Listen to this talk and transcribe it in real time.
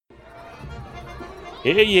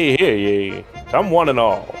Hear ye, come one and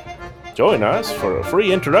all. Join us for a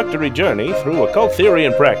free introductory journey through occult theory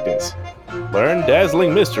and practice. Learn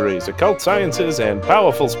dazzling mysteries, occult sciences, and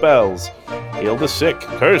powerful spells. Heal the sick,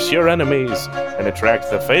 curse your enemies, and attract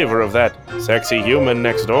the favor of that sexy human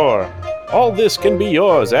next door. All this can be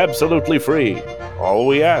yours absolutely free. All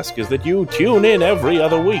we ask is that you tune in every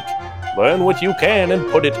other week. Learn what you can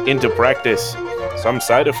and put it into practice. Some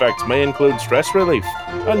side effects may include stress relief,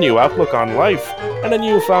 a new outlook on life, and a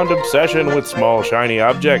newfound obsession with small shiny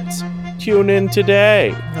objects. Tune in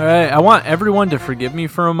today. All right, I want everyone to forgive me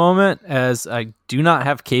for a moment, as I do not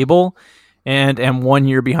have cable and am 1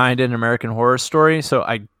 year behind in American Horror Story. So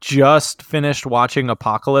I just finished watching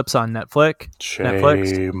Apocalypse on Netflix.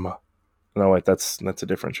 Shame. No, wait, that's a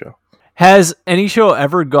different show. Has any show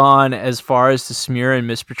ever gone as far as to smear and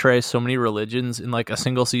misportray so many religions in like a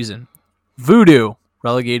single season? Voodoo,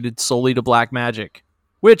 relegated solely to black magic.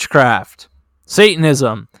 Witchcraft.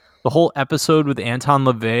 Satanism. The whole episode with Anton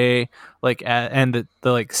LaVey, and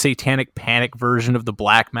the like satanic panic version of the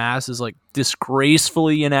Black Mass is like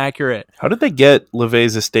disgracefully inaccurate. How did they get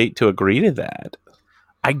LaVey's estate to agree to that?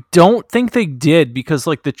 I don't think they did, because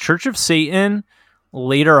like the Church of Satan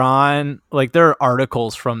later on, like there are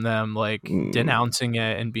articles from them like denouncing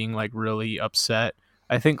it and being like really upset.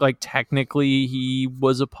 I think like technically he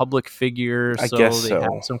was a public figure, so they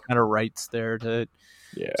have some kind of rights there to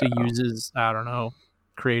use his, I don't know,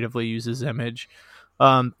 creatively use his image.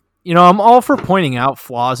 I'm all for pointing out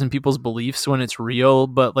flaws in people's beliefs when it's real,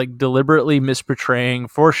 but like deliberately misportraying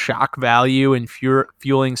for shock value and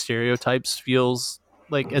fueling stereotypes feels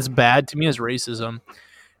like as bad to me as racism.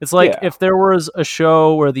 It's like if there was a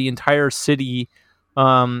show where the entire city,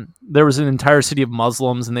 there was an entire city of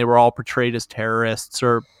Muslims and they were all portrayed as terrorists,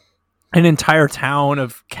 or an entire town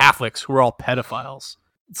of Catholics who were all pedophiles.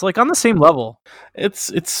 It's like on the same level.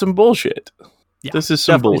 It's some bullshit. Yeah, this is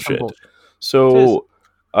some bullshit. So,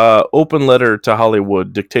 open letter to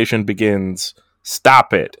Hollywood. Dictation begins.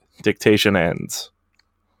 Stop it. Dictation ends.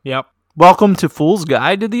 Yep. Welcome to Fool's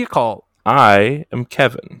Guide to the Occult. I am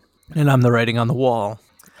Kevin. And I'm the writing on the wall.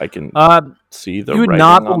 I can see the you would writing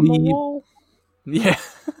not on believe... the wall. Yeah.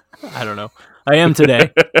 I don't know. I am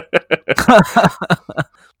today.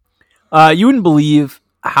 You wouldn't believe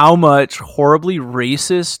how much horribly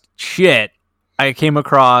racist shit I came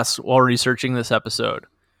across while researching this episode.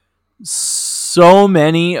 So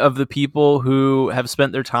many of the people who have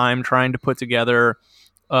spent their time trying to put together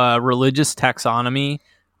religious taxonomy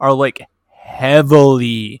are like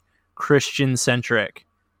heavily Christian centric,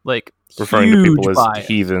 like referring to people bias. As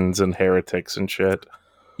heathens and heretics and shit.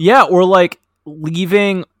 Yeah, or like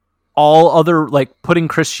leaving all other, like putting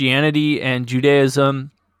Christianity and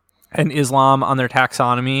Judaism and Islam on their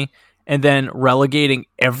taxonomy, and then relegating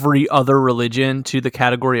every other religion to the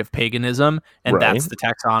category of paganism, and that's the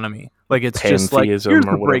taxonomy. Like it's just like here's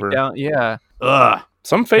the breakdown. Yeah. Ugh.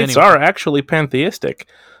 Some faiths are actually pantheistic.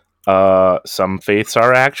 Some faiths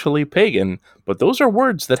are actually pagan, but those are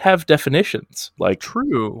words that have definitions. Like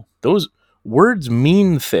true. Those words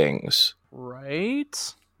mean things.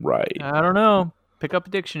 Right? Right. I don't know. Pick up a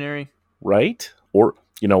dictionary. Right? Or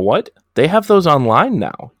you know what? They have those online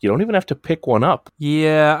now. You don't even have to pick one up.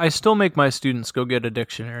 Yeah, I still make my students go get a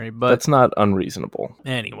dictionary, but that's not unreasonable.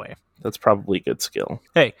 Anyway. That's probably a good skill.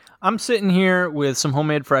 Hey, I'm sitting here with some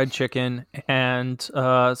homemade fried chicken and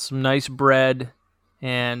some nice bread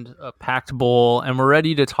and a packed bowl, and we're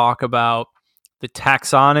ready to talk about the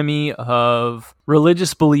taxonomy of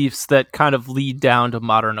religious beliefs that kind of lead down to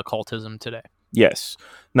modern occultism today. Yes.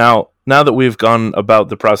 Now that we've gone about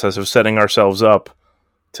the process of setting ourselves up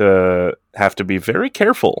to have to be very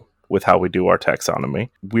careful with how we do our taxonomy,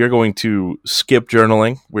 we are going to skip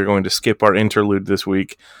journaling. We're going to skip our interlude this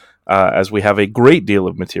week, as we have a great deal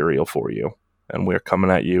of material for you, and we're coming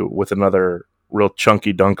at you with another real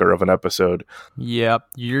chunky dunker of an episode. Yep,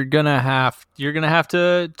 you're gonna have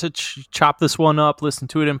to chop this one up, listen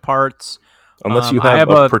to it in parts. Unless you have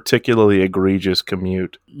a particularly egregious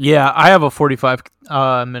commute. Yeah, I have a 45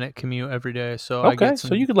 minute commute every day, so I get some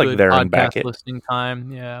so you could like there and back it. Listening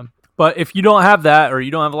time, yeah. But if you don't have that, or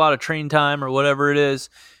you don't have a lot of train time, or whatever it is,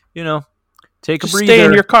 take a breather. Stay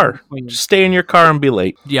in your car. Just stay in your car and be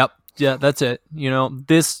late. Yep. Yeah, that's it.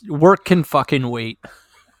 This work can fucking wait.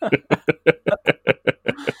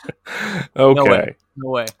 Okay. No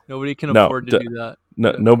way. Nobody can afford to do that.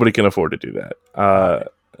 No, nobody can afford to do that.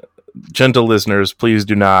 Gentle listeners, please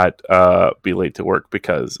do not be late to work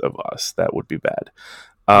because of us. That would be bad.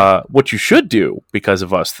 What you should do because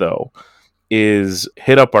of us, though, is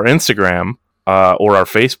hit up our Instagram or our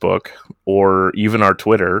Facebook or even our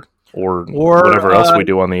Twitter or Or, whatever else we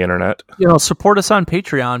do on the internet. Support us on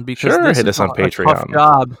Patreon because Sure, this hit is us on a Patreon. tough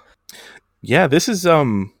job. Yeah, this is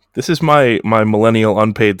my millennial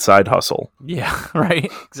unpaid side hustle. Yeah,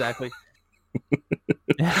 right. Exactly.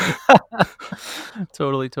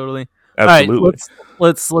 Totally. Absolutely. All right,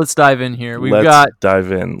 let's dive in here. Let's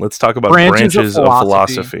dive in. Let's talk about branches of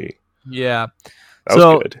philosophy. Yeah. That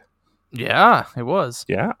was good. Yeah, it was.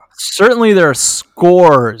 Yeah. Certainly there are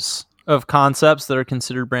scores of concepts that are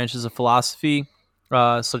considered branches of philosophy,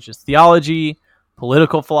 such as theology,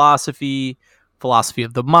 political philosophy, philosophy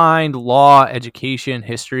of the mind, law, education,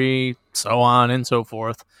 history, so on and so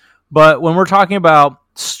forth. But when we're talking about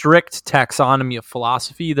strict taxonomy of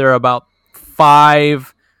philosophy, there are about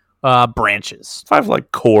 5 branches.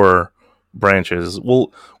 5 core branches.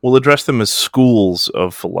 We'll address them as schools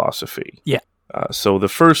of philosophy. Yeah. So the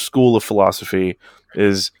first school of philosophy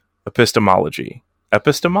is epistemology.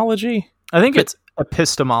 Epistemology? I think it's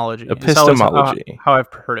epistemology. Epistemology. How I've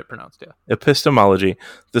heard it pronounced, yeah. Epistemology,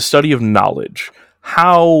 the study of knowledge.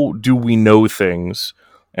 How do we know things,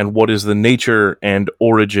 and what is the nature and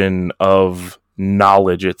origin of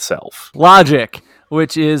knowledge itself? Logic,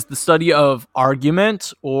 which is the study of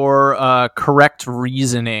argument or correct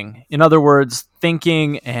reasoning. In other words,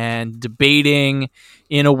 thinking and debating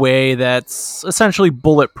in a way that's essentially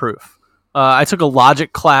bulletproof. I took a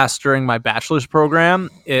logic class during my bachelor's program.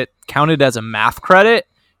 It counted as a math credit,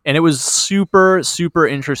 and it was super, super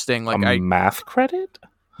interesting. Math credit?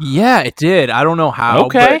 Yeah, it did. I don't know how.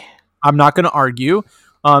 Okay. But I'm not going to argue.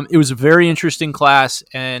 It was a very interesting class,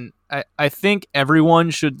 and I think everyone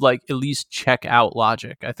should at least check out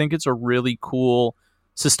logic. I think it's a really cool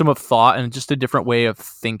system of thought and just a different way of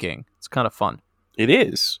thinking. It's kind of fun. It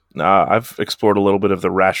is. I've explored a little bit of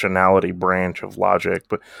the rationality branch of logic,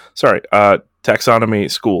 but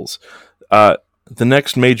taxonomy schools. The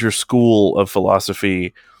next major school of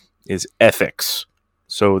philosophy is ethics.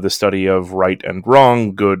 So the study of right and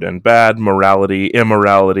wrong, good and bad, morality,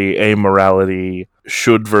 immorality, amorality,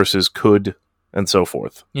 should versus could, and so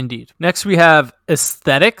forth. Indeed. Next we have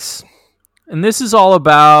aesthetics. And this is all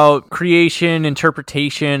about creation,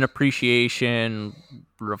 interpretation, appreciation,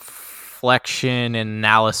 reflection, and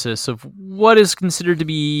analysis of what is considered to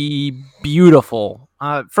be beautiful.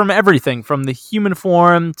 From everything, from the human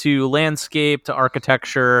form to landscape to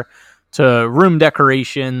architecture to room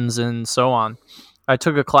decorations and so on. I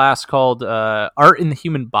took a class called Art in the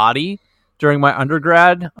Human Body during my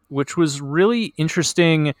undergrad, which was really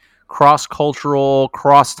interesting cross-cultural,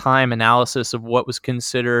 cross-time analysis of what was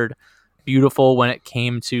considered beautiful when it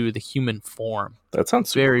came to the human form. That sounds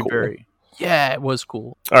super cool. Yeah, it was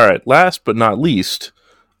cool. All right, last but not least,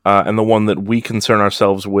 and the one that we concern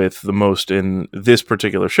ourselves with the most in this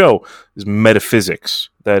particular show is metaphysics.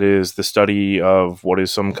 That is the study of what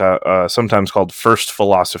is sometimes called first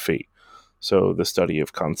philosophy. So the study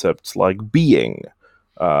of concepts like being,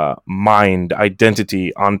 mind,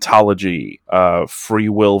 identity, ontology, free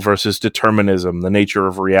will versus determinism, the nature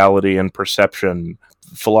of reality and perception.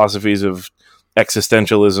 Philosophies of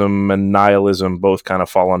existentialism and nihilism both kind of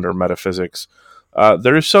fall under metaphysics.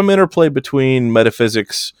 There is some interplay between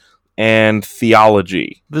metaphysics and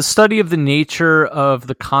theology. The study of the nature of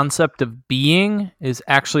the concept of being is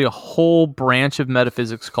actually a whole branch of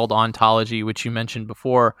metaphysics called ontology, which you mentioned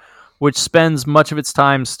before, which spends much of its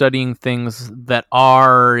time studying things that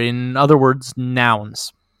are, in other words,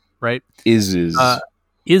 nouns, right? Is.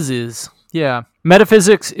 Yeah.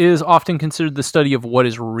 Metaphysics is often considered the study of what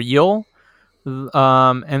is real.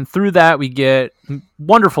 And through that, we get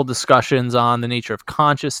wonderful discussions on the nature of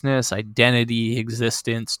consciousness, identity,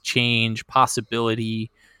 existence, change, possibility,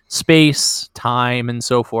 space, time, and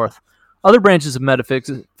so forth. Other branches of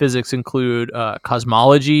metaphysics include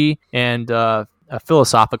cosmology and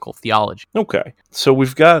philosophical theology. Okay, so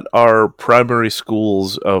we've got our primary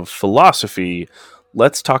schools of philosophy.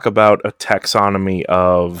 Let's talk about a taxonomy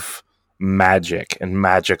of magic and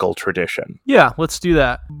magical tradition. Yeah, let's do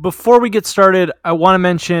that. Before we get started, I want to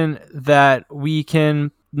mention that we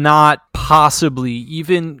can not possibly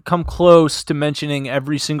even come close to mentioning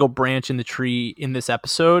every single branch in the tree in this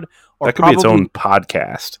episode. That could be its own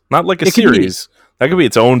podcast. Not like a series. That could be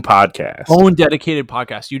its own podcast. Own dedicated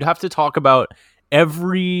podcast. You'd have to talk about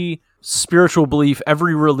every spiritual belief,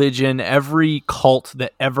 every religion, every cult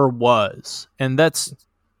that ever was. And that's...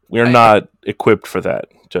 We're not equipped for that,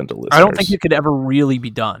 gentle listeners. I don't think it could ever really be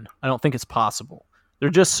done. I don't think it's possible. There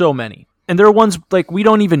are just so many. And there are ones we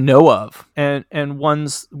don't even know of, and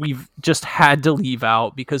ones we've just had to leave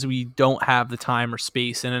out because we don't have the time or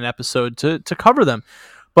space in an episode to cover them.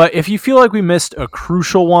 But if you feel like we missed a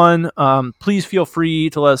crucial one, please feel free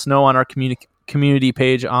to let us know on our community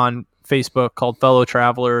page on Facebook called Fellow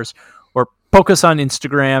Travelers, or poke us on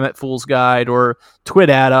Instagram at Fool's Guide, or twit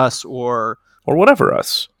at us, or whatever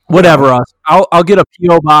us. Whatever us. I'll get a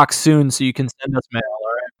PO box soon so you can send us mail.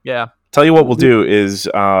 All right. Yeah. Tell you what we'll do is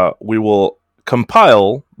we will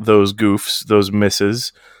compile those goofs, those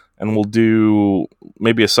misses, and we'll do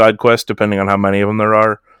maybe a side quest, depending on how many of them there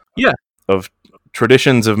are. Yeah. Of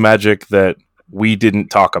traditions of magic that we didn't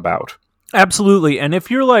talk about. Absolutely. And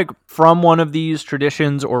if you're like from one of these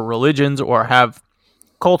traditions or religions, or have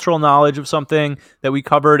cultural knowledge of something that we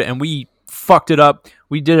covered and we fucked it up,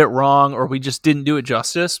 we did it wrong, or we just didn't do it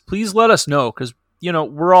justice, please let us know, because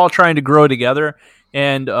we're all trying to grow together,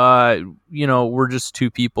 and we're just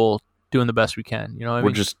two people doing the best we can.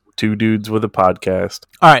 We're just two dudes with a podcast.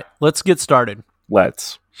 All right, let's get started.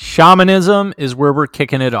 Let's. Shamanism is where we're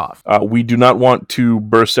kicking it off. We do not want to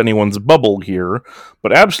burst anyone's bubble here,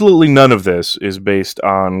 but absolutely none of this is based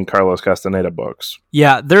on Carlos Castaneda books.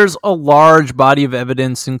 Yeah, there's a large body of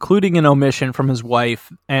evidence, including an omission from his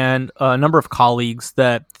wife and a number of colleagues,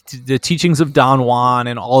 that the teachings of Don Juan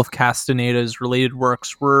and all of Castaneda's related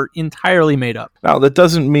works were entirely made up. Now, that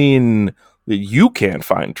doesn't mean that you can't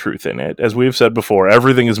find truth in it. As we've said before,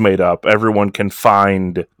 everything is made up. Everyone can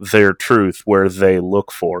find their truth where they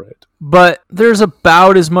look for it. But there's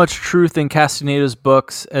about as much truth in Castaneda's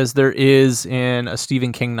books as there is in a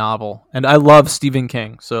Stephen King novel. And I love Stephen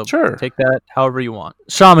King, so sure, take that however you want.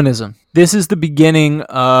 Shamanism. This is the beginning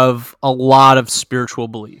of a lot of spiritual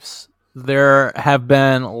beliefs. There have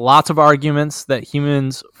been lots of arguments that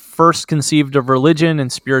humans first conceived of religion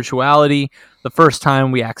and spirituality the first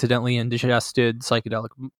time we accidentally ingested psychedelic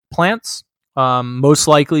plants, most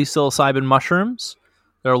likely psilocybin mushrooms.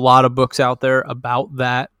 There are a lot of books out there about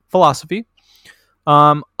that philosophy.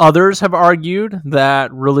 Others have argued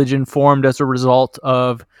that religion formed as a result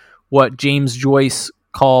of what James Joyce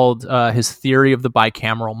called his theory of the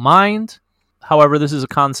bicameral mind. However, this is a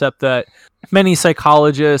concept that many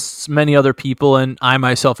psychologists, many other people, and I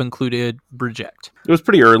myself included, reject. It was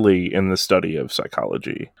pretty early in the study of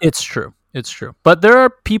psychology. It's true. But there are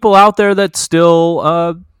people out there that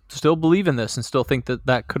still believe in this and still think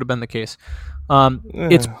that could have been the case.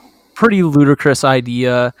 It's pretty ludicrous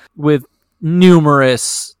idea with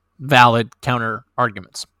numerous valid counter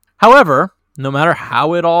arguments. However, no matter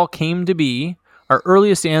how it all came to be, our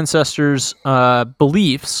earliest ancestors'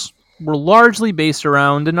 beliefs were largely based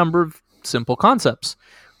around a number of simple concepts.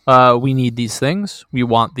 We need these things. We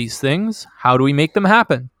want these things. How do we make them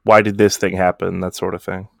happen? Why did this thing happen? That sort of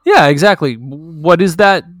thing. Yeah, exactly. What is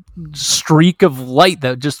that streak of light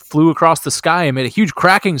that just flew across the sky and made a huge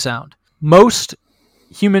cracking sound? Most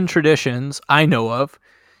human traditions I know of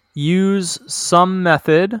use some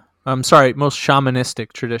method. Most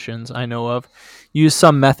shamanistic traditions I know of use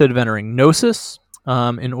some method of entering gnosis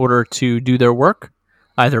in order to do their work,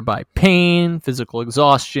 either by pain, physical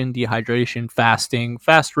exhaustion, dehydration, fasting,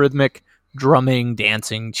 fast rhythmic, drumming,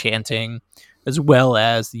 dancing, chanting, as well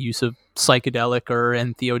as the use of psychedelic or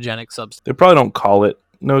entheogenic substances. They probably don't call it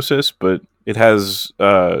gnosis, but it has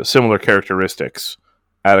similar characteristics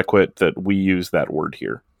adequate that we use that word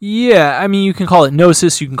here. Yeah, I mean, you can call it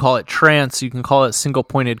gnosis, you can call it trance, you can call it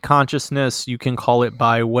single-pointed consciousness, you can call it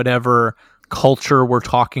by whatever culture we're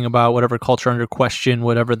talking about, whatever culture under question,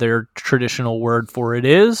 whatever their traditional word for it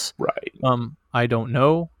is. Right. I don't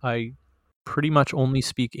know. I pretty much only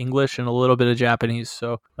speak English and a little bit of Japanese,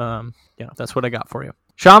 so that's what I got for you.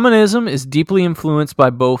 Shamanism is deeply influenced by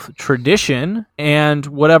both tradition and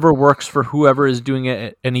whatever works for whoever is doing it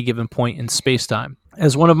at any given point in space-time.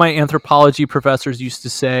 As one of my anthropology professors used to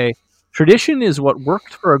say, tradition is what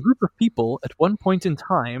worked for a group of people at one point in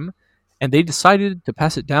time, and they decided to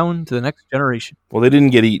pass it down to the next generation. Well, they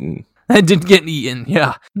didn't get eaten. They didn't get eaten,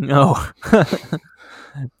 yeah. No.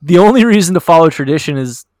 The only reason to follow tradition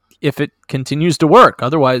is if it continues to work.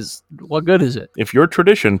 Otherwise, what good is it? If your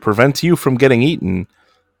tradition prevents you from getting eaten,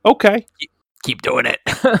 okay. Keep doing it.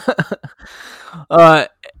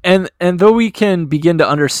 And though we can begin to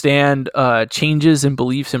understand changes in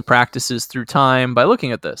beliefs and practices through time by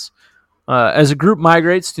looking at this, as a group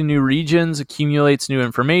migrates to new regions, accumulates new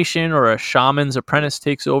information, or a shaman's apprentice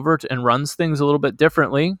takes over and runs things a little bit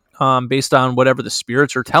differently based on whatever the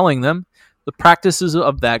spirits are telling them, the practices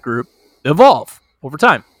of that group evolve over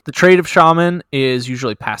time. The trait of shaman is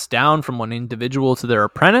usually passed down from one individual to their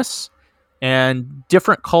apprentice, and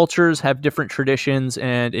different cultures have different traditions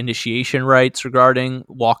and initiation rites regarding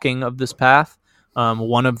walking of this path.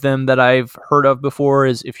 One of them that I've heard of before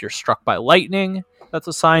is if you're struck by lightning, that's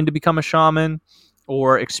a sign to become a shaman,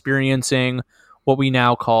 or experiencing what we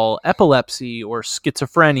now call epilepsy or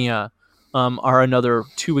schizophrenia are another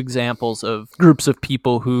two examples of groups of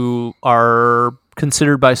people who are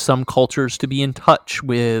considered by some cultures to be in touch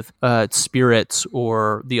with spirits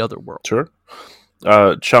or the other world. Sure.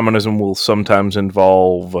 Shamanism will sometimes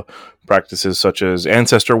involve practices such as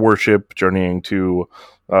ancestor worship, journeying to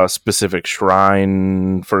a specific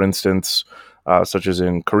shrine, for instance, such as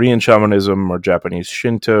in Korean shamanism or Japanese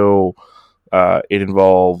Shinto. It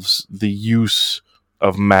involves the use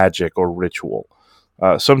of magic or ritual.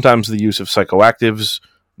 Sometimes the use of psychoactives,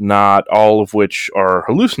 not all of which are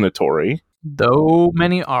hallucinatory. Though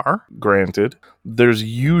many are. Granted. There's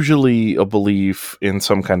usually a belief in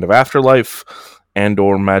some kind of afterlife and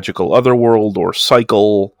or magical otherworld or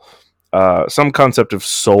cycle, some concept of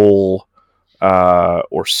soul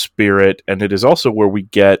or spirit, and it is also where we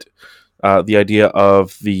get the idea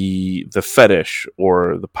of the fetish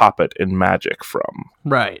or the poppet in magic from.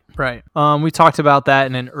 Right. We talked about that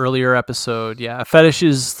in an earlier episode. Yeah, a fetish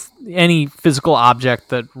is any physical object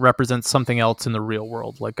that represents something else in the real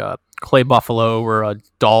world, like a clay buffalo or a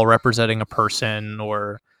doll representing a person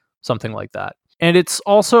or something like that. And it's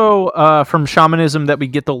also from shamanism that we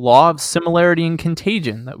get the law of similarity and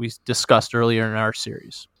contagion that we discussed earlier in our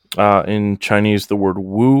series. In Chinese, the word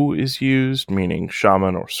wu is used, meaning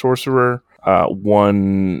shaman or sorcerer.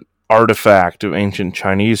 One artifact of ancient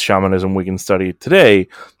Chinese shamanism we can study today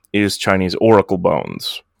is Chinese oracle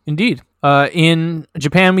bones. Indeed. In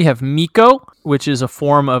Japan, we have Miko, which is a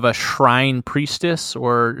form of a shrine priestess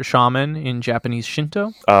or shaman in Japanese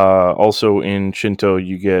Shinto. Also in Shinto,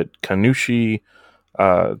 you get Kannushi,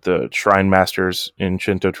 the shrine masters in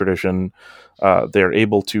Shinto tradition. They're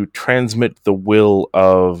able to transmit the will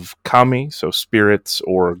of kami, so spirits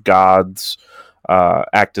or gods,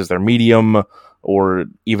 act as their medium, or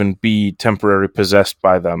even be temporarily possessed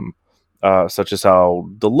by them, such as how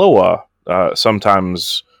the Loa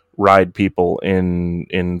sometimes ride people in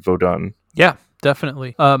Vodun. Yeah,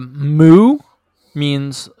 definitely. Mu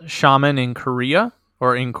means shaman in Korea,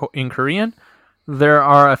 or in Korean. There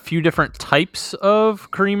are a few different types of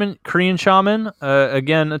Korean shaman.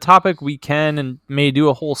 Again, a topic we can and may do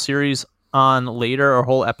a whole series on later, or a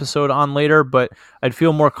whole episode on later, but I'd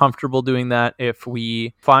feel more comfortable doing that if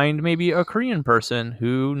we find maybe a Korean person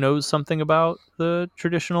who knows something about the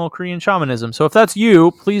traditional Korean shamanism. So if that's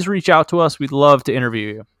you, please reach out to us. We'd love to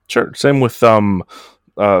interview you. Sure. Same with something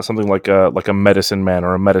like a medicine man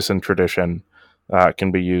or a medicine tradition.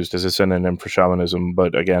 Can be used as a synonym for shamanism,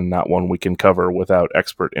 but again, not one we can cover without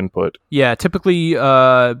expert input. Yeah, typically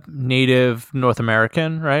Native North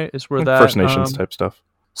American, right, is where that... First Nations type stuff.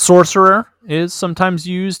 Sorcerer is sometimes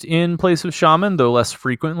used in place of shaman, though less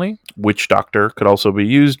frequently. Witch doctor could also be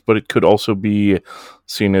used, but it could also be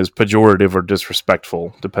seen as pejorative or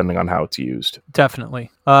disrespectful, depending on how it's used.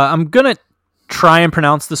 Definitely. I'm going to try and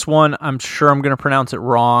pronounce this one. I'm sure I'm going to pronounce it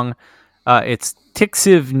wrong. It's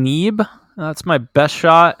Tixiv Neeb. That's my best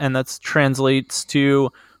shot, and that translates to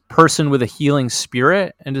person with a healing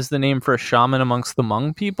spirit, and is the name for a shaman amongst the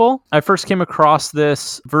Hmong people. I first came across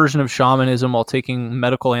this version of shamanism while taking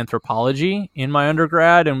medical anthropology in my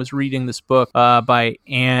undergrad, and was reading this book by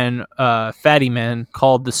Anne Fadiman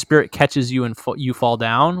called The Spirit Catches You and You Fall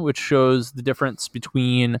Down, which shows the difference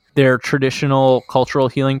between their traditional cultural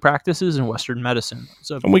healing practices and Western medicine.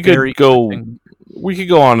 And we could go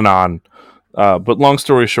on and on. But long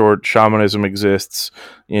story short, shamanism exists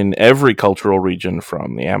in every cultural region,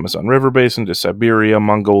 from the Amazon River Basin to Siberia,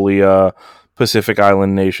 Mongolia, Pacific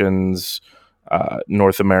Island nations,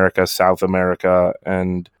 North America, South America,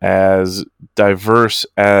 and as diverse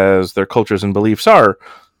as their cultures and beliefs are,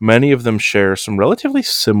 many of them share some relatively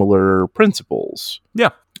similar principles. Yeah.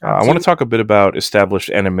 I want to talk a bit about established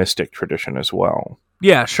animistic tradition as well.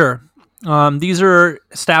 Yeah, sure. These are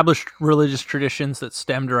established religious traditions that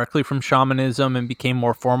stem directly from shamanism and became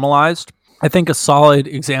more formalized. I think a solid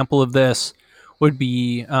example of this would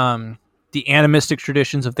be the animistic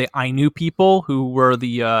traditions of the Ainu people, who were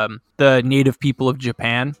the native people of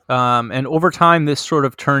Japan. And over time, this sort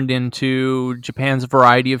of turned into Japan's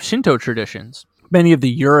variety of Shinto traditions. Many of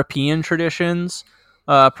the European traditions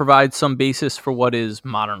provide some basis for what is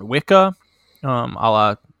modern Wicca, a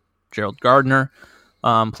la Gerald Gardner.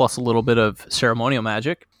 Plus a little bit of ceremonial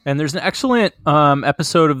magic. And there's an excellent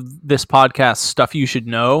episode of this podcast, Stuff You Should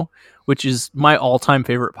Know, which is my all-time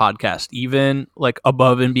favorite podcast, even like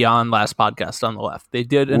above and beyond Last Podcast on the Left. They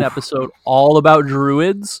did an episode all about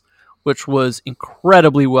druids, which was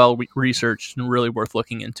incredibly well researched and really worth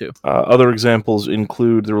looking into. Other examples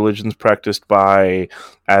include the religions practiced by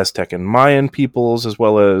Aztec and Mayan peoples, as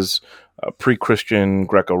well as pre-Christian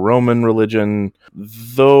Greco-Roman religion.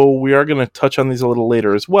 Though we are going to touch on these a little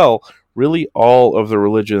later as well, really all of the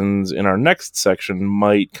religions in our next section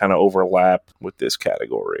might kind of overlap with this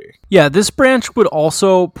category. Yeah, this branch would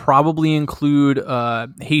also probably include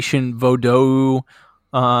Haitian Vodou,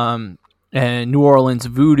 and New Orleans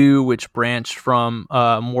Voodoo, which branched from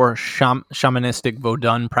more shamanistic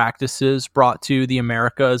Vodun practices brought to the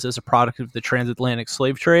Americas as a product of the transatlantic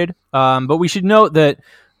slave trade. But we should note that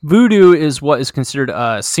Voodoo is what is considered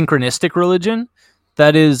a synchronistic religion.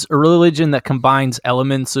 That is a religion that combines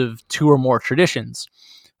elements of two or more traditions.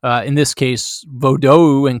 In this case,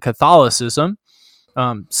 Vodou and Catholicism.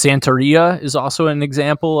 Santeria is also an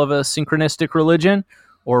example of a synchronistic religion,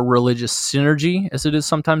 or religious synergy, as it is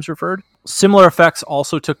sometimes referred. Similar effects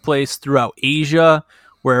also took place throughout Asia,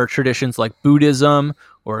 where traditions like Buddhism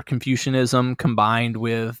or Confucianism combined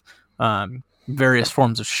with various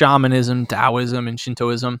forms of shamanism, Taoism, and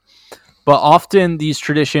Shintoism. But often these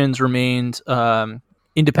traditions remained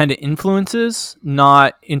independent influences,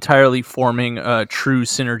 not entirely forming a true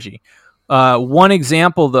synergy. One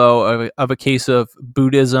example, though, of a case of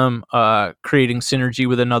Buddhism creating synergy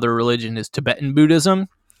with another religion is Tibetan Buddhism,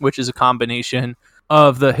 which is a combination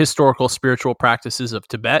of the historical spiritual practices of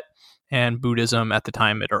Tibet and Buddhism at the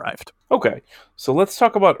time it arrived. Okay, so let's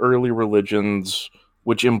talk about early religions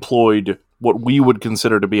which employed what we would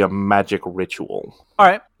consider to be a magic ritual. All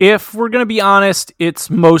right, if we're going to be honest, it's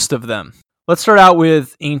most of them. Let's start out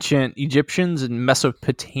with ancient Egyptians and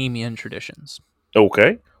Mesopotamian traditions.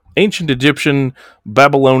 Okay. Ancient Egyptian,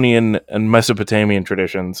 Babylonian, and Mesopotamian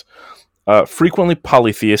traditions, frequently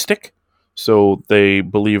polytheistic, so they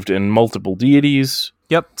believed in multiple deities.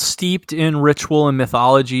 Yep, steeped in ritual and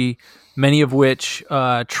mythology, many of which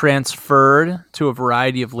transferred to a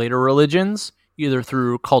variety of later religions, either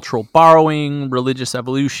through cultural borrowing, religious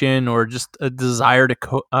evolution, or just a desire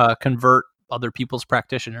to convert other people's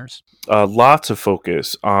practitioners. Lots of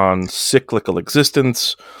focus on cyclical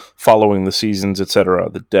existence, following the seasons, etc.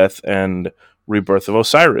 The death and rebirth of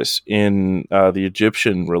Osiris in the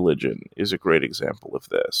Egyptian religion is a great example of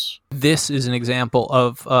this. This is an example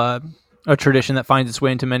of a tradition that finds its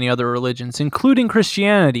way into many other religions, including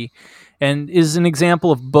Christianity, and is an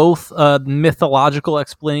example of both mythological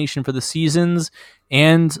explanation for the seasons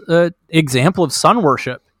and an example of sun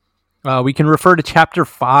worship. We can refer to Chapter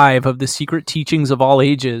 5 of The Secret Teachings of All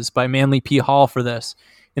Ages by Manly P. Hall for this.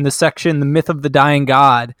 In the section, The Myth of the Dying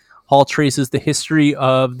God, Hall traces the history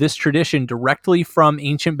of this tradition directly from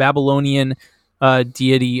ancient Babylonian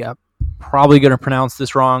deity, probably going to pronounce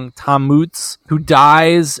this wrong, Tammuz, who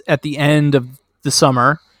dies at the end of the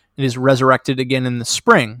summer and is resurrected again in the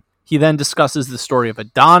spring. He then discusses the story of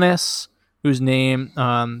Adonis, whose name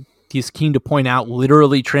he's keen to point out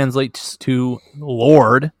literally translates to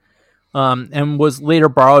Lord, and was later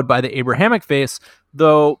borrowed by the Abrahamic faith,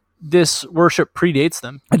 though this worship predates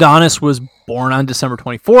them. Adonis was born on December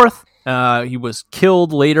 24th. He was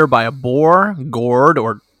killed later by a boar, gored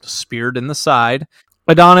or speared in the side.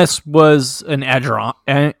 Adonis was an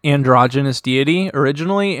androgynous deity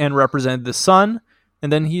originally and represented the sun,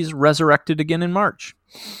 and then he's resurrected again in March.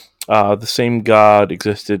 The same god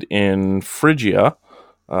existed in Phrygia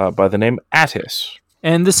by the name Attis.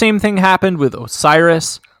 And the same thing happened with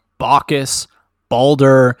Osiris, Bacchus,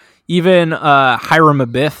 Balder, even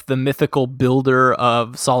Hiram-Abiff, the mythical builder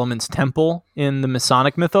of Solomon's temple in the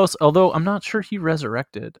Masonic mythos, although I'm not sure he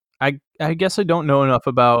resurrected. I guess I don't know enough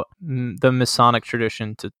about the Masonic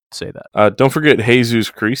tradition to say that. Don't forget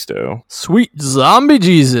Jesus Christo. Sweet zombie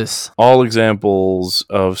Jesus. All examples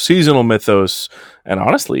of seasonal mythos and,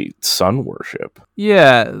 honestly, sun worship.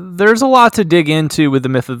 Yeah, there's a lot to dig into with the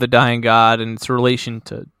myth of the dying god and its relation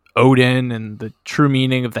to Odin and the true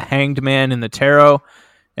meaning of the hanged man in the tarot,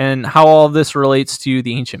 and how all of this relates to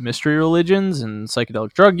the ancient mystery religions and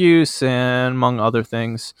psychedelic drug use, and among other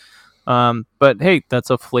things. But hey, that's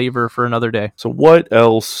a flavor for another day. So what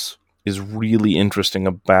else is really interesting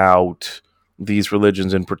about these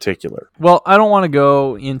religions in particular? Well, I don't want to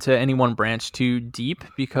go into any one branch too deep,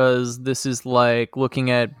 because this is like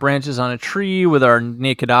looking at branches on a tree with our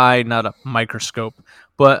naked eye, not a microscope.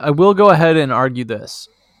 But I will go ahead and argue this.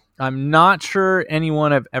 I'm not sure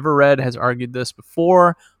anyone I've ever read has argued this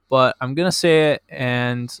before, but I'm going to say it,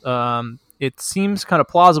 and it seems kind of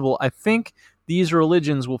plausible. I think these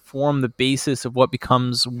religions will form the basis of what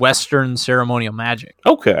becomes Western ceremonial magic.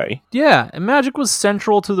 Okay. Yeah, and magic was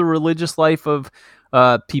central to the religious life of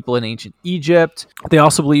people in ancient Egypt. They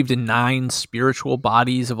also believed in 9 spiritual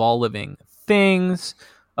bodies of all living things.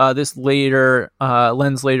 This later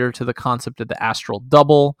lends later to the concept of the astral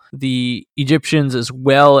double. The Egyptians, as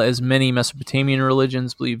well as many Mesopotamian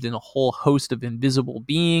religions, believed in a whole host of invisible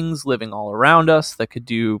beings living all around us that could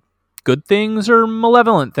do good things or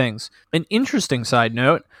malevolent things. An interesting side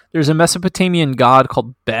note, there's a Mesopotamian god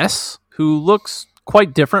called Bes who looks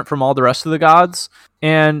quite different from all the rest of the gods,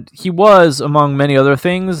 and he was, among many other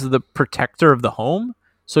things, the protector of the home.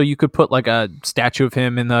 So you could put like a statue of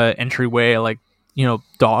him in the entryway, like, you know,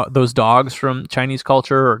 those dogs from Chinese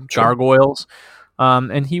culture or gargoyles.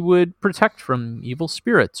 And he would protect from evil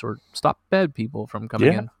spirits or stop bad people from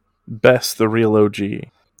coming in. Bes, the real OG.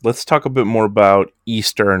 Let's talk a bit more about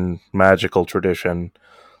Eastern magical tradition.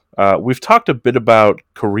 We've talked a bit about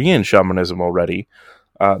Korean shamanism already.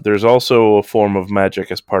 There's also a form of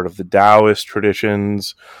magic as part of the Taoist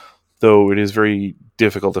traditions, though it is very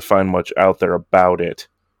difficult to find much out there about it,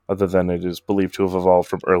 other than it is believed to have evolved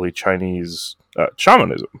from early Chinese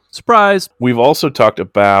shamanism. Surprise! We've also talked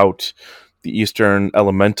about the Eastern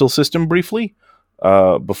elemental system briefly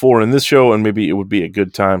before in this show, and maybe it would be a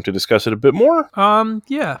good time to discuss it a bit more.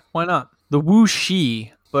 Yeah, why not? The Wu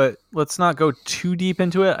Shi, but let's not go too deep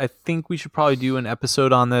into it. I think we should probably do an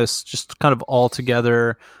episode on this, just kind of all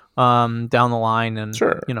together down the line, and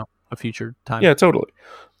you know, a future time. Yeah, totally.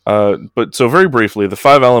 But so very briefly, the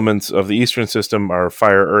 5 elements of the Eastern system are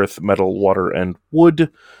fire, earth, metal, water, and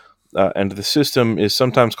wood. And the system is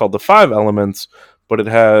sometimes called the 5 elements, but it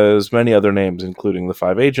has many other names, including the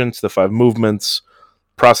 5 agents, the 5 movements,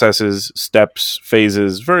 processes, steps,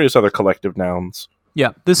 phases, various other collective nouns.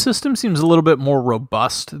 Yeah, this system seems a little bit more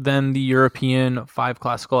robust than the European 5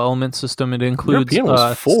 classical element system. It includes... European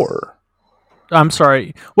was 4. I'm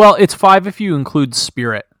sorry. Well, it's 5 if you include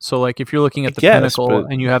spirit. So, like, if you're looking at the pinnacle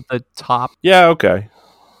and you have the top... Yeah, okay.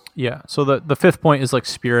 Yeah, so the 5th point is, like,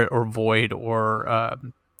 spirit or void or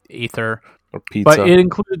aether. Or pizza. But it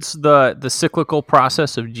includes the cyclical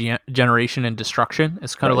process of generation and destruction.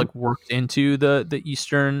 It's kind of like worked into the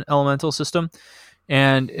Eastern elemental system.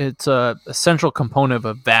 And it's a central component of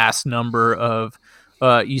a vast number of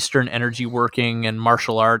Eastern energy working and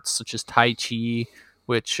martial arts, such as Tai Chi,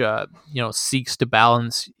 which you know, seeks to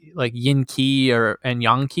balance like Yin Qi and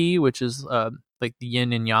Yang Qi, which is like the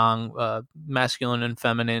Yin and Yang, masculine and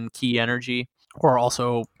feminine Qi energy, or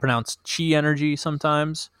also pronounced Qi energy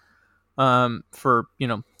sometimes, for, you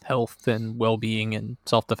know, health and well-being and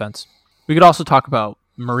self-defense. We could also talk about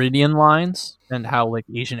meridian lines and how like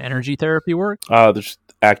Asian energy therapy works. There's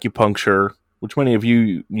acupuncture, which many of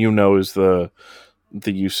you know is the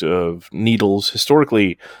use of needles,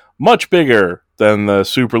 historically much bigger than the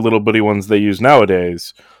super little bitty ones they use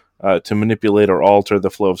nowadays, to manipulate or alter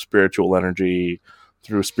the flow of spiritual energy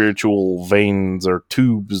through spiritual veins or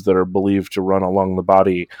tubes that are believed to run along the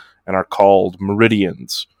body and are called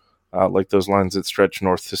meridians. Like those lines that stretch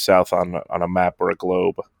north to south on a map or a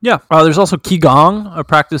globe. Yeah. There's also Qigong, a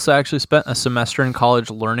practice I actually spent a semester in college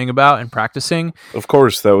learning about and practicing. Of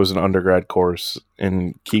course, that was an undergrad course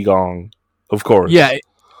in Qigong. Of course. Yeah,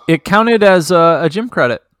 it counted as a gym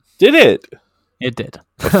credit. Did it? It did.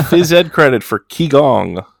 A phys ed credit for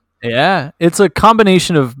Qigong. Yeah. It's a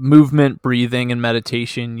combination of movement, breathing, and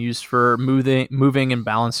meditation used for moving and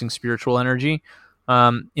balancing spiritual energy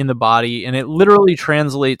in the body, and it literally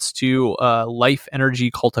translates to life energy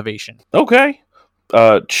cultivation. Okay.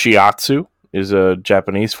 Shiatsu is a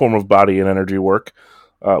Japanese form of body and energy work,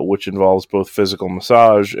 which involves both physical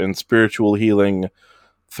massage and spiritual healing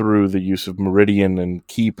through the use of meridian and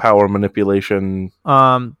ki power manipulation.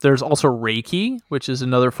 There's also Reiki, which is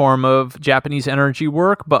another form of Japanese energy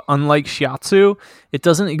work, but unlike Shiatsu, it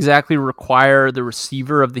doesn't exactly require the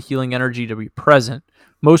receiver of the healing energy to be present.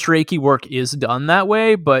 Most Reiki work is done that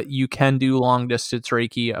way, but you can do long-distance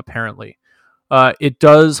Reiki, apparently. It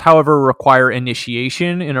does, however, require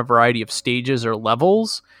initiation in a variety of stages or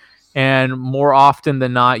levels, and more often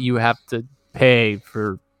than not, you have to pay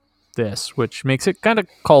for this, which makes it kind of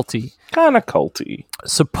culty.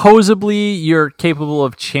 Supposedly, you're capable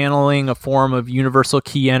of channeling a form of universal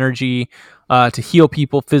ki energy to heal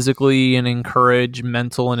people physically and encourage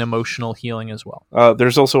mental and emotional healing as well.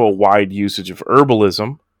 There's also a wide usage of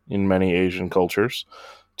herbalism in many Asian cultures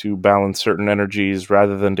to balance certain energies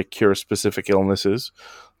rather than to cure specific illnesses,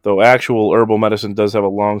 though actual herbal medicine does have a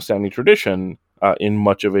long-standing tradition in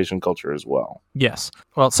much of Asian culture as well. Yes.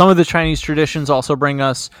 Well, some of the Chinese traditions also bring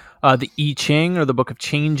us the I Ching, or the Book of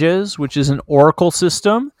Changes, which is an oracle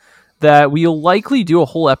system that we'll likely do a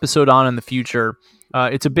whole episode on in the future.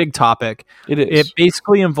 It's a big topic. It is. It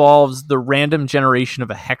basically involves the random generation of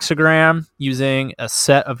a hexagram using a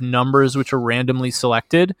set of numbers which are randomly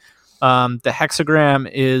selected. The hexagram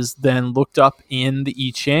is then looked up in the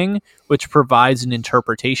I Ching, which provides an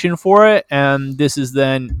interpretation for it, and this is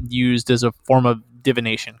then used as a form of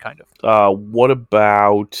divination, kind of. What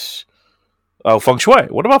about feng shui?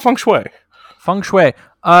 What about feng shui? Feng shui.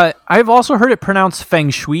 I've also heard it pronounced feng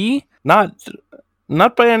shui.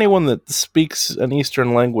 Not by anyone that speaks an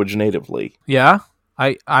Eastern language natively. Yeah,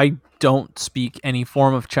 I don't speak any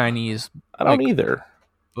form of Chinese. I don't either.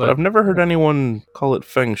 But I've never heard anyone call it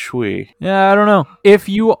feng shui. Yeah, I don't know. If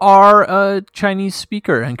you are a Chinese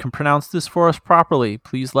speaker and can pronounce this for us properly,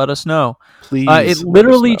 please let us know. Please. It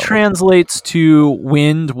literally translates to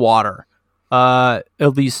wind, water. At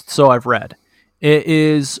least so I've read. It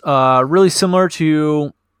is really similar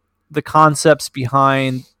to the concepts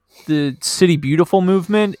behind the City Beautiful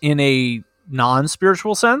movement in a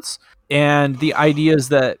non-spiritual sense. And the idea is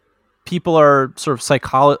that people are sort of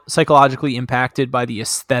psychologically impacted by the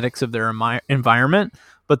aesthetics of their environment,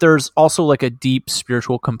 but there's also like a deep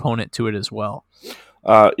spiritual component to it as well.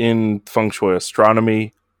 In feng shui,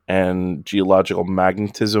 astronomy and geological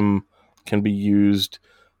magnetism can be used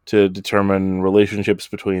to determine relationships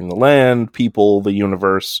between the land, people, the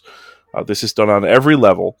universe. This is done on every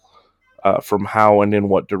level, from how and in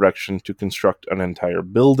what direction to construct an entire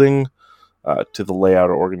building, to the layout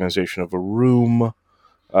or organization of a room.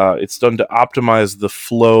 It's done to optimize the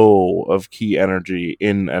flow of key energy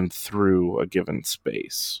in and through a given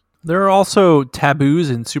space. There are also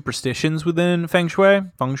taboos and superstitions within feng shui,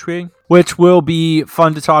 which will be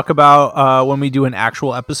fun to talk about when we do an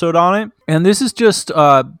actual episode on it. And this is just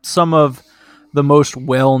some of the most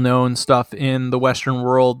well-known stuff in the Western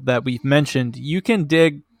world that we've mentioned. You can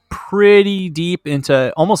dig pretty deep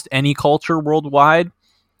into almost any culture worldwide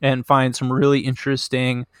and find some really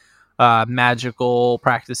interesting magical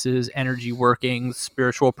practices, energy workings,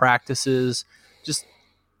 spiritual practices. Just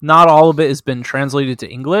not all of it has been translated to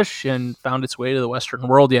English and found its way to the Western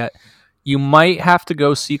world yet. You might have to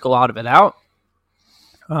go seek a lot of it out.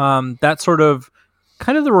 That's sort of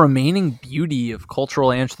kind of the remaining beauty of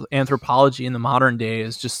cultural anthropology in the modern day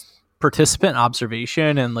is just participant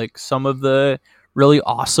observation and like some of the really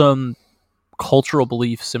awesome cultural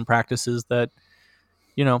beliefs and practices that,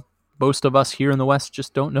 you know, most of us here in the West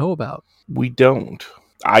just don't know about. We don't.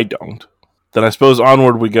 I don't. Then I suppose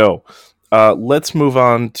onward we go. Let's move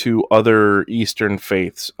on to other Eastern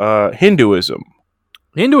faiths. Hinduism.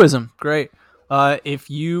 Hinduism, great. If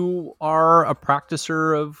you are a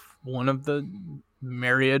practicer of one of the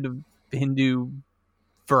myriad Hindu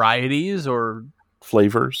varieties or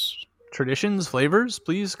flavors,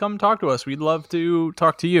 please come talk to us. We'd love to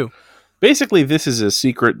talk to you. Basically, this is a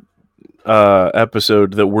secret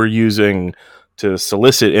episode that we're using to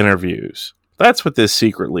solicit interviews. That's what this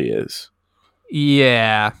secretly is.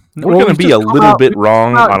 Yeah. We're going to be a little bit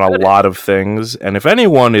wrong on a lot of things, and if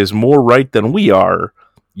anyone is more right than we are,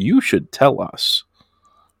 you should tell us.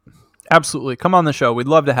 Absolutely. Come on the show. We'd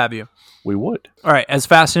love to have you. We would. All right. As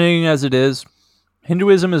fascinating as it is,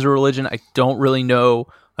 Hinduism is a religion I don't really know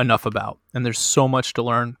enough about, and there's so much to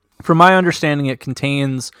learn. From my understanding, it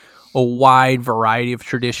contains a wide variety of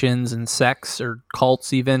traditions and sects or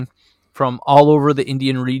cults even from all over the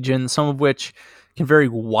Indian region, some of which can vary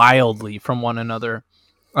wildly from one another.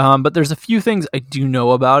 But there's a few things I do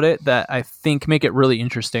know about it that I think make it really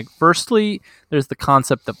interesting. Firstly, there's the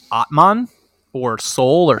concept of Atman, or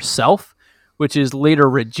soul or self, which is later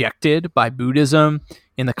rejected by Buddhism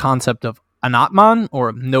in the concept of Anatman,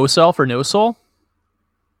 or no self or no soul.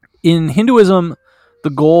 In Hinduism, the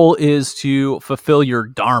goal is to fulfill your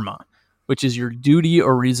dharma, which is your duty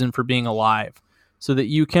or reason for being alive, so that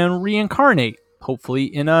you can reincarnate, hopefully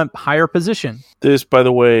in a higher position. This, by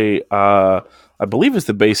the way, I believe is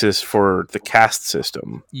the basis for the caste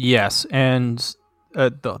system. Yes, and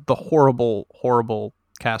the horrible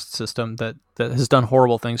caste system that has done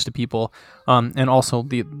horrible things to people, and also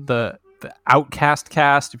the outcast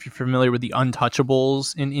caste. If you're familiar with the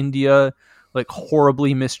untouchables in India, like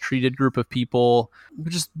horribly mistreated group of people,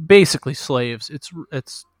 just basically slaves.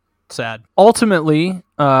 It's sad. Ultimately,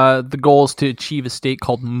 the goal is to achieve a state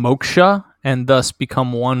called moksha and thus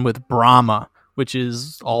become one with Brahma, which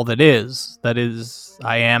is all that is. That is,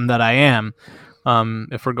 I am that I am.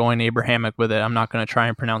 If we're going Abrahamic with it, I'm not going to try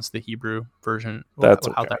and pronounce the Hebrew version. That's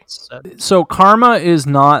how okay. that's said. So karma is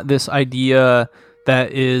not this idea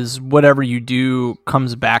that is whatever you do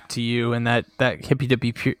comes back to you, and that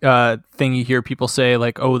hippy-dippy thing you hear people say,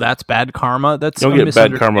 like, oh, that's bad karma. That's you don't get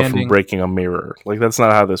bad karma from breaking a mirror. Like, that's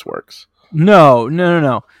not how this works. No.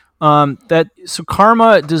 So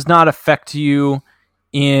karma does not affect you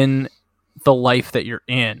in the life that you're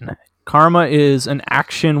in. Karma is an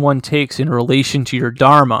action one takes in relation to your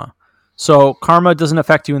dharma. So karma doesn't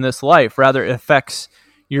affect you in this life. Rather, it affects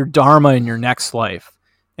your dharma in your next life,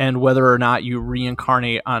 and whether or not you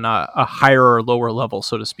reincarnate on a higher or lower level,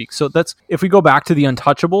 so to speak. So that's, if we go back to the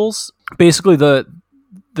Untouchables, basically the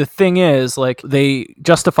thing is, like, they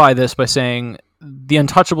justify this by saying the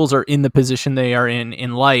Untouchables are in the position they are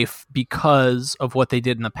in life because of what they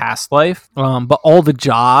did in the past life. But all the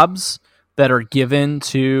jobs that are given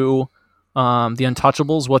to the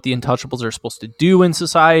Untouchables, what the Untouchables are supposed to do in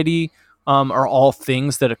society, are all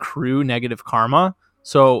things that accrue negative karma.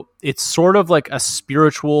 So it's sort of like a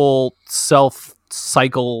spiritual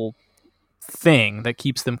self-cycle thing that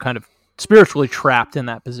keeps them kind of spiritually trapped in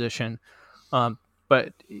that position.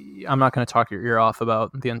 But I'm not going to talk your ear off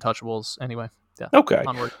about the Untouchables anyway. Yeah. Okay.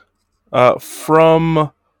 Onward.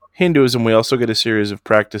 From Hinduism, we also get a series of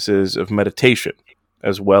practices of meditation,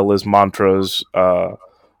 as well as mantras,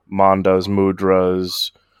 mandas,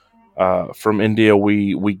 mudras. From India,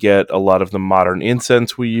 we get a lot of the modern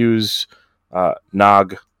incense we use,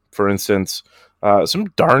 Nag, for instance. Some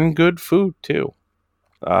darn good food, too.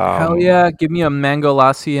 Hell yeah. Give me a mango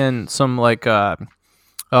lassi and some, like,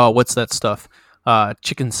 what's that stuff?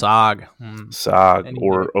 Chicken saag. Saag,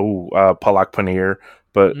 or palak paneer.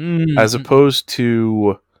 But as opposed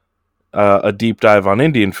to a deep dive on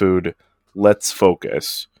Indian food, let's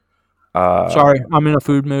focus. Sorry, I'm in a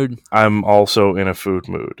food mood. I'm also in a food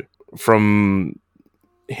mood. From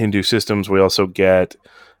Hindu systems, we also get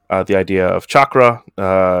the idea of chakra,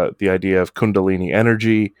 the idea of kundalini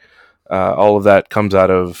energy. All of that comes out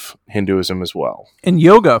of Hinduism as well. And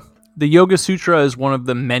yoga. The Yoga Sutra is one of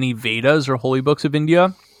the many Vedas, or holy books of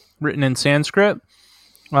India, written in Sanskrit.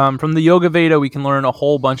 From the Yoga Veda, we can learn a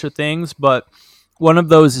whole bunch of things, but one of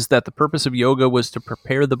those is that the purpose of yoga was to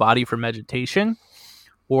prepare the body for meditation,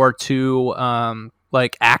 or to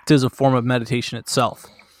act as a form of meditation itself.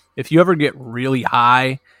 If you ever get really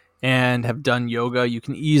high and have done yoga, you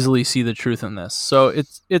can easily see the truth in this. So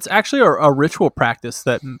it's actually a ritual practice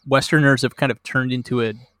that Westerners have kind of turned into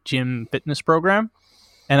a gym fitness program.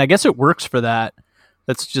 And I guess it works for that.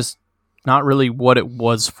 That's just not really what it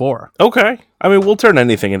was for. Okay. I mean, we'll turn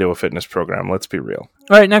anything into a fitness program. Let's be real.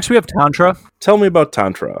 All right, next we have Tantra. Tell me about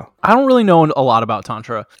Tantra. I don't really know a lot about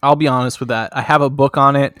Tantra. I'll be honest with that. I have a book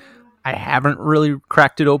on it. I haven't really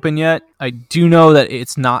cracked it open yet. I do know that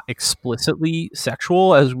it's not explicitly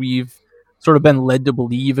sexual, as we've sort of been led to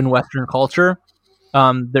believe in Western culture.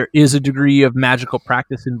 There is a degree of magical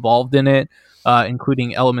practice involved in it,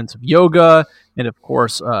 including elements of yoga and, of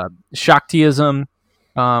course, Shaktiism,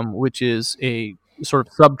 which is a sort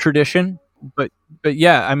of sub-tradition. But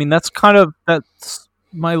yeah, I mean, that's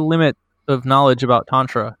my limit of knowledge about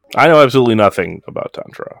Tantra. I know absolutely nothing about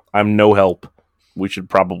Tantra. I'm no help. We should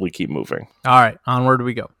probably keep moving. All right, onward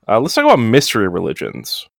we go. Let's talk about mystery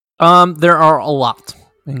religions. There are a lot,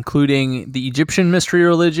 including the Egyptian mystery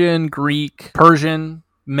religion, Greek, Persian,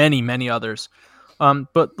 many, many others.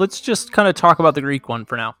 But let's just kind of talk about the Greek one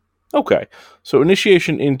for now. Okay. So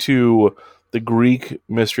initiation into the Greek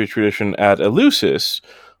mystery tradition at Eleusis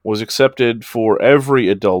was accepted for every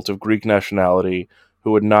adult of Greek nationality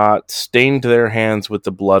who had not stained their hands with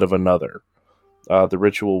the blood of another. The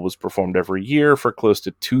ritual was performed every year for close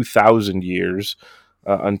to 2,000 years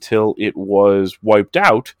until it was wiped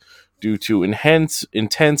out due to intense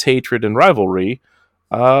hatred and rivalry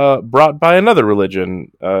brought by another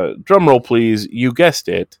religion. Drumroll, please. You guessed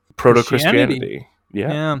it. Proto-Christianity.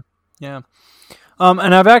 Yeah.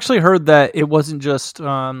 And I've actually heard that it wasn't just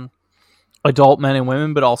adult men and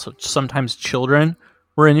women, but also sometimes children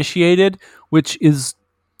were initiated, which is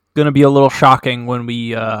going to be a little shocking when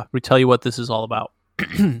we tell you what this is all about.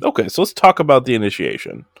 Okay, so let's talk about the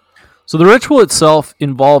initiation. So the ritual itself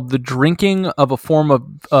involved the drinking of a form of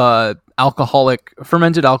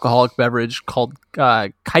fermented alcoholic beverage called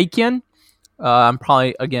kaikien. I'm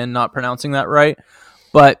probably, again, not pronouncing that right,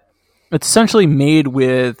 but it's essentially made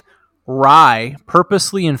with rye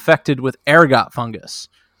purposely infected with ergot fungus.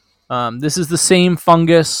 This is the same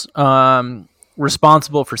fungus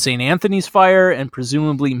responsible for St. Anthony's fire and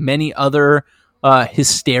presumably many other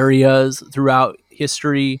hysterias throughout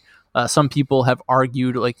history. Some people have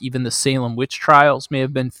argued like even the Salem witch trials may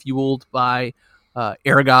have been fueled by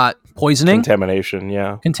ergot poisoning. Contamination,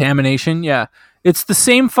 yeah. It's the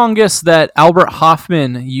same fungus that Albert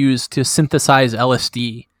Hofmann used to synthesize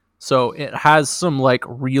LSD. So it has some like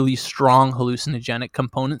really strong hallucinogenic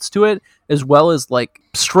components to it, as well as like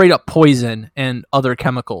straight up poison and other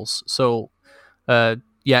chemicals. So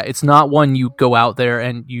it's not one you go out there,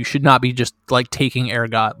 and you should not be just like taking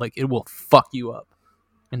ergot. Like, it will fuck you up,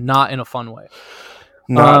 and not in a fun way.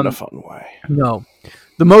 Not in a fun way. No.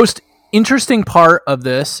 The most interesting part of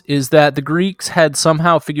this is that the Greeks had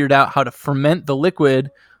somehow figured out how to ferment the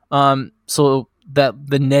liquid, so that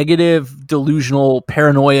the negative, delusional,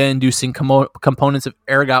 paranoia-inducing components of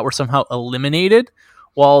ergot were somehow eliminated,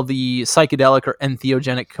 while the psychedelic or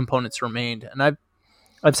entheogenic components remained. And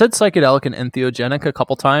I've said psychedelic and entheogenic a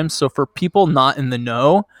couple times. So for people not in the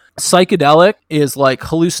know, psychedelic is like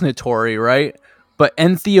hallucinatory, right? But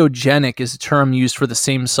entheogenic is a term used for the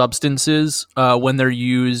same substances when they're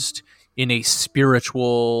used in a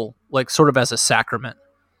spiritual, like sort of as a sacrament.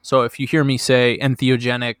 So if you hear me say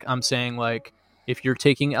entheogenic, I'm saying like if you're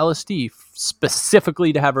taking LSD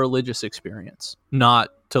specifically to have a religious experience, not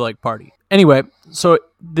to like party. Anyway, so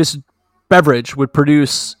this beverage would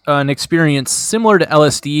produce an experience similar to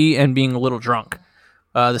LSD and being a little drunk.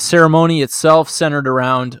 The ceremony itself centered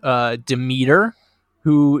around Demeter,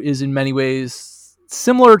 who is in many ways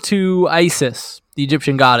similar to Isis, the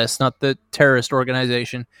Egyptian goddess, not the terrorist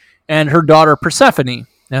organization, and her daughter Persephone,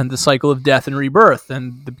 and the cycle of death and rebirth,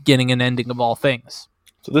 and the beginning and ending of all things.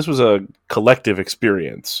 So this was a collective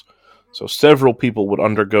experience. So several people would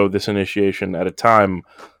undergo this initiation at a time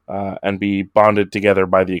and be bonded together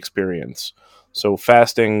by the experience. So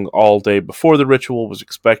fasting all day before the ritual was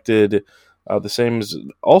expected. The same is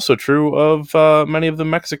also true of many of the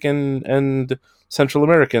Mexican and Central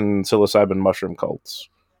American psilocybin mushroom cults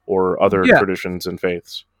or other traditions and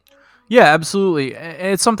faiths. Yeah, absolutely.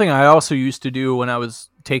 It's something I also used to do when I was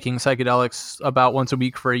taking psychedelics about once a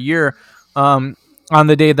week for a year. On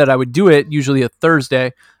the day that I would do it, usually a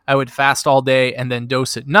Thursday, I would fast all day and then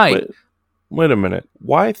dose at night. Wait a minute.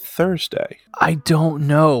 Why Thursday? I don't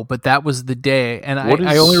know, but that was the day. And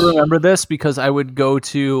I only remember this because I would go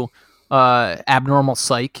to Abnormal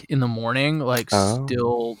Psych in the morning, like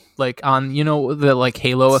still like on, you know, the like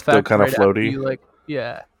halo effect. Still kind of floaty. Like,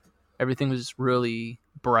 yeah, everything was really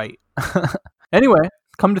bright. Anyway,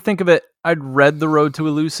 come to think of it, I'd read The Road to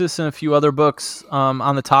Eleusis and a few other books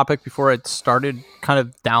on the topic before I'd started kind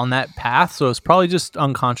of down that path. So it's probably just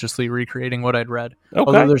unconsciously recreating what I'd read. Okay.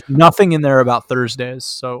 Although there's nothing in there about Thursdays.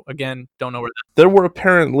 So again, don't know where that. There were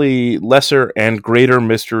apparently lesser and greater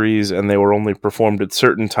mysteries, and they were only performed at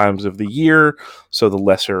certain times of the year. So the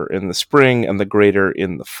lesser in the spring and the greater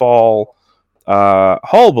in the fall.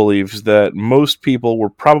 Hall believes that most people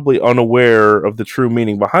were probably unaware of the true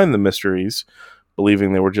meaning behind the mysteries,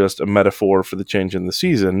 believing they were just a metaphor for the change in the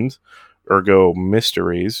seasons, ergo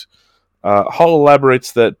mysteries. Hall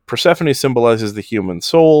elaborates that Persephone symbolizes the human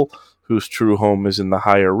soul, whose true home is in the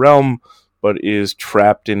higher realm, but is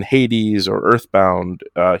trapped in Hades or Earthbound.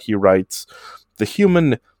 He writes, "The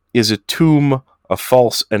human is a tomb, a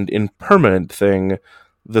false and impermanent thing,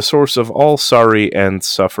 the source of all sorry and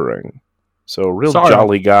suffering." So, real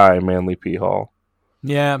jolly guy, Manly P. Hall.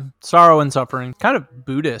 Yeah, sorrow and suffering. Kind of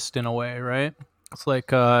Buddhist in a way, right? It's like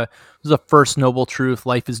this is the first noble truth.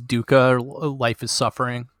 Life is dukkha, or life is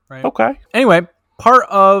suffering, right? Okay. Anyway, part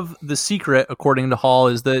of the secret, according to Hall,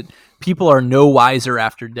 is that people are no wiser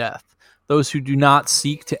after death. Those who do not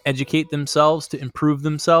seek to educate themselves, to improve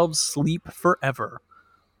themselves, sleep forever.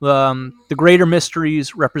 The greater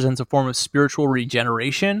mysteries represents a form of spiritual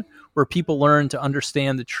regeneration, where people learn to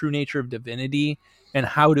understand the true nature of divinity and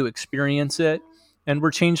how to experience it, and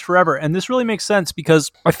we're changed forever. And this really makes sense because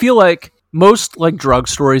I feel like most like drug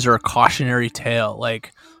stories are a cautionary tale,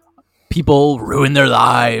 like people ruin their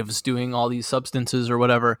lives doing all these substances or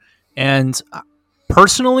whatever. And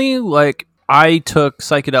personally, like I took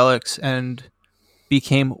psychedelics and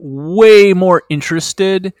became way more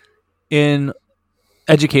interested in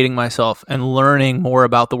educating myself and learning more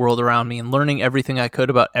about the world around me and learning everything I could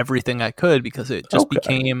about everything I could, because it just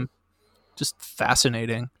became just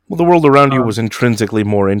fascinating. Well, the world around you was intrinsically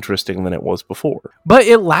more interesting than it was before. But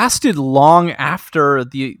it lasted long after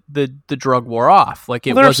the drug wore off. Like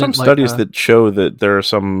it there wasn't are some studies that show that there are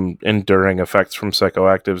some enduring effects from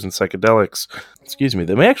psychoactives and psychedelics.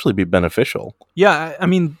 That may actually be beneficial. Yeah, I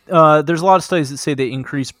mean, there's a lot of studies that say they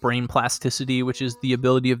increase brain plasticity, which is the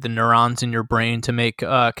ability of the neurons in your brain to make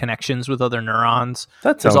connections with other neurons.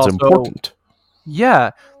 That sounds important. Yeah,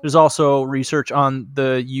 there's also research on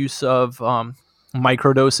the use of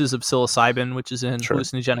microdoses of psilocybin, which is in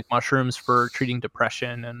hallucinogenic mushrooms, for treating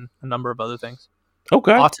depression and a number of other things.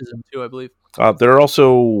 Okay. Autism too, I believe. There are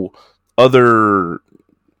also other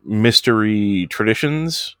mystery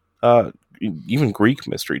traditions, even Greek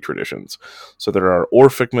mystery traditions. So there are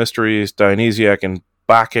Orphic mysteries, Dionysiac and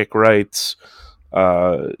Bacchic rites,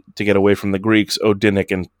 to get away from the Greeks, Odinic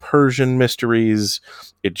and Persian mysteries,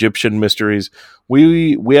 Egyptian mysteries.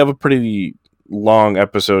 We have a pretty long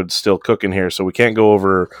episode still cooking here, so we can't go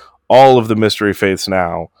over all of the mystery faiths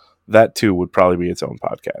now. that too would probably be its own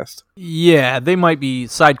podcast. Yeah, they might be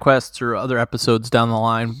side quests or other episodes down the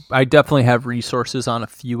line. I definitely have resources on a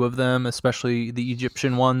few of them, especially the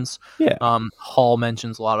Egyptian ones. Yeah. Hall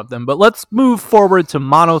mentions a lot of them. But let's move forward to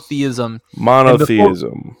monotheism.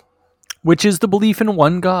 Monotheism. Which is the belief in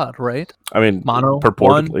one God, right? I mean,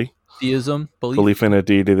 purportedly. One, theism, belief in a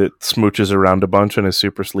deity that smooches around a bunch and is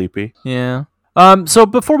super sleepy. Yeah. So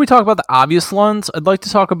before we talk about the obvious ones, I'd like to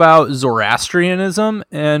talk about Zoroastrianism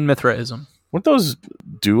and Mithraism. Weren't those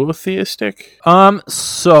duotheistic?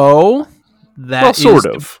 So that is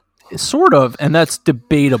sort of, and that's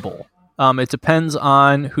debatable. It depends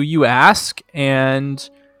on who you ask, and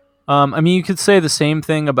I mean, you could say the same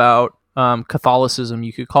thing about Catholicism.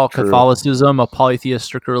 You could call Catholicism a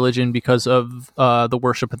polytheistic religion because of the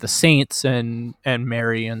worship of the saints and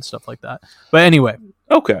Mary and stuff like that. But anyway.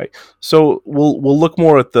 Okay, so we'll look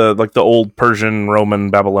more at the old Persian, Roman,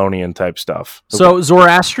 Babylonian type stuff. Okay. So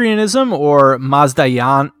Zoroastrianism or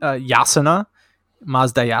Mazdayasana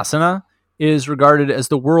is regarded as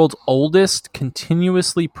the world's oldest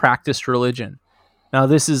continuously practiced religion. Now,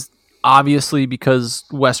 this is obviously because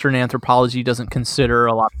Western anthropology doesn't consider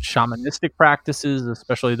a lot of shamanistic practices,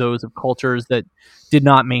 especially those of cultures that did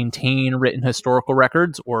not maintain written historical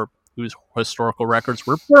records or whose historical records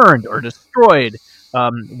were burned or destroyed.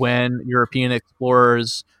 When European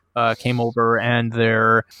explorers came over and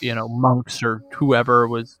their monks or whoever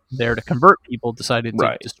was there to convert people decided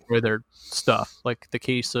to destroy their stuff, like the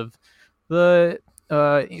case of was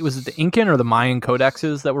it the Incan or the Mayan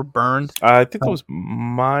codexes that were burned? I think that was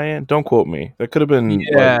Mayan. Don't quote me. That could have been.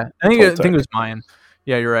 Yeah, I think it was Mayan.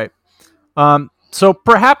 Yeah, you're right. So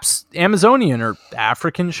perhaps Amazonian or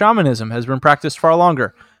African shamanism has been practiced far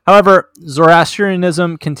longer. However,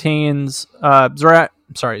 Zoroastrianism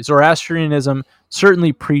Zoroastrianism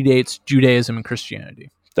certainly predates Judaism and Christianity.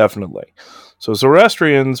 Definitely. So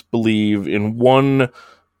Zoroastrians believe in one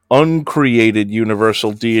uncreated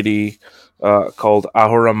universal deity called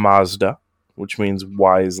Ahura Mazda, which means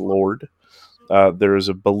wise lord. There is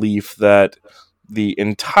a belief that the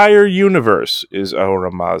entire universe is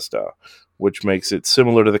Ahura Mazda, which makes it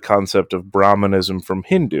similar to the concept of Brahmanism from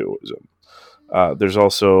Hinduism. There's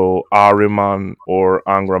also Ahriman or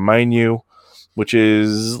Angra Mainyu, which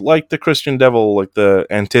is like the Christian devil, like the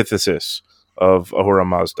antithesis of Ahura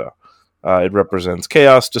Mazda. It represents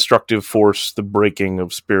chaos, destructive force, the breaking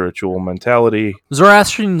of spiritual mentality.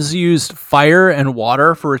 Zoroastrians used fire and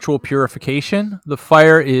water for ritual purification. The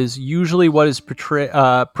fire is usually what is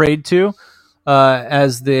prayed to,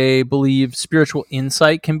 as they believe spiritual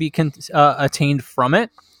insight can be attained from it.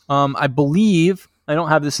 I believe, I don't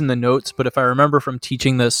have this in the notes, but if I remember from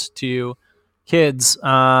teaching this to kids,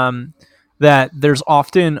 that there's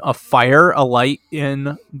often a light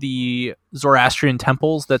in the Zoroastrian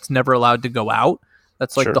temples that's never allowed to go out.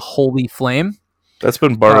 That's like the holy flame. That's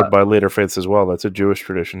been borrowed by later faiths as well. That's a Jewish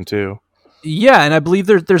tradition too. Yeah, and I believe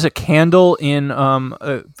there's a candle in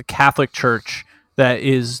the Catholic Church that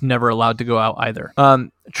is never allowed to go out either.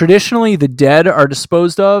 Traditionally, the dead are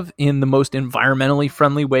disposed of in the most environmentally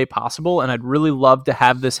friendly way possible, and I'd really love to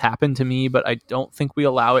have this happen to me, but I don't think we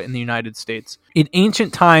allow it in the United States. In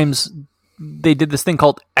ancient times, they did this thing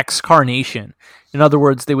called excarnation. In other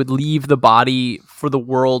words, they would leave the body for the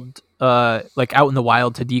world, like out in the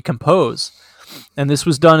wild, to decompose. And this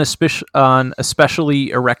was done on especially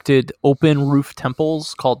erected open roof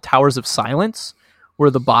temples called Towers of Silence, where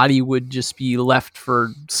the body would just be left for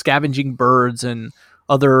scavenging birds and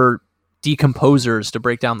other decomposers to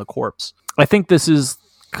break down the corpse. I think this is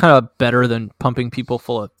kind of better than pumping people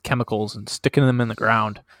full of chemicals and sticking them in the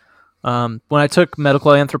ground. When I took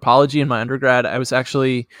medical anthropology in my undergrad, I was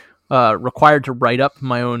actually required to write up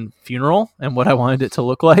my own funeral and what I wanted it to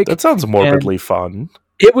look like. That sounds morbidly fun.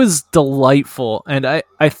 It was delightful, and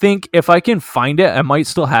I think if I can find it, I might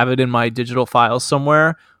still have it in my digital files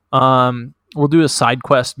somewhere. We'll do a side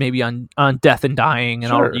quest maybe on death and dying,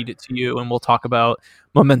 and I'll read it to you, and we'll talk about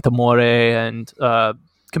memento mori and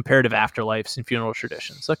comparative afterlives and funeral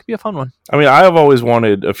traditions. That could be a fun one. I mean, I have always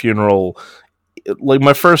wanted a funeral. Like,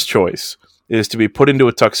 my first choice is to be put into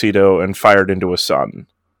a tuxedo and fired into a sun.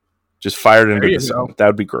 Just fired into the sun. That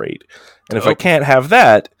would be great. And if I can't have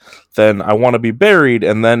that, then I want to be buried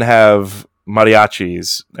and then have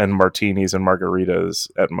mariachis and martinis and margaritas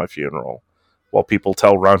at my funeral while people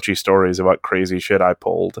tell raunchy stories about crazy shit I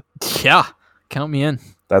pulled. Yeah, count me in.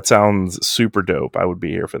 That sounds super dope. I would be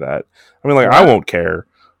here for that. I mean, I won't care,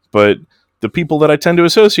 but the people that I tend to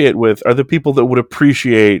associate with are the people that would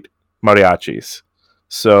appreciate mariachis.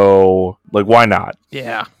 So, why not?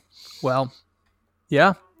 Yeah. Well,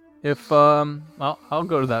 yeah. If I'll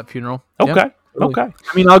go to that funeral. Okay. Yeah. Okay.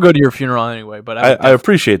 I mean, I'll go to your funeral anyway, but I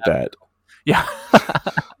appreciate that. Yeah.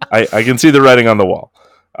 I can see the writing on the wall.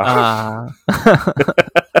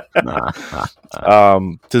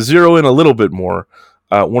 To zero in a little bit more,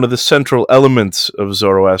 one of the central elements of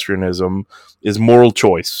Zoroastrianism is moral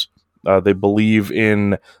choice. They believe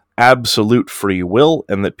in absolute free will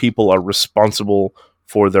and that people are responsible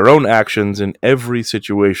for their own actions in every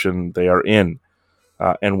situation they are in.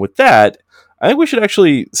 And with that, I think we should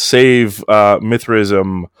actually save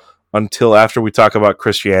Mithraism until after we talk about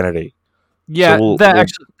Christianity. Yeah, So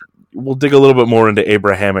we'll dig a little bit more into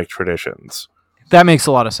Abrahamic traditions. That makes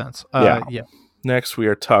a lot of sense. Yeah. Next, we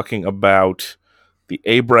are talking about the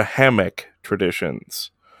Abrahamic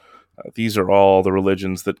traditions. These are all the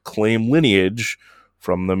religions that claim lineage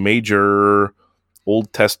from the major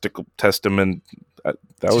Old Testament.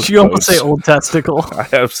 Did you almost say Old Testicle? I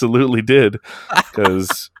absolutely did,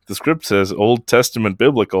 because the script says Old Testament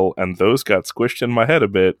biblical, and those got squished in my head a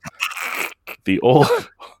bit. The old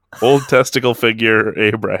testicle figure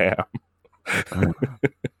Abraham. All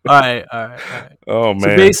right. Oh, man.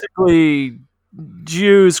 So basically,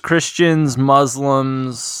 Jews, Christians,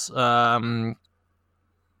 Muslims, I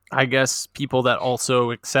guess people that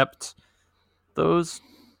also accept those.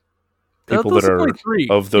 People that are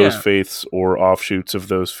of those faiths or offshoots of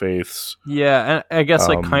those faiths. Yeah, and I guess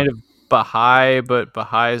kind of Baha'i, but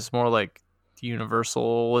Baha'i is more like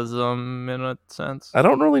universalism in a sense. I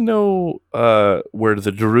don't really know where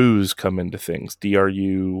the Druze come into things.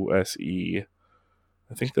 Druse.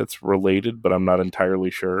 I think that's related, but I'm not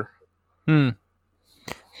entirely sure.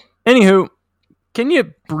 Anywho, can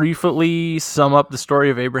you briefly sum up the story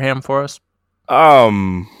of Abraham for us?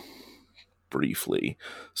 Briefly.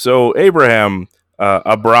 So Abraham,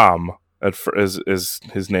 Abram, as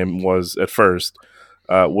his name was at first,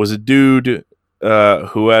 was a dude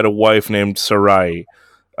who had a wife named Sarai.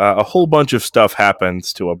 A whole bunch of stuff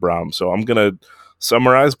happens to Abram, so I'm going to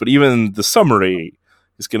summarize, but even the summary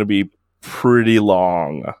is going to be pretty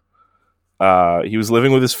long. He was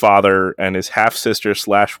living with his father and his half-sister /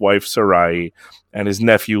 wife Sarai and his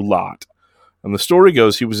nephew Lot. And the story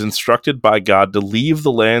goes he was instructed by God to leave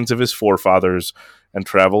the lands of his forefathers and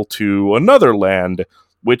travel to another land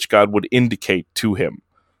which God would indicate to him.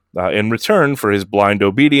 In return for his blind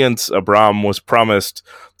obedience, Abram was promised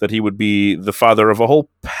that he would be the father of a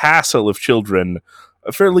whole passel of children,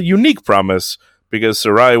 a fairly unique promise because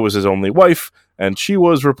Sarai was his only wife and she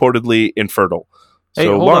was reportedly infertile.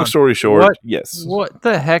 So long story short, yes. What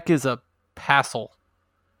the heck is a passel?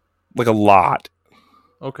 Like a lot.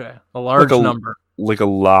 Okay. A large number. Like a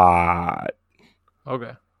lot.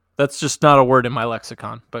 Okay. That's just not a word in my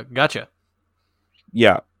lexicon, but gotcha.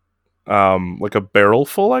 Yeah. Like a barrel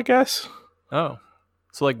full, I guess. Oh.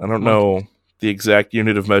 So like I don't know the exact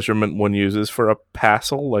unit of measurement one uses for a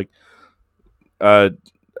passel. Like I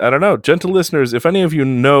don't know. Gentle listeners, if any of you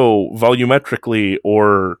know volumetrically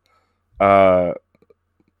or I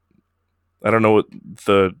don't know what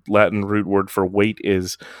the Latin root word for weight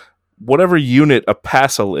is. Whatever unit a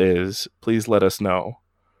passel is, please let us know.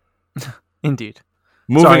 Indeed.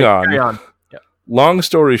 Moving on. Carry on. Yeah. Long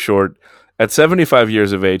story short, at 75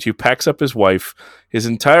 years of age, he packs up his wife, his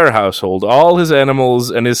entire household, all his animals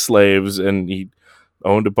and his slaves, and he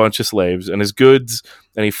owned a bunch of slaves, and his goods,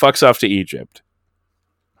 and he fucks off to Egypt.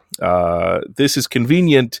 This is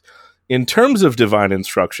convenient in terms of divine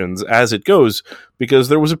instructions as it goes, because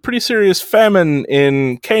there was a pretty serious famine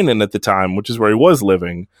in Canaan at the time, which is where he was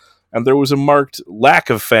living, and there was a marked lack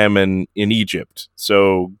of famine in Egypt.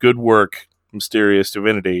 So good work, mysterious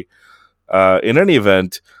divinity. In any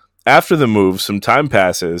event, after the move, some time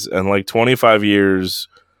passes, and like 25 years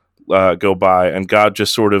go by, and God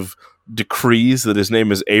just sort of decrees that his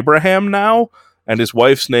name is Abraham now, and his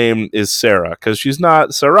wife's name is Sarah, because she's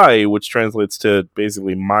not Sarai, which translates to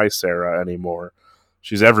basically my Sarah anymore.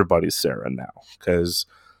 She's everybody's Sarah now, because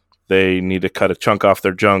they need to cut a chunk off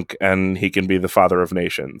their junk, and he can be the father of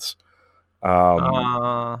nations.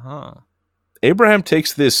 Abraham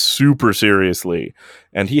takes this super seriously,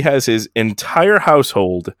 and he has his entire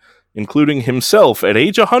household, including himself at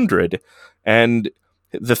age 100, and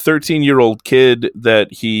the 13-year-old kid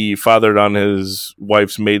that he fathered on his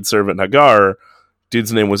wife's maidservant Hagar.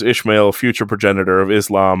 Dude's name was Ishmael, future progenitor of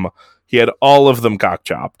Islam. He had all of them cock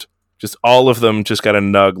chopped. Just all of them just got a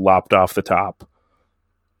nug lopped off the top.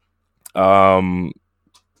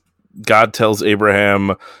 God tells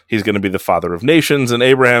Abraham he's going to be the father of nations, and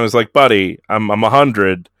Abraham is like, buddy, I'm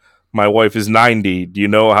 100. My wife is 90. Do you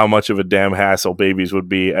know how much of a damn hassle babies would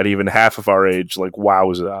be at even half of our age? Like,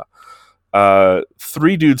 wowza. 3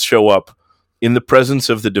 dudes show up in the presence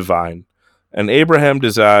of the divine, And Abraham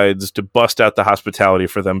decides to bust out the hospitality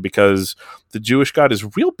for them because the Jewish God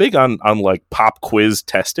is real big on like pop quiz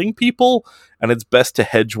testing people, and it's best to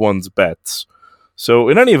hedge one's bets. So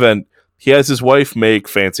in any event, he has his wife make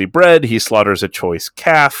fancy bread, he slaughters a choice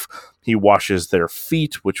calf, he washes their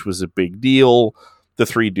feet, which was a big deal. The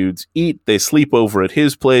three dudes eat, they sleep over at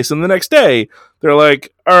his place, and the next day, they're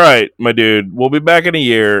like, all right, my dude, we'll be back in a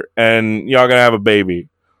year, and y'all gonna have a baby.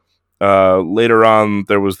 Later on,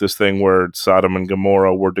 there was this thing where Sodom and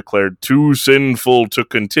Gomorrah were declared too sinful to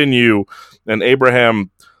continue, and Abraham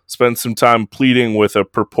spent some time pleading with a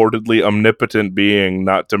purportedly omnipotent being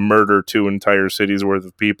not to murder 2 entire cities worth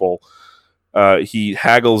of people. He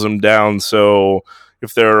haggles them down, so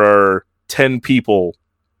if there are 10 people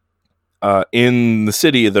in the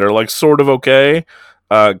city that are like sort of okay,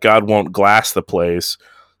 God won't glass the place.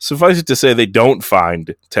 Suffice it to say, they don't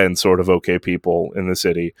find 10 sort of okay people in the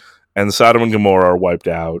city, and Sodom and Gomorrah are wiped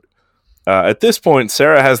out. At this point,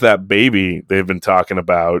 Sarah has that baby they've been talking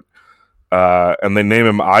about, and they name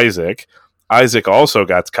him Isaac. Isaac also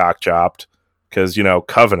got cock-chopped, because,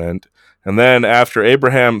 covenant. And then after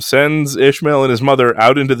Abraham sends Ishmael and his mother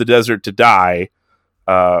out into the desert to die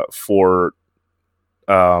for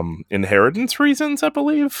inheritance reasons, I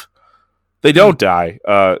believe. They don't die.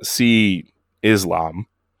 See Islam.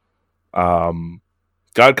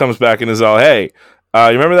 God comes back and is all, hey, you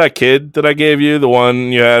remember that kid that I gave you? The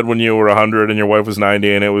one you had when you were 100 and your wife was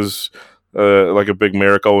 90, and it was like a big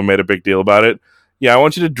miracle. We made a big deal about it. Yeah, I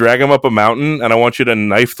want you to drag him up a mountain, and I want you to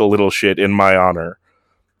knife the little shit in my honor.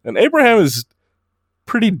 And Abraham is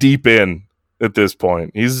pretty deep in at this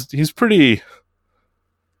point. He's pretty...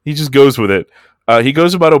 He just goes with it. He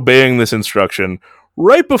goes about obeying this instruction.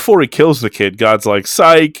 Right before he kills the kid, God's like,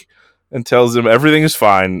 psych, and tells him everything is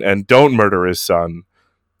fine, and don't murder his son.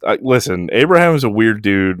 Listen, Abraham is a weird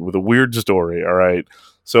dude with a weird story, all right?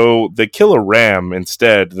 So they kill a ram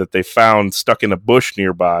instead that they found stuck in a bush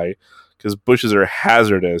nearby, because bushes are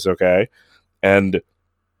hazardous, okay? And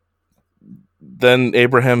then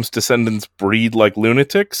Abraham's descendants breed like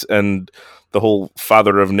lunatics, and the whole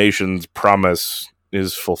father of nations promise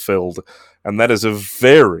is fulfilled. And that is a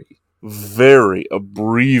very, very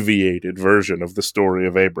abbreviated version of the story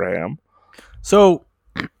of Abraham. So,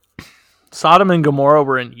 Sodom and Gomorrah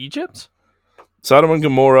were in Egypt? Sodom and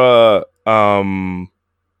Gomorrah, I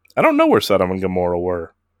don't know where Sodom and Gomorrah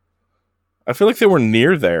were. I feel like they were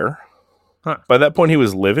near there. Huh. By that point, he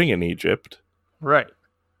was living in Egypt. Right.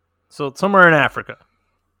 So, it's somewhere in Africa.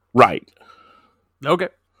 Right. Okay.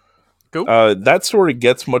 Cool. That story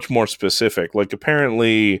gets much more specific. Like,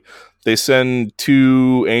 apparently, they send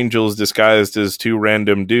 2 angels disguised as 2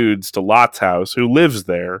 random dudes to Lot's house, who lives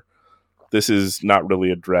there. This is not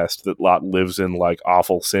really addressed, that Lot lives in, like,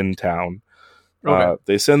 awful sin town. Okay.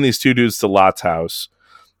 They send these 2 dudes to Lot's house,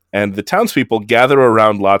 and the townspeople gather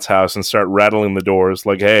around Lot's house and start rattling the doors,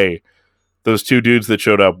 like, hey, those 2 dudes that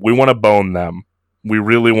showed up, we want to bone them. We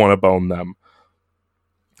really want to bone them.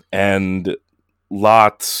 And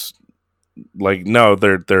Lot's like, no,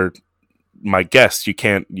 they're my guests. You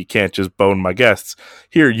can't just bone my guests.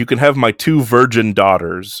 Here, you can have my 2 virgin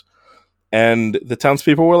daughters. And the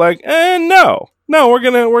townspeople were like, no, we're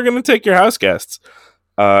gonna take your house guests.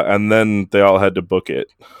 And then they all had to book it.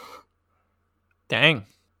 Dang.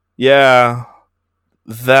 Yeah,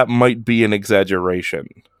 that might be an exaggeration.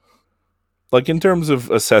 Like, in terms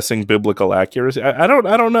of assessing biblical accuracy, I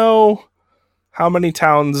don't know how many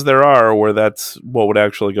towns there are where that's what would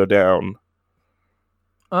actually go down.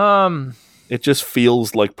 It just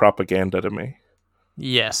feels like propaganda to me.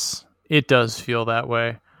 Yes, it does feel that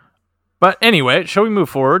way. But anyway, shall we move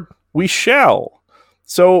forward? We shall.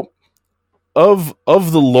 So, of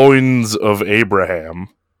the loins of Abraham,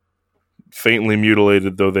 faintly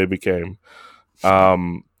mutilated though they became,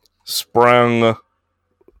 sprung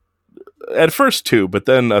at first 2, but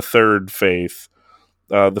then a third faith.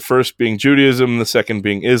 The first being Judaism, the second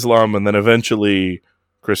being Islam, and then eventually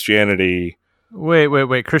Christianity.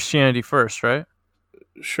 Wait. Christianity first, right?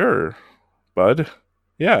 Sure, bud.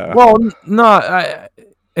 Yeah. Well, no, I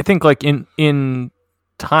think like in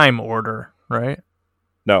time order, right?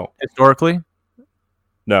 No. Historically?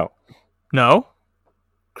 No. No?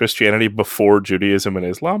 Christianity before Judaism and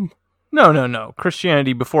Islam? No.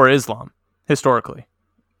 Christianity before Islam, historically.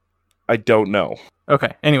 I don't know.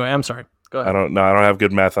 Okay. Anyway, I'm sorry. Go ahead. I don't have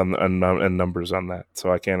good math on and numbers on that,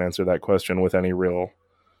 so I can't answer that question with any real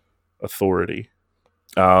authority.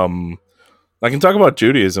 I can talk about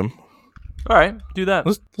Judaism. All right, do that.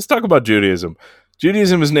 Let's talk about Judaism.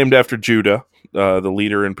 Judaism is named after Judah, the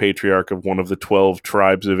leader and patriarch of one of the 12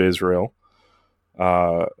 tribes of Israel.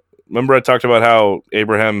 Remember I talked about how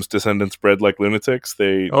Abraham's descendants bred like lunatics?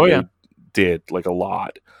 They did, like a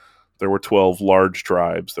lot. There were 12 large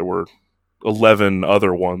tribes. There were 11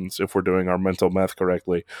 other ones, if we're doing our mental math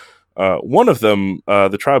correctly. One of them,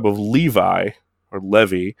 the tribe of Levi, or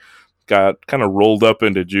Levi, got kind of rolled up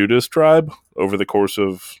into Judah's tribe over the course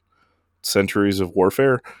of centuries of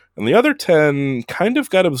warfare. And the other 10 kind of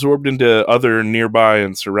got absorbed into other nearby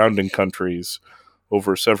and surrounding countries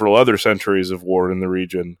over several other centuries of war in the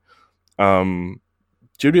region.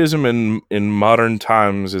 Judaism in modern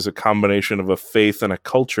times is a combination of a faith and a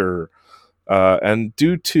culture. And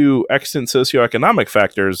due to extant socioeconomic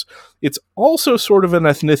factors, it's also sort of an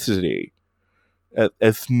ethnicity.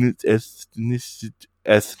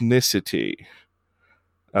 Ethnicity.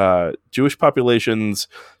 Jewish populations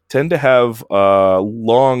tend to have a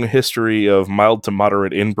long history of mild to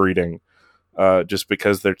moderate inbreeding, just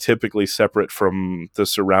because they're typically separate from the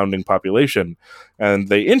surrounding population. And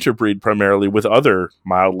they interbreed primarily with other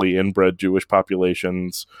mildly inbred Jewish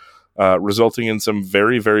populations, resulting in some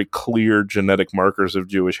very, very clear genetic markers of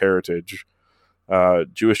Jewish heritage.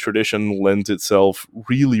 Jewish tradition lends itself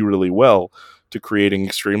really, really well to creating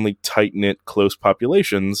extremely tight-knit, close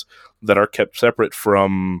populations that are kept separate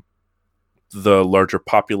from the larger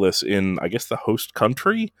populace in, I guess, the host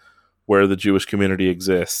country where the Jewish community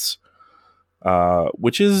exists,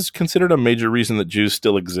 which is considered a major reason that Jews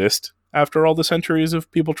still exist after all the centuries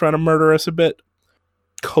of people trying to murder us a bit.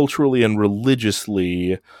 Culturally and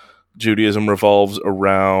religiously, Judaism revolves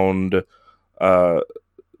around, we're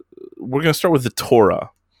going to start with the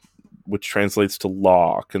Torah, which translates to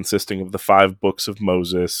law, consisting of the 5 books of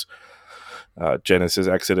Moses, Genesis,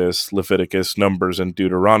 Exodus, Leviticus, Numbers, and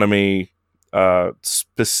Deuteronomy.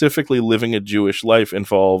 Specifically, living a Jewish life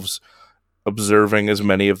involves observing as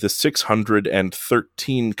many of the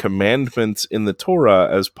 613 commandments in the Torah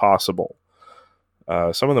as possible.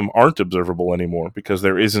 Some of them aren't observable anymore because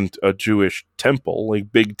there isn't a Jewish temple,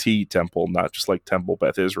 like Big T temple, not just like Temple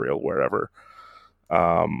Beth Israel, wherever.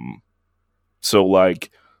 So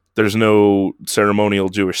like, there's no ceremonial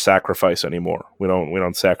Jewish sacrifice anymore. We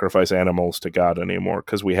don't sacrifice animals to God anymore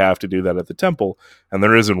because we have to do that at the temple, and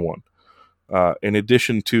there isn't one. In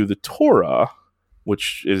addition to the Torah,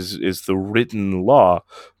 which is the written law,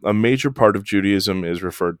 a major part of Judaism is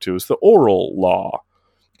referred to as the oral law.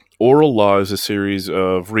 Oral law is a series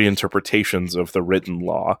of reinterpretations of the written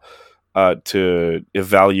law to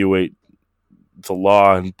evaluate the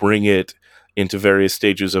law and bring it into various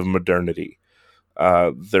stages of modernity.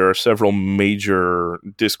 There are several major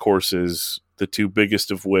discourses, the 2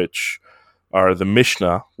 biggest of which are the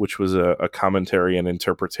Mishnah, which was a commentary and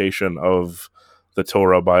interpretation of the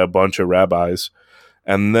Torah by a bunch of rabbis.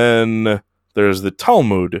 And then there's the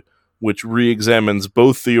Talmud, which re-examines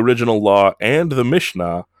both the original law and the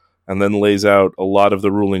Mishnah, and then lays out a lot of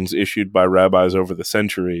the rulings issued by rabbis over the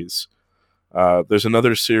centuries. There's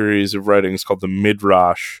another series of writings called the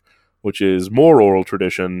Midrash, which is more oral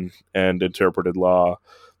tradition and interpreted law.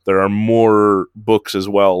 There are more books as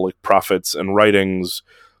well, like prophets and writings,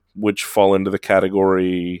 which fall into the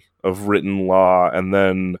category of written law, and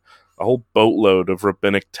then a whole boatload of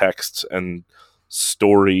rabbinic texts and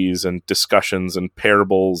stories and discussions and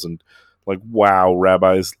parables, and like, wow,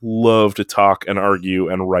 rabbis love to talk and argue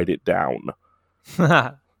and write it down.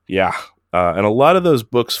 Yeah. And a lot of those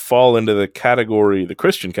books fall into the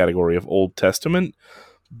Christian category of Old Testament,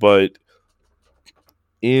 but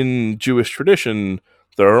in Jewish tradition,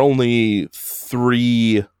 there are only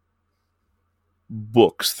 3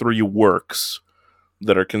 books, 3 works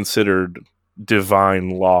that are considered divine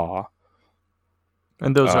law.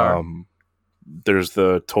 And those are? There's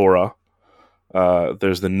the Torah,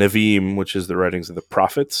 there's the Nevi'im, which is the writings of the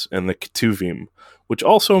prophets, and the Ketuvim, which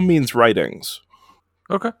also means writings.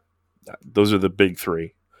 Okay. Those are the big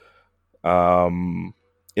 3.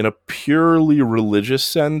 In a purely religious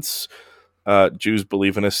sense, Jews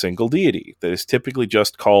believe in a single deity that is typically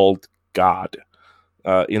just called God.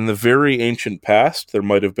 In the very ancient past, there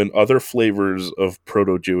might have been other flavors of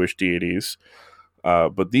proto-Jewish deities,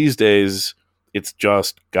 but these days, it's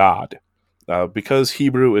just God. Because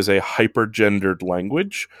Hebrew is a hyper-gendered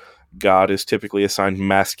language, God is typically assigned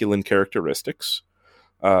masculine characteristics.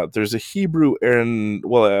 There's a Hebrew and,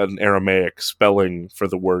 an Aramaic spelling for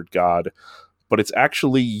the word God, but it's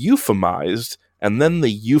actually euphemized, and then the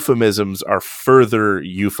euphemisms are further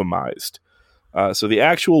euphemized. So the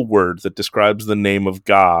actual word that describes the name of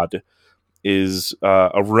God is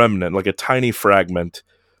a remnant, like a tiny fragment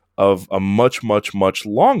of a much, much, much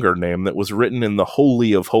longer name that was written in the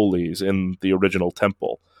Holy of Holies in the original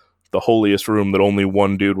temple, the holiest room that only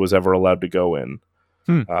one dude was ever allowed to go in,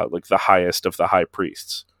 like the highest of the high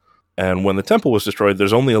priests. And when the temple was destroyed,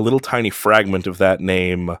 there's only a little tiny fragment of that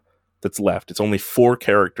name that's left. It's only 4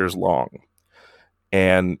 characters long.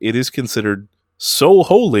 And it is considered so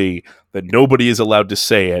holy that nobody is allowed to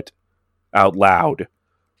say it out loud.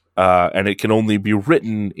 And it can only be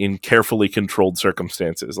written in carefully controlled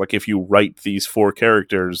circumstances. Like if you write these 4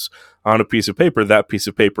 characters on a piece of paper, that piece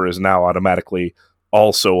of paper is now automatically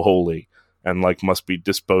also holy and like must be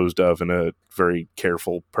disposed of in a very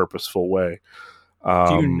careful, purposeful way.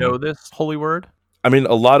 Do you know this holy word? I mean,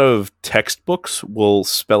 a lot of textbooks will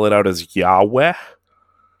spell it out as Yahweh.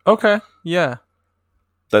 Okay, yeah.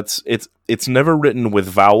 It's never written with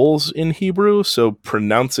vowels in Hebrew, so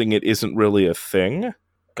pronouncing it isn't really a thing.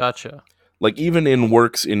 Gotcha. Like even in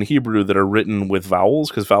works in Hebrew that are written with vowels,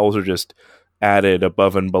 because vowels are just added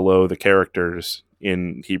above and below the characters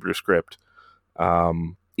in Hebrew script.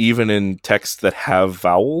 Even in texts that have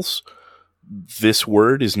vowels, this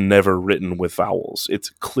word is never written with vowels. It's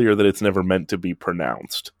clear that it's never meant to be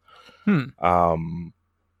pronounced.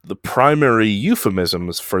 The primary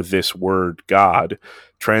euphemisms for this word, God,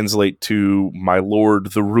 translate to my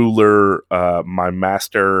lord, the ruler, my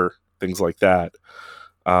master, things like that.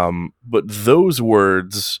 But those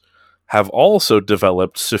words have also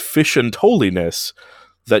developed sufficient holiness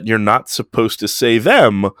that you're not supposed to say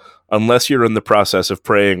them unless you're in the process of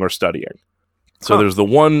praying or studying. So there's the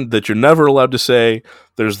one that you're never allowed to say.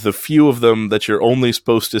 There's the few of them that you're only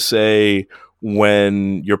supposed to say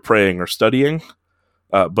when you're praying or studying,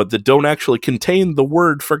 but that don't actually contain the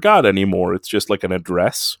word for God anymore. It's just like an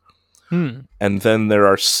address. And then there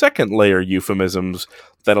are second layer euphemisms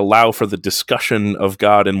that allow for the discussion of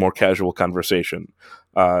God in more casual conversation.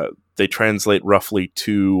 They translate roughly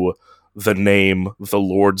to the name, the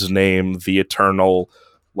Lord's name, the eternal.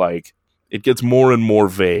 Like, it gets more and more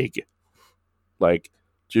vague. Like,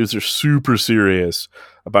 Jews are super serious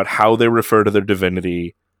about how they refer to their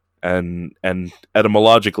divinity, and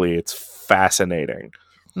etymologically, it's fascinating.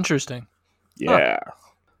 Interesting. Yeah.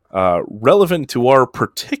 Relevant to our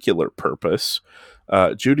particular purpose,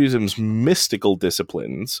 Judaism's mystical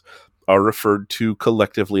disciplines are referred to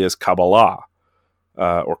collectively as Kabbalah,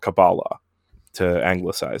 or Kabbalah, to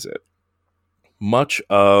anglicize it. Much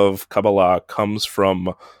of Kabbalah comes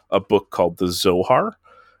from a book called the Zohar,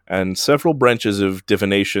 and several branches of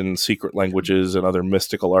divination, secret languages, and other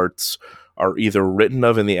mystical arts are either written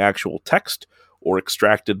of in the actual text or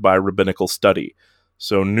extracted by rabbinical study.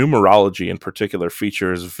 So numerology in particular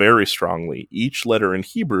features very strongly. Each letter in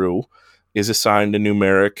Hebrew is assigned a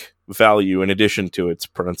numeric value in addition to its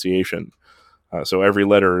pronunciation. So every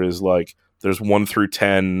letter is like, there's 1 through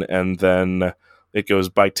 10, and then it goes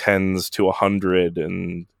by tens to 100,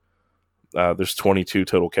 and there's 22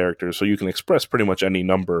 total characters. So you can express pretty much any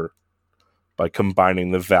number by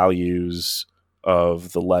combining the values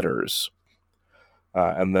of the letters.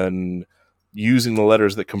 And then using the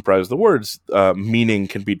letters that comprise the words, meaning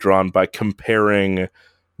can be drawn by comparing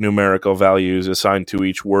numerical values assigned to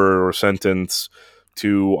each word or sentence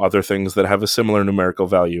to other things that have a similar numerical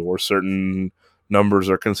value, or certain numbers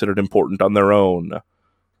are considered important on their own.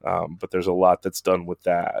 But there's a lot that's done with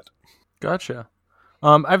that. Gotcha.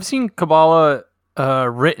 I've seen Kabbalah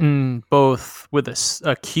written both with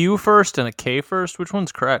a Q first and a K first. Which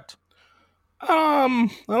one's correct? I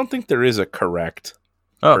don't think there is a correct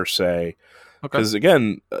per se. Because,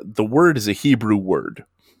 again, the word is a Hebrew word.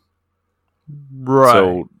 Right.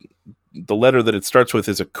 So the letter that it starts with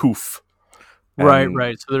is a kuf.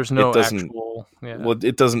 Right. So there's no actual... Yeah. Well,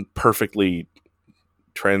 it doesn't perfectly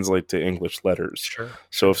translate to English letters. Sure.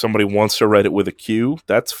 So if somebody wants to write it with a Q,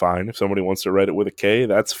 that's fine. If somebody wants to write it with a K,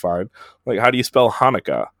 that's fine. Like, how do you spell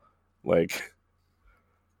Hanukkah? Like...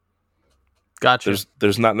 Gotcha.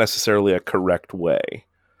 There's not necessarily a correct way.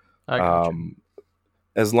 I gotcha.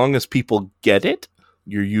 As long as people get it,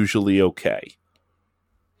 you're usually okay.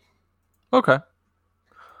 Okay.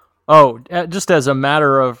 Oh, just as a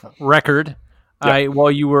matter of record, yeah.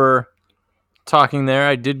 While you were talking there,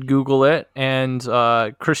 I did Google it, and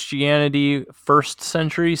Christianity 1st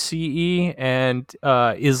century CE and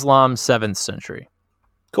Islam 7th century.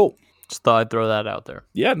 Cool. Just thought I'd throw that out there.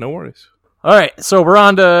 Yeah, no worries. All right, so we're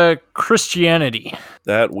on to Christianity.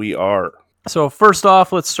 That we are. So first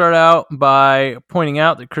off, let's start out by pointing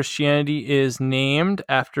out that Christianity is named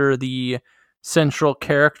after the central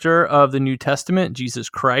character of the New Testament, Jesus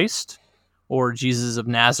Christ, or Jesus of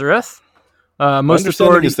Nazareth. Most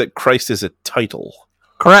understanding is that Christ is a title.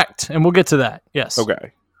 Correct, and we'll get to that, yes.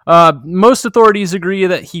 Okay. Most authorities agree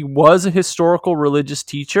that he was a historical religious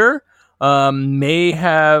teacher. Many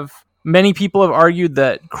people have argued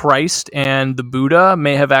that Christ and the Buddha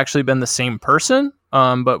may have actually been the same person,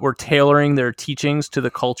 but were tailoring their teachings to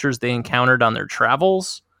the cultures they encountered on their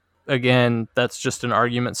travels. Again, that's just an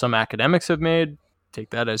argument some academics have made. take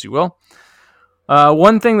that as you will.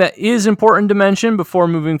 One thing that is important to mention before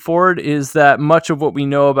moving forward is that much of what we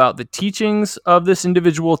know about the teachings of this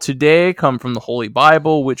individual today come from the Holy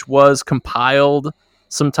Bible, which was compiled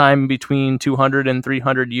sometime between 200 and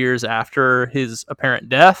 300 years after his apparent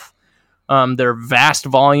death. There are vast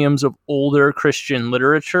volumes of older Christian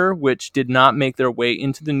literature which did not make their way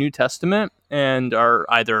into the New Testament and are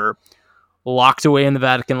either locked away in the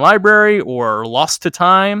Vatican Library or lost to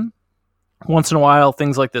time. Once in a while,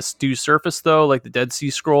 things like this do surface, though, like the Dead Sea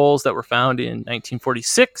Scrolls that were found in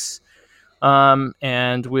 1946.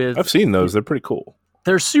 And with I've seen those; they're pretty cool.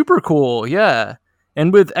 They're super cool, yeah.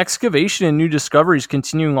 And with excavation and new discoveries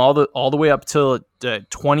continuing all the way up till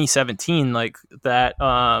 2017, like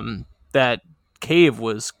that cave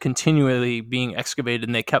was continually being excavated,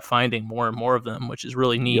 and they kept finding more and more of them, which is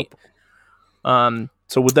really neat. Yep.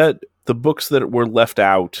 So would the books that were left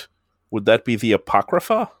out, would that be the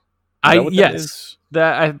Apocrypha? Yes,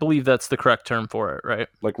 that I believe that's the correct term for it, right?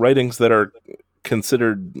 Like writings that are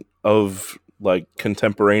considered of like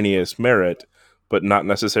contemporaneous merit, but not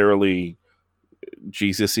necessarily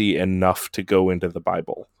Jesus-y enough to go into the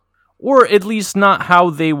Bible. Or at least not how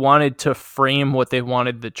they wanted to frame what they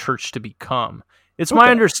wanted the church to become. It's my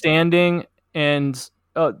understanding, and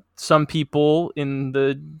a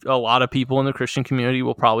lot of people in the Christian community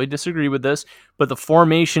will probably disagree with this, but the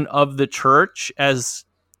formation of the church as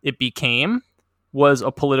it became was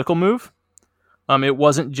a political move. It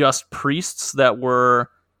wasn't just priests that were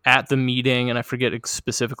at the meeting, and I forget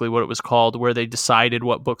specifically what it was called, where they decided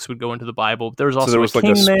what books would go into the Bible. There was also a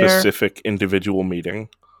specific individual meeting.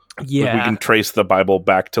 Yeah, like we can trace the Bible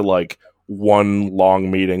back to like one long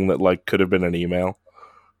meeting that like could have been an email.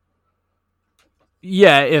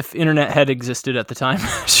 Yeah, if internet had existed at the time,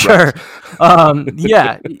 sure.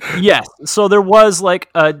 Yes. So there was like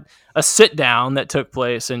a sit down that took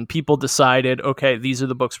place, and people decided, okay, these are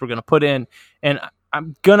the books we're going to put in, and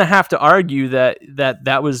I'm going to have to argue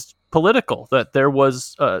that was political, that there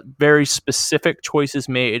was very specific choices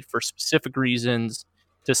made for specific reasons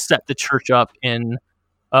to set the church up in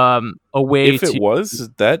a way. If it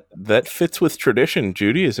was that fits with tradition.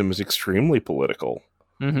 Judaism is extremely political.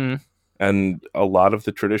 Mm-hmm. And a lot of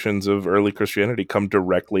the traditions of early Christianity come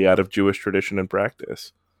directly out of Jewish tradition and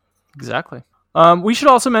practice. Exactly. We should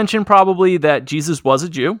also mention probably that Jesus was a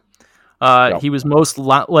Jew. He was most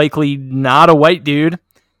likely not a white dude.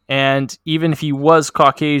 And even if he was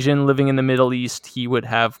Caucasian living in the Middle East, he would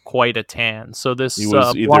have quite a tan. So this he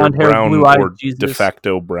was either blonde-haired, brown blue-eyed or Jesus, de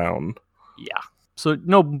facto brown. Yeah. So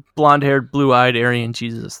no blonde-haired, blue-eyed Aryan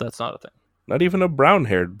Jesus. That's not a thing. Not even a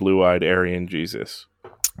brown-haired, blue-eyed Aryan Jesus.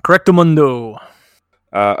 Correctamundo.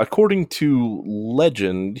 According to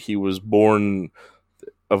legend, he was born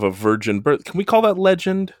of a virgin birth. Can we call that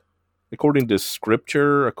legend? According to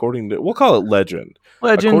scripture, we'll call it legend.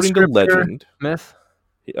 According to legend, myth.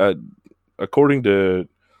 According to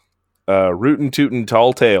Rootin' Tootin'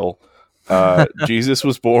 Tall Tale, Jesus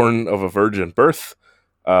was born of a virgin birth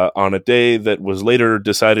on a day that was later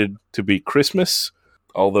decided to be Christmas,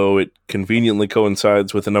 although it conveniently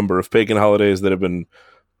coincides with a number of pagan holidays that have been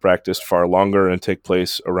practiced far longer and take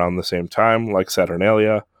place around the same time, like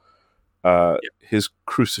Saturnalia. His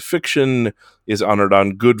crucifixion is honored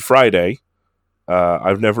on Good Friday.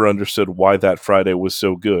 I've never understood why that Friday was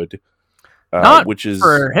so good. Not which is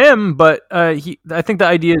for him, but I think the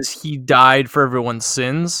idea is he died for everyone's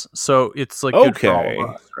sins, so it's like good for all of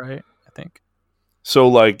us, right? I think so.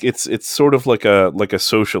 Like it's sort of like a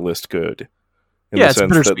socialist good, in the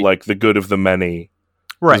sense that like the good of the many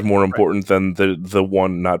is more important than the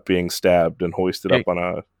one not being stabbed and hoisted up on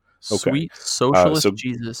a sweet socialist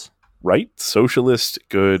Jesus. Right, socialist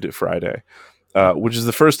Good Friday, which is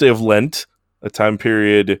the first day of Lent, a time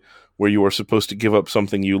period where you are supposed to give up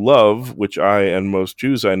something you love, which I and most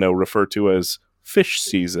Jews I know refer to as fish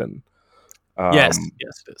season. Yes, it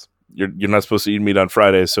is. You're not supposed to eat meat on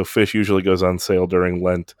Fridays, so fish usually goes on sale during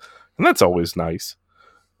Lent, and that's always nice.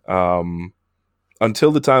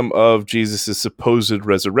 Until the time of Jesus' supposed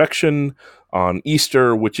resurrection on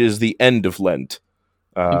Easter, which is the end of Lent.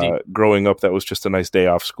 Growing up, that was just a nice day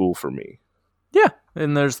off school for me. Yeah,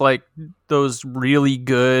 and there's like those really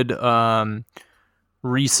good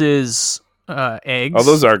Reese's eggs. Oh,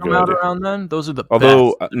 those are good. Out around then, those are the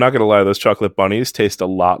Although, best. Not gonna lie, those chocolate bunnies taste a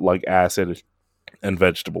lot like acid and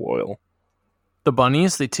vegetable oil. The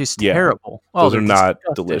bunnies, they taste terrible. Those are not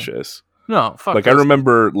delicious. No, fuck. Like I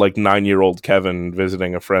remember, like 9-year-old Kevin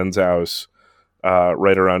visiting a friend's house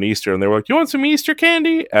right around Easter, and they were like, "You want some Easter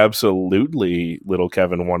candy?" Absolutely, little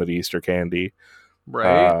Kevin wanted Easter candy.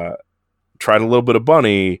 Right. Tried a little bit of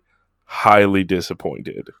bunny, highly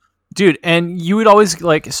disappointed. Dude, and you would always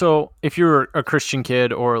like, so if you're a Christian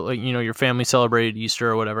kid or like, your family celebrated Easter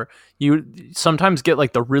or whatever, you would sometimes get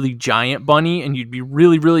like the really giant bunny and you'd be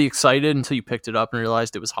really, really excited until you picked it up and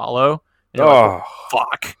realized it was hollow. And you're like,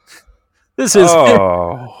 fuck. This is,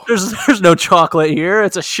 there's no chocolate here.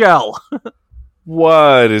 It's a shell.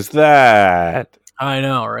 What is that? I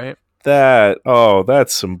know, right?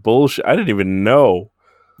 That's some bullshit. I didn't even know.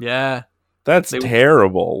 Yeah. That's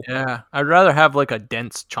terrible. Yeah. I'd rather have like a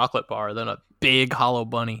dense chocolate bar than a big hollow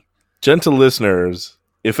bunny. Gentle listeners,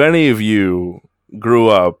 if any of you grew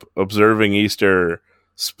up observing Easter,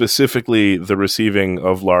 specifically the receiving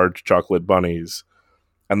of large chocolate bunnies,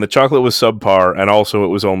 and the chocolate was subpar, and also it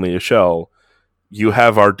was only a shell, you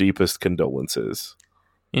have our deepest condolences.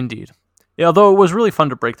 Indeed. Yeah, although it was really fun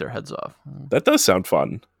to break their heads off. That does sound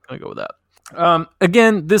fun. I'm going to go with that.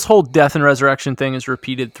 Again, this whole death and resurrection thing is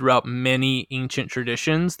repeated throughout many ancient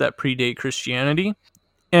traditions that predate Christianity.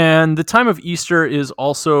 And the time of Easter is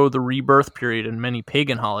also the rebirth period in many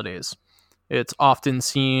pagan holidays. It's often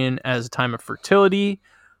seen as a time of fertility,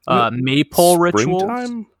 maypole rituals.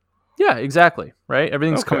 Springtime? Yeah, exactly. Right?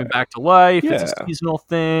 Everything's coming back to life. Yeah. It's a seasonal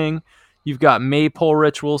thing. You've got maypole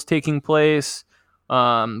rituals taking place.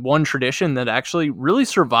 One tradition that actually really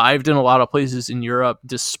survived in a lot of places in Europe,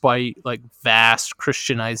 despite like vast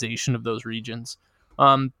Christianization of those regions.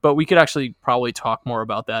 But we could actually probably talk more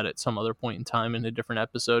about that at some other point in time in a different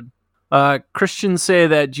episode. Christians say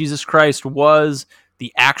that Jesus Christ was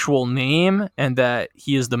the actual name and that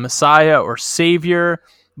he is the Messiah or Savior,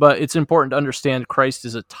 but it's important to understand Christ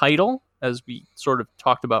is a title, as we sort of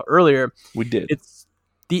talked about earlier. We did. It's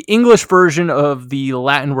the English version of the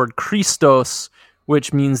Latin word Christos,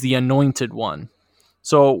 which means the anointed one.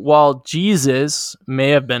 So while Jesus may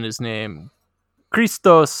have been his name,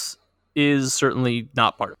 Christos is certainly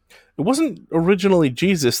not part of it. It wasn't originally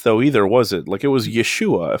Jesus, though, either, was it? Like, it was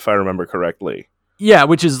Yeshua, if I remember correctly. Yeah,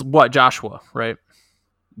 which is what? Joshua, right?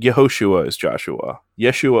 Yehoshua is Joshua.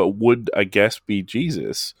 Yeshua would, I guess, be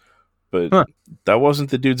Jesus, but that wasn't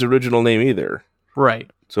the dude's original name either. Right.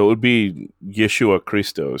 So it would be Yeshua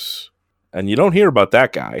Christos. And you don't hear about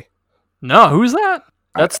that guy. No, who's that?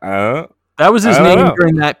 That was his name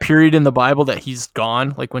during that period in the Bible that he's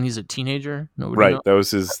gone, like when he's a teenager. Right, that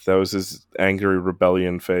was his angry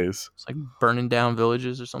rebellion phase. It's like burning down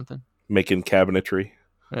villages or something. Making cabinetry.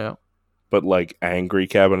 Yeah. But like angry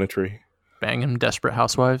cabinetry. Banging desperate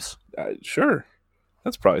housewives. Sure.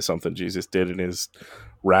 That's probably something Jesus did in his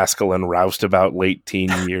rascal and roustabout late teen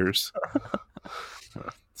years.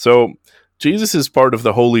 So, Jesus is part of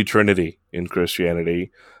the Holy Trinity in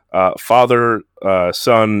Christianity. Father,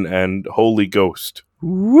 Son, and Holy Ghost.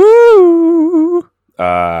 Woo!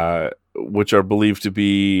 Which are believed to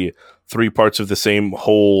be three parts of the same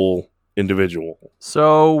whole individual.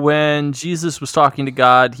 So when Jesus was talking to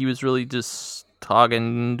God, he was really just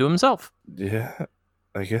talking to himself. Yeah,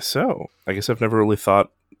 I guess so. I guess I've never really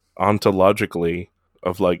thought ontologically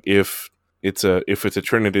of like if it's a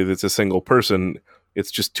trinity that's a single person,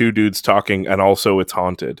 it's just two dudes talking and also it's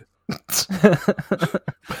haunted.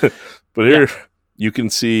 But here you can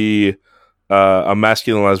see a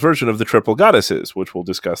masculinized version of the triple goddesses, which we'll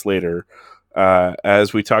discuss later.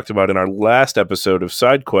 As we talked about in our last episode of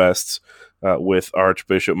Side Quests with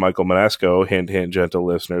Archbishop Michael Monasco, hint, hint, gentle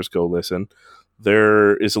listeners, go listen.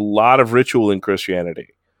 There is a lot of ritual in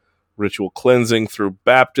Christianity. Ritual cleansing through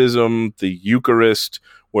baptism, the Eucharist,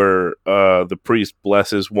 where the priest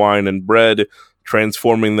blesses wine and bread,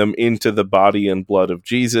 transforming them into the body and blood of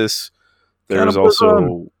Jesus. There's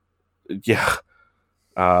also,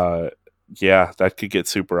 that could get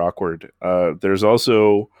super awkward. There's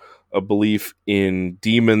also a belief in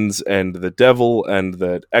demons and the devil, and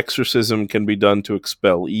that exorcism can be done to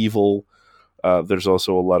expel evil. There's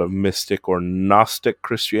also a lot of mystic or Gnostic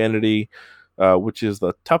Christianity, which is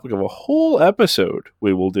the topic of a whole episode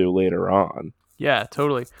we will do later on. Yeah,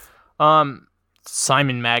 totally.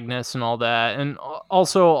 Simon Magnus and all that, and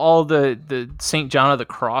also all the St. John of the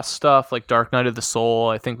Cross stuff, like Dark Night of the Soul.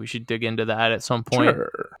 I think we should dig into that at some point.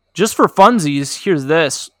 Sure. Just for funsies, here's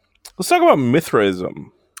this. Let's talk about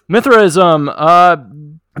Mithraism. Mithraism.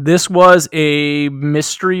 This was a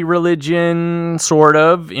mystery religion, sort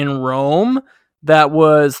of, in Rome that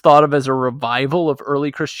was thought of as a revival of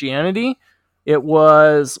early Christianity. It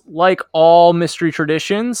was, like all mystery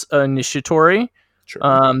traditions, initiatory.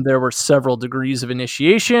 Sure. There were several degrees of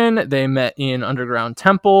initiation. They met in underground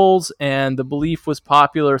temples, and the belief was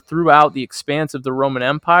popular throughout the expanse of the Roman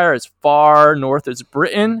Empire, as far north as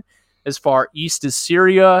Britain, as far east as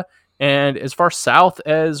Syria, and as far south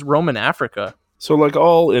as Roman Africa. So like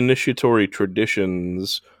all initiatory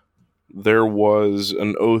traditions, there was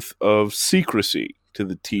an oath of secrecy to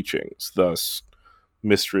the teachings, thus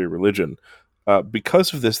mystery religion.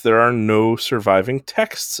 Because of this, there are no surviving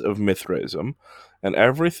texts of Mithraism, and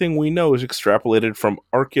everything we know is extrapolated from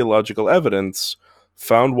archaeological evidence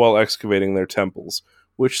found while excavating their temples,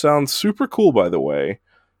 which sounds super cool, by the way.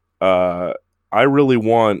 I really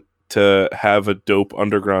want to have a dope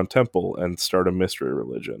underground temple and start a mystery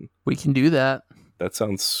religion. We can do that. That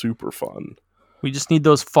sounds super fun. We just need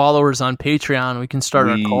those followers on Patreon. We can start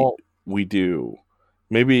our cult. We do.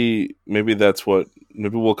 Maybe that's what.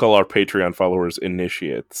 Maybe we'll call our Patreon followers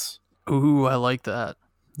initiates. Ooh, I like that.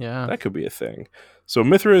 Yeah, that could be a thing. So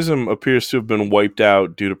Mithraism appears to have been wiped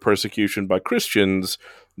out due to persecution by Christians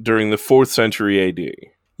during the 4th century AD.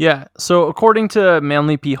 Yeah, so according to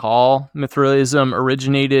Manly P. Hall, Mithraism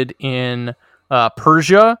originated in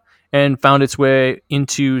Persia and found its way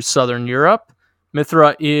into southern Europe.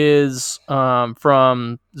 Mithra is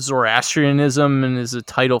from Zoroastrianism and is a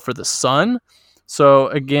title for the sun. So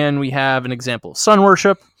again, we have an example of sun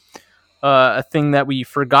worship. A thing that we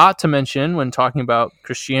forgot to mention when talking about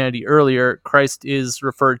Christianity earlier, Christ is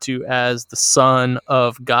referred to as the Son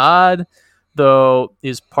of God, though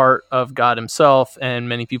is part of God himself, and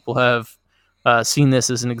many people have seen this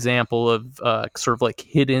as an example of sort of like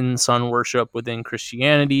hidden sun worship within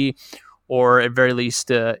Christianity, or at very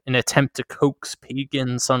least an attempt to coax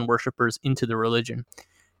pagan sun worshippers into the religion.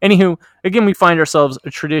 Anywho, again, we find ourselves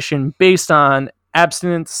a tradition based on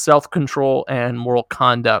abstinence, self-control, and moral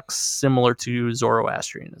conduct similar to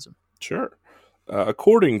Zoroastrianism. Sure.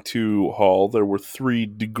 According to Hall, there were 3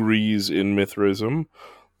 degrees in Mithraism.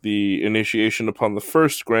 The initiation upon the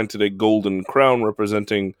first granted a golden crown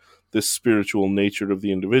representing the spiritual nature of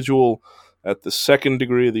the individual. At the second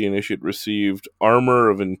degree, the initiate received armor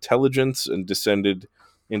of intelligence and descended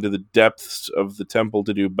into the depths of the temple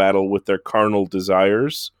to do battle with their carnal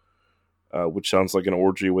desires, which sounds like an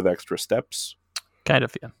orgy with extra steps. Kind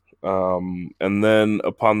of, yeah. And then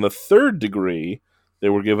upon the third degree, they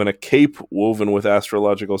were given a cape woven with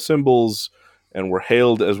astrological symbols and were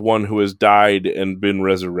hailed as one who has died and been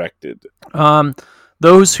resurrected.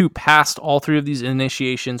 Those who passed all 3 of these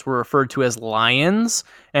initiations were referred to as lions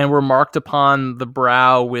and were marked upon the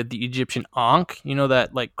brow with the Egyptian ankh. You know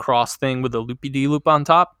that like cross thing with the loopy-de-loop on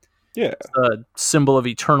top? Yeah. It's a symbol of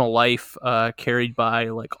eternal life carried by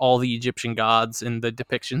like all the Egyptian gods and the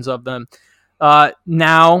depictions of them.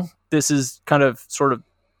 Now, this is kind of sort of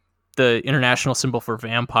the international symbol for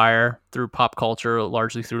vampire through pop culture,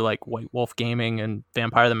 largely through like White Wolf Gaming and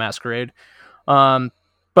Vampire the Masquerade.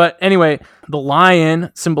 But anyway, the lion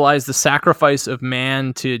symbolized the sacrifice of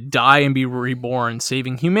man to die and be reborn,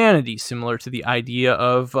 saving humanity, similar to the idea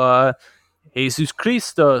of Jesus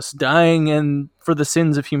Christos dying and for the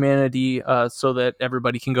sins of humanity so that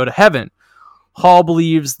everybody can go to heaven. Hall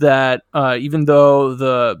believes that even though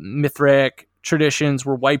the Mithraic traditions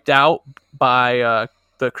were wiped out by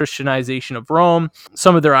the Christianization of Rome,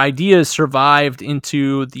 some of their ideas survived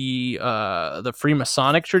into the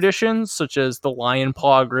Freemasonic traditions, such as the lion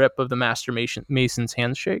paw grip of the Master Mason's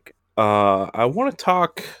handshake. I want to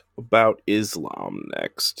talk about Islam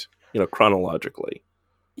next, chronologically.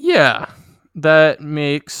 Yeah, that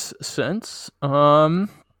makes sense.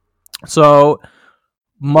 So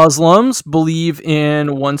Muslims believe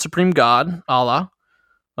in one supreme God, Allah.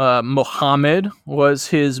 Muhammad was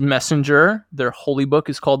his messenger. Their holy book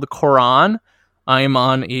is called the Quran. I am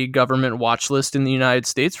on a government watch list in the United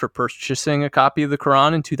States for purchasing a copy of the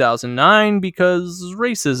Quran in 2009 because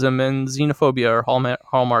racism and xenophobia are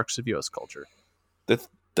hallmarks of U.S. culture.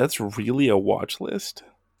 That's really a watch list?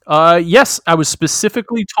 Yes, I was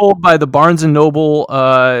specifically told by the Barnes & Noble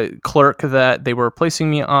clerk that they were placing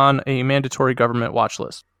me on a mandatory government watch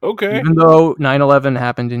list. Okay. Even though 9/11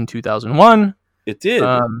 happened in 2001. It did.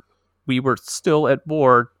 We were still at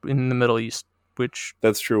war in the Middle East, which...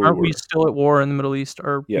 That's true. Aren't we still at war in the Middle East?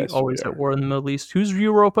 Are we always at war in the Middle East? Who's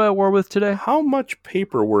Europa at war with today? How much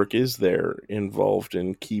paperwork is there involved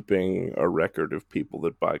in keeping a record of people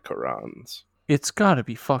that buy Qurans? It's gotta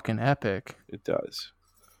be fucking epic. It does.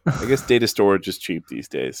 I guess data storage is cheap these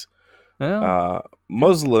days. Yeah.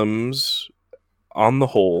 Muslims, on the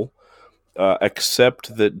whole,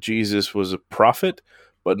 accept that Jesus was a prophet,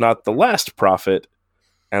 but not the last prophet,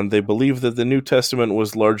 and they believe that the New Testament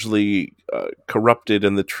was largely corrupted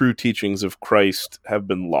and the true teachings of Christ have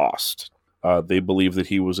been lost. They believe that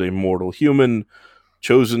he was a mortal human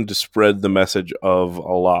chosen to spread the message of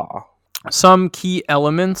Allah. Some key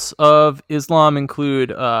elements of Islam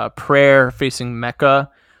include prayer facing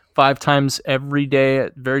Mecca 5 times every day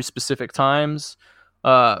at very specific times,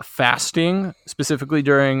 fasting, specifically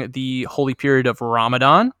during the holy period of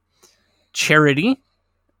Ramadan, charity,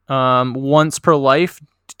 once per life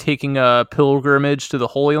taking a pilgrimage to the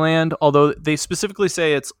Holy Land, although they specifically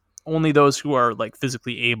say it's only those who are like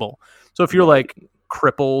physically able. So if you're like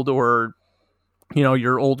crippled or, you know,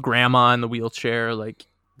 your old grandma in the wheelchair, like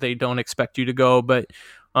they don't expect you to go. But,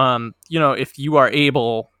 you know, if you are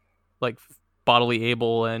able, like bodily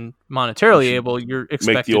able and monetarily able, you're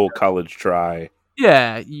expected make the old college try.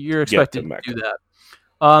 Yeah, you're expected to do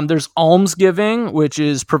that. There's almsgiving, which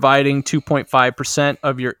is providing 2.5%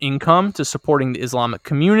 of your income to supporting the Islamic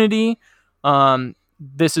community.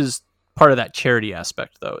 This is part of that charity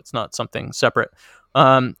aspect, though. It's not something separate.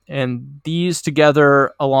 And these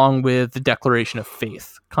together, along with the Declaration of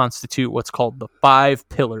Faith, constitute what's called the 5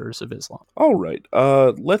 pillars of Islam. All right.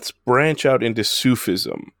 Let's branch out into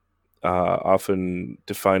Sufism, often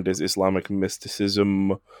defined as Islamic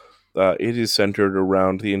mysticism. It is centered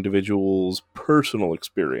around the individual's personal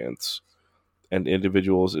experience, and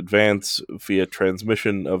individuals advance via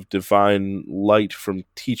transmission of divine light from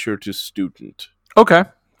teacher to student. Okay.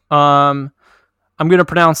 I'm going to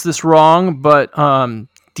pronounce this wrong, but Dikar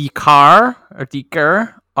or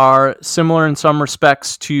Dikar are similar in some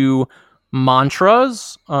respects to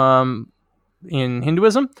mantras in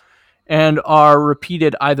Hinduism, and are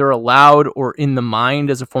repeated either aloud or in the mind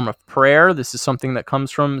as a form of prayer. This is something that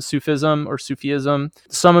comes from Sufism or Sufism.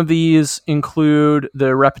 Some of these include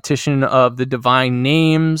the repetition of the divine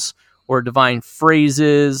names or divine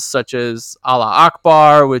phrases, such as Allah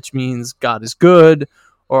Akbar, which means God is good,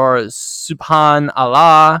 or Subhan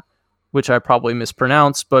Allah, which I probably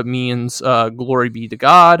mispronounced, but means glory be to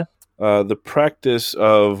God. The practice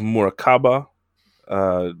of Muraqabah,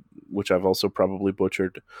 which I've also probably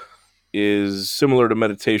butchered, is similar to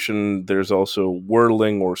meditation. There's also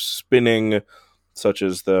whirling or spinning, such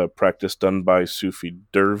as the practice done by Sufi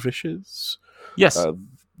dervishes. Yes.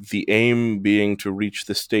 The aim being to reach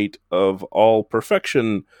the state of all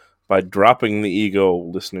perfection by dropping the ego,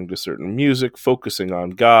 listening to certain music, focusing on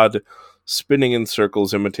God, spinning in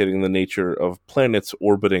circles, imitating the nature of planets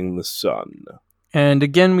orbiting the sun. And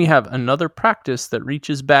again, we have another practice that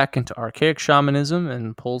reaches back into archaic shamanism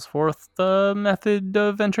and pulls forth the method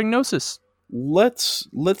of entering gnosis. Let's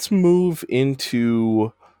move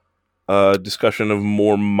into a discussion of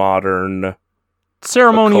more modern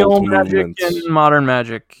ceremonial magic movements. And modern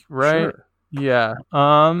magic, right? Sure. Yeah.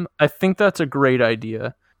 I think that's a great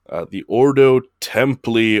idea. The Ordo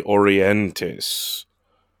Templi Orientis,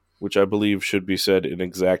 which I believe should be said in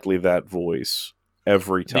exactly that voice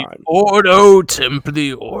every time. The Ordo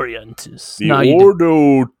Templi Orientis. The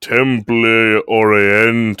Ordo Templi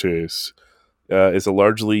Orientis is a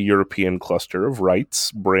largely European cluster of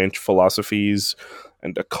rites, branch philosophies,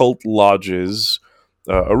 and occult lodges,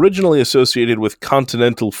 originally associated with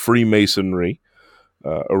continental Freemasonry,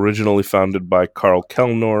 originally founded by Karl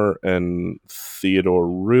Kellner and Theodore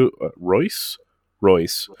Royce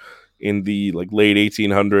in the late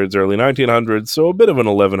 1800s, early 1900s, so a bit of an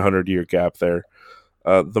 1100-year gap there.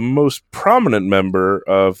 The most prominent member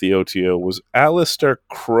of the OTO was Aleister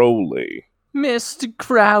Crowley. Mr.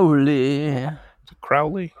 Crowley.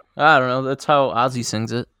 Crowley? I don't know. That's how Ozzy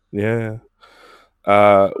sings it. Yeah.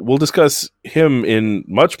 We'll discuss him in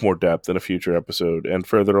much more depth in a future episode, and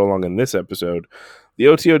further along in this episode. The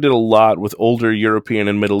OTO did a lot with older European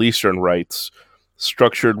and Middle Eastern rites,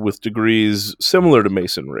 structured with degrees similar to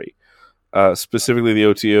Masonry. Specifically, the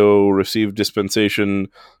OTO received dispensation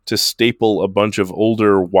to staple a bunch of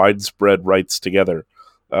older, widespread rites together.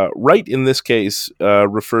 Rite, in this case,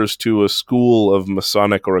 refers to a school of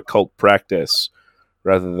Masonic or occult practice,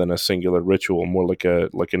 rather than a singular ritual. More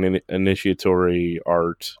like an initiatory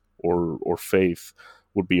art or faith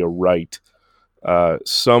would be a rite.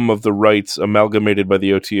 Some of the rites amalgamated by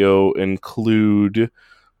the OTO include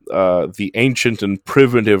the ancient and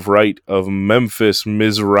primitive rite of Memphis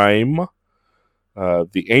Mizraim,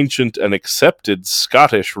 the ancient and accepted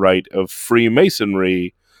Scottish rite of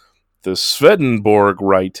Freemasonry, the Swedenborg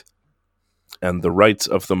rite, and the rites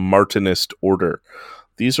of the Martinist order.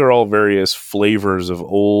 These are all various flavors of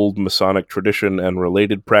old Masonic tradition and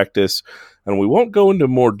related practice, and we won't go into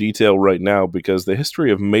more detail right now because the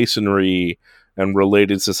history of Masonry and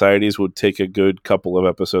related societies would take a good couple of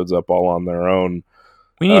episodes up all on their own.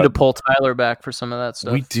 We need to pull Tyler back for some of that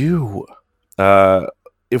stuff. We do.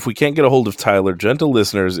 If we can't get a hold of Tyler, gentle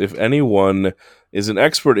listeners, if anyone is an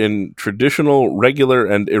expert in traditional, regular,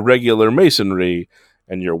 and irregular Masonry,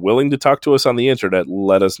 and you're willing to talk to us on the internet,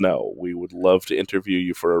 let us know. We would love to interview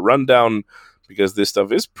you for a rundown, because this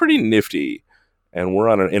stuff is pretty nifty, and we're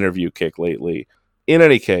on an interview kick lately. In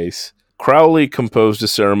any case, Crowley composed a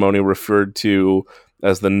ceremony referred to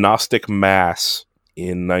as the Gnostic Mass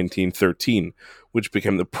in 1913, which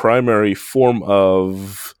became the primary form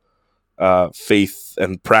of faith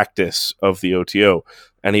and practice of the OTO.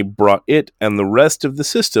 And he brought it and the rest of the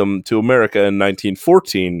system to America in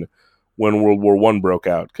 1914 when World War I broke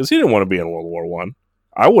out. Because he didn't want to be in World War I.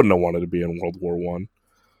 I wouldn't have wanted to be in World War I.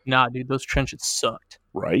 Nah, dude, those trenches sucked.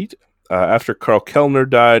 Right? After Karl Kellner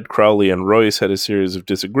died, Crowley and Royce had a series of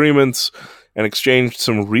disagreements and exchanged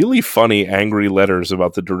some really funny, angry letters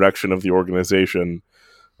about the direction of the organization.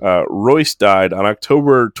 Royce died on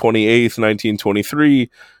October 28th,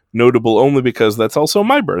 1923, notable only because that's also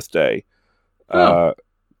my birthday.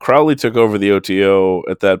 Crowley took over the OTO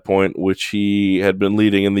at that point, which he had been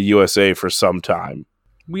leading in the USA for some time.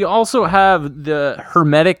 We also have the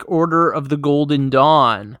Hermetic Order of the Golden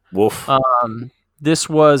Dawn. Woof. This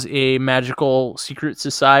was a magical secret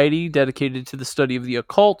society dedicated to the study of the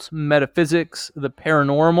occult, metaphysics, the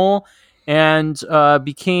paranormal, and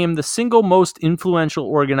became the single most influential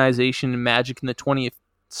organization in magic in the 20th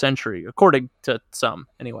century, according to some,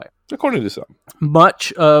 anyway. According to some.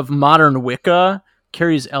 Much of modern Wicca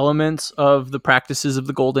carries elements of the practices of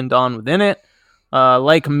the Golden Dawn within it.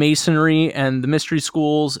 Like Masonry and the Mystery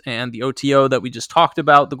Schools and the OTO that we just talked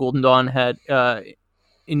about, the Golden Dawn had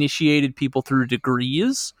initiated people through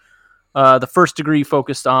degrees. The first degree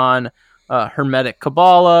focused on Hermetic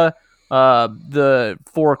Kabbalah, the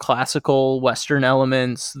 4 classical Western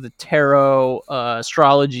elements, the tarot,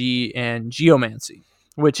 astrology, and geomancy,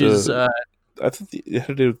 which is... I think it had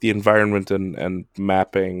to do with the environment and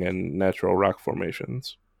mapping and natural rock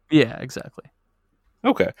formations. Yeah, exactly.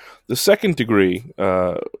 Okay. The second degree,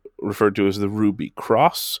 referred to as the Ruby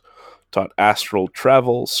Cross, taught astral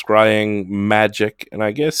travel, scrying, magic, and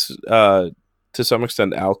I guess to some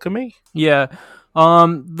extent alchemy. Yeah.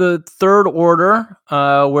 The third order,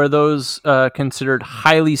 where those considered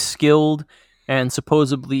highly skilled and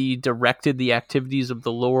supposedly directed the activities of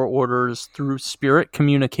the lower orders through spirit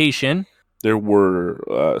communication. There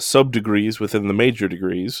were sub-degrees within the major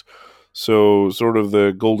degrees. So sort of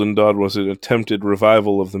the Golden Dawn was an attempted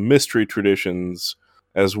revival of the mystery traditions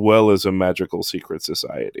as well as a magical secret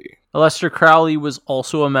society. Aleister Crowley was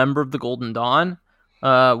also a member of the Golden Dawn.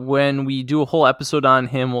 When we do a whole episode on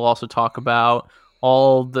him, we'll also talk about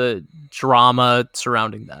all the drama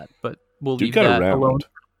surrounding that. But we'll leave that alone.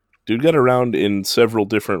 Dude got around in several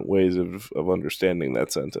different ways of understanding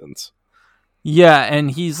that sentence. Yeah,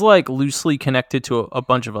 and he's like loosely connected to a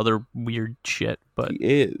bunch of other weird shit. But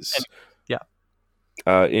he is. Yeah.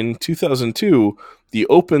 In 2002, the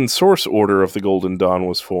Open Source Order of the Golden Dawn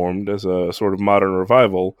was formed as a sort of modern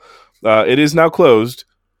revival. It is now closed,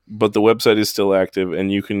 but the website is still active,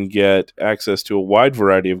 and you can get access to a wide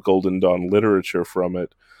variety of Golden Dawn literature from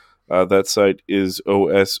it. That site is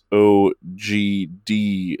osogd.org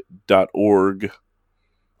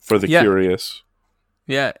for the curious.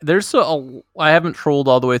 Yeah, there's I haven't trolled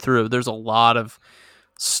all the way through. There's a lot of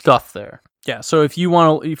stuff there. Yeah, so if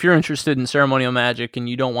you're interested in ceremonial magic and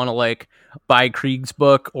you don't want to like buy Krieg's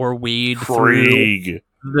book or wade through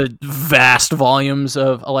the vast volumes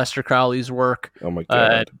of Aleister Crowley's work, oh my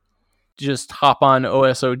god, just hop on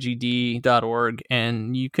osogd.org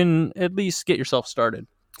and you can at least get yourself started.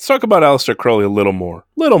 Let's talk about Aleister Crowley a little more.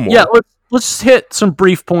 Yeah, let's hit some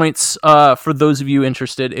brief points for those of you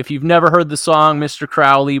interested. If you've never heard the song Mr.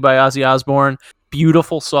 Crowley by Ozzy Osbourne,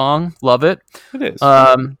 beautiful song. Love it. It is.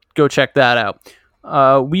 Go check that out.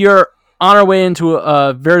 We are on our way into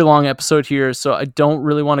a very long episode here, so I don't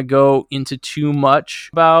really want to go into too much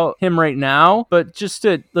about him right now, but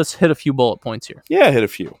let's hit a few bullet points here. Yeah, hit a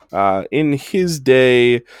few. In his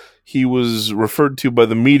day, he was referred to by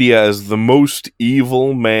the media as the most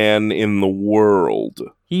evil man in the world.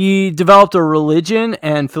 He developed a religion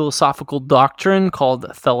and philosophical doctrine called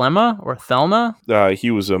Thelema. He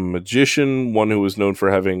was a magician, one who was known for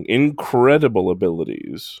having incredible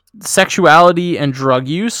abilities. Sexuality and drug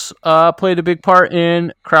use played a big part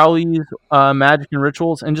in Crowley's magic and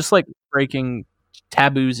rituals, and just like breaking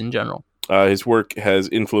taboos in general. His work has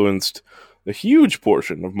influenced a huge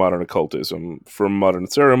portion of modern occultism, from modern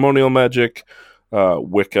ceremonial magic,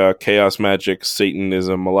 Wicca, chaos magic,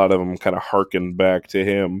 Satanism. A lot of them kind of harken back to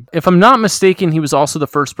him. If I'm not mistaken, he was also the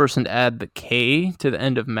first person to add the K to the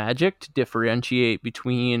end of magic to differentiate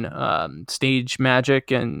between stage magic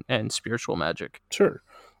and spiritual magic. Sure.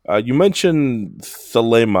 You mentioned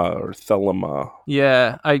Thelema.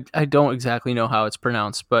 Yeah, I don't exactly know how it's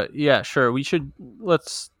pronounced, but yeah, sure.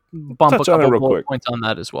 Let's bump a couple bullet points on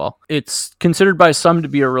that as well. It's considered by some to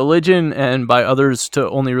be a religion and by others to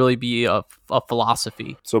only really be a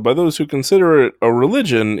philosophy. So by those who consider it a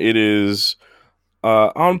religion, it is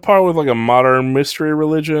on par with like a modern mystery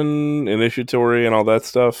religion, initiatory and all that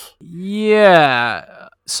stuff. Yeah.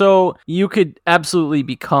 So you could absolutely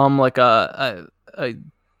become like a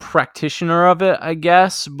practitioner of it, I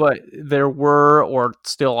guess, but there were, or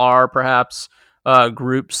still are perhaps,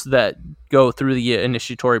 groups that go through the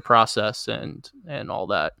initiatory process and all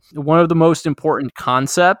that. One of the most important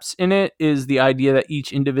concepts in it is the idea that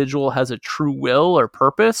each individual has a true will or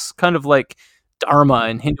purpose, kind of like Dharma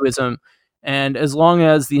in Hinduism. And as long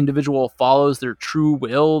as the individual follows their true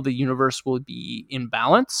will, the universe will be in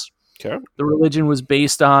balance. Okay. The religion was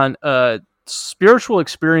based on a spiritual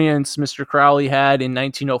experience Mr. Crowley had in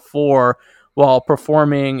 1904 while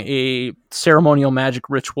performing a ceremonial magic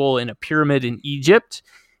ritual in a pyramid in Egypt.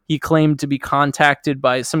 He claimed to be contacted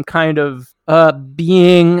by some kind of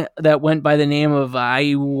being that went by the name of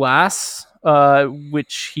Aiwass,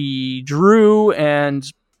 which he drew,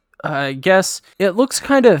 and I guess it looks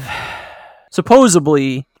kind of...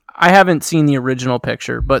 Supposedly, I haven't seen the original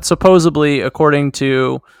picture, but supposedly, according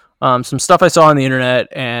to some stuff I saw on the internet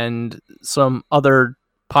and some other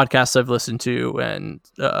podcasts I've listened to, and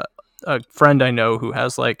a friend I know who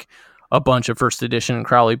has like a bunch of first edition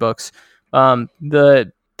Crowley books,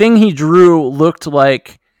 the thing he drew looked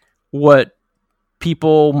like what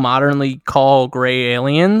people modernly call gray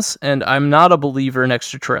aliens, and I'm not a believer in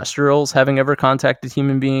extraterrestrials having ever contacted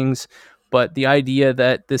human beings. But the idea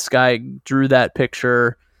that this guy drew that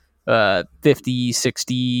picture 50,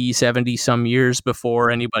 60, 70 some years before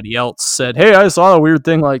anybody else said, hey, I saw a weird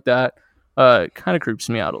thing like that, kind of creeps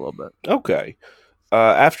me out a little bit. Okay.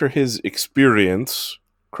 After his experience,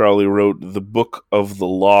 Crowley wrote the Book of the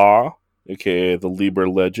Law, aka the Liber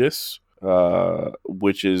Legis,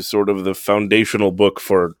 which is sort of the foundational book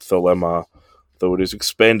for Thelema, though it is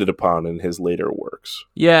expanded upon in his later works.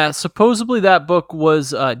 Yeah, supposedly that book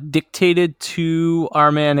was dictated to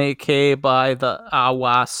Arman AK by the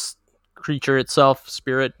Aiwass creature itself,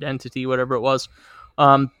 spirit, entity, whatever it was.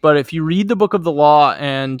 But if you read the Book of the Law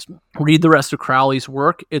and read the rest of Crowley's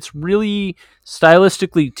work, it's really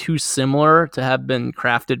stylistically too similar to have been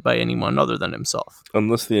crafted by anyone other than himself.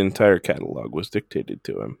 Unless the entire catalog was dictated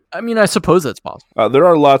to him. I mean, I suppose that's possible. There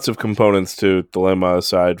are lots of components to Thelema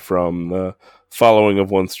aside from the following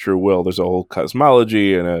of one's true will. There's a whole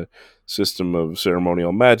cosmology and a system of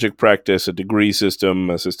ceremonial magic practice, a degree system,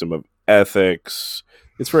 a system of ethics.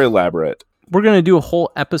 It's very elaborate. We're going to do a whole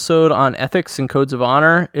episode on ethics and codes of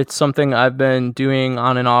honor. It's something I've been doing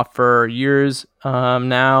on and off for years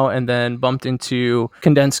now, and then bumped into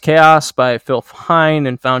Condensed Chaos by Phil Hine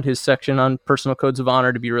and found his section on personal codes of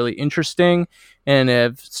honor to be really interesting, and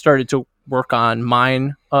have started to work on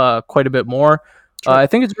mine quite a bit more. Sure. I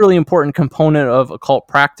think it's a really important component of occult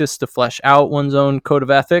practice to flesh out one's own code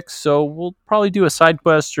of ethics, so we'll probably do a side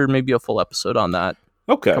quest or maybe a full episode on that.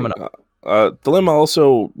 Okay. Coming up. Thelema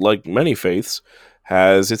also, like many faiths,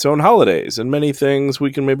 has its own holidays and many things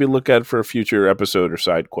we can maybe look at for a future episode or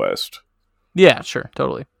side quest. Yeah, sure,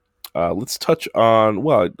 totally. Let's touch on,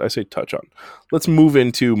 well, I say touch on. Let's move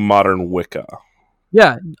into modern Wicca.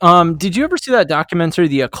 Yeah. Did you ever see that documentary,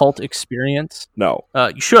 The Occult Experience? No.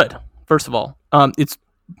 You should, first of all. It's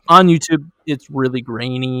on YouTube. It's really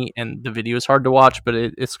grainy and the video is hard to watch, but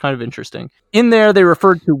it's kind of interesting. In there, they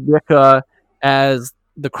referred to Wicca as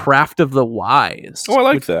the craft of the wise. Oh, I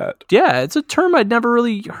like that. Yeah, it's a term I'd never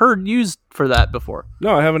really heard used for that before.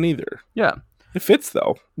 No, I haven't either. Yeah. It fits,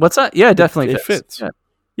 though. What's that? Yeah, it definitely fits.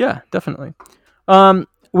 Yeah, definitely.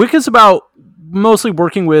 Wicca's about mostly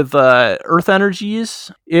working with earth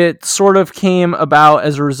energies. It sort of came about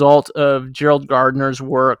as a result of Gerald Gardner's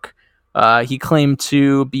work. He claimed it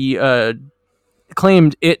to be a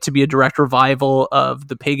direct revival of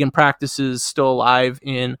the pagan practices still alive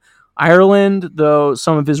in Ireland, though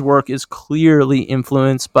some of his work is clearly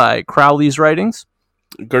influenced by Crowley's writings.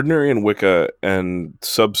 Gardnerian Wicca and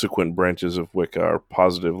subsequent branches of Wicca are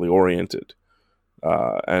positively oriented,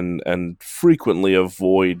 and frequently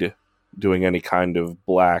avoid doing any kind of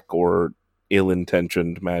black or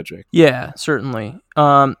ill-intentioned magic. Yeah, certainly.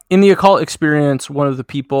 In The Occult Experience, one of the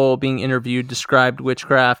people being interviewed described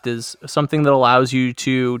witchcraft as something that allows you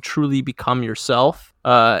to truly become yourself,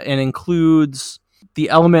 and includes the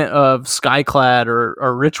element of skyclad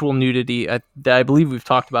or ritual nudity that I believe we've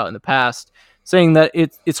talked about in the past, saying that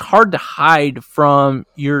it's hard to hide from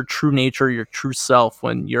your true nature, your true self,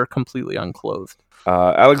 when you're completely unclothed.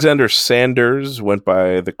 Alexander Sanders went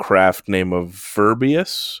by the craft name of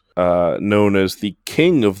Verbius, known as the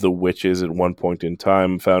king of the witches at one point in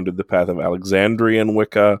time, founded the path of Alexandrian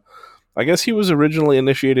Wicca. I guess he was originally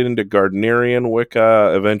initiated into Gardnerian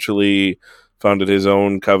Wicca, eventually founded his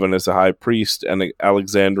own coven as a high priest, and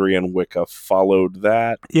Alexandrian Wicca followed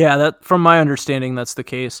that. Yeah, that from my understanding, that's the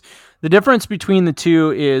case. The difference between the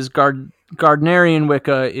two is Gardnerian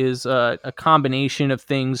Wicca is a combination of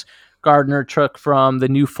things Gardner took from the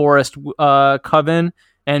New Forest coven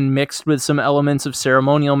and mixed with some elements of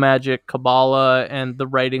ceremonial magic, Kabbalah, and the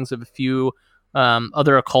writings of a few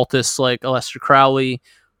other occultists like Aleister Crowley.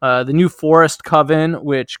 The New Forest Coven,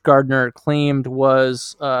 which Gardner claimed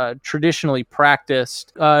was traditional practice,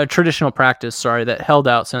 that held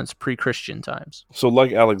out since pre-Christian times. So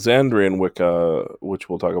like Alexandrian Wicca, which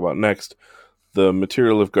we'll talk about next, the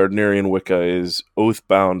material of Gardnerian Wicca is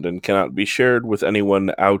oath-bound and cannot be shared with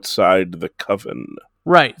anyone outside the coven.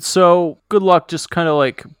 Right. So good luck just kind of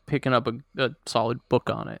like picking up a solid book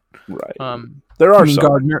on it. Right. There are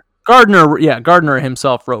some. Gardner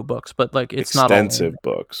himself wrote books, but like it's not extensive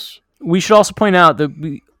books. We should also point out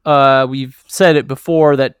that we've said it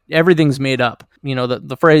before that everything's made up. You know,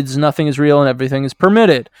 the phrase "nothing is real and everything is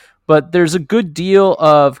permitted." But there's a good deal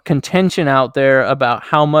of contention out there about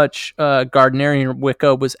how much Gardnerian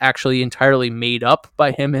Wicca was actually entirely made up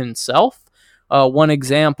by him himself. One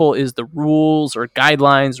example is the rules or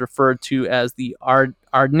guidelines referred to as the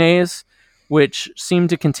Ardnes, which seem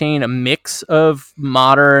to contain a mix of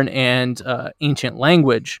modern and ancient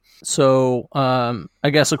language. So I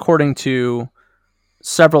guess according to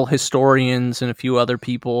several historians and a few other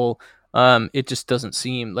people, it just doesn't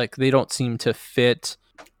seem like they don't seem to fit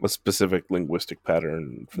a specific linguistic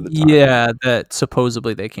pattern for the time. Yeah, that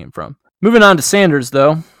supposedly they came from. Moving on to Sanders,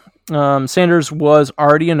 though. Sanders was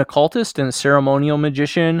already an occultist and a ceremonial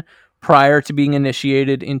magician prior to being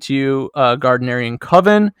initiated into Gardnerian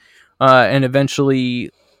Coven, and eventually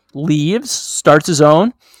starts his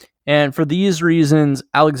own. And for these reasons,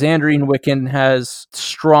 Alexandrian Wiccan has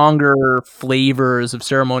stronger flavors of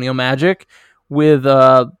ceremonial magic with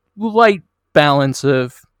a light balance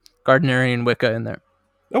of Gardnerian Wicca in there.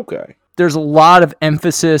 Okay. There's a lot of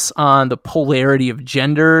emphasis on the polarity of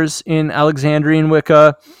genders in Alexandrian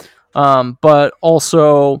Wicca, but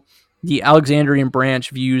also the Alexandrian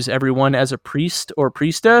branch views everyone as a priest or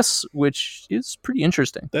priestess, which is pretty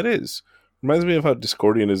interesting. That is. Reminds me of how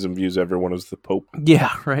Discordianism views everyone as the Pope.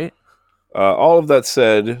 Yeah, right? All of that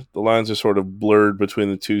said, the lines are sort of blurred between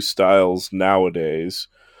the two styles nowadays.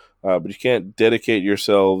 But you can't dedicate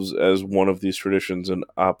yourselves as one of these traditions and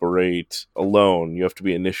operate alone. You have to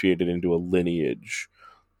be initiated into a lineage.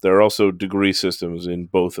 There are also degree systems in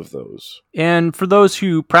both of those. And for those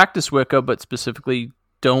who practice Wicca, but specifically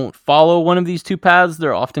don't follow one of these two paths,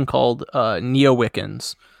 they're often called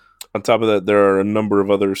Neo-Wiccans. On top of that, there are a number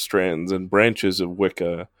of other strands and branches of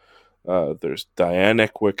Wicca. There's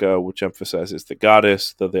Dianic Wicca, which emphasizes the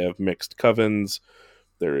goddess, though they have mixed covens.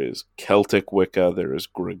 There is Celtic Wicca. There is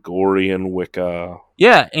Gregorian Wicca.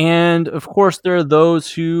 Yeah, and of course there are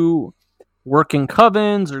those who work in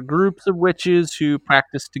covens or groups of witches who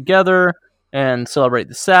practice together and celebrate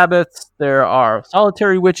the Sabbaths. There are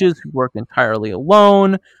solitary witches who work entirely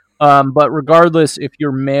alone. But regardless if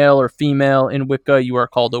you're male or female in Wicca, you are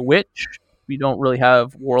called a witch. We don't really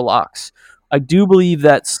have warlocks. I do believe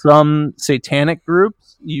that some satanic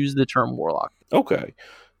groups use the term warlock. Okay.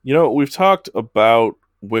 You know, we've talked about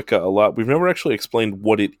Wicca a lot. We've never actually explained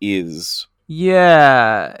what it is.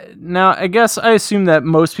 Yeah. Now, I guess I assume that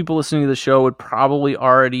most people listening to the show would probably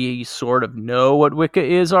already sort of know what Wicca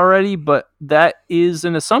is already, but that is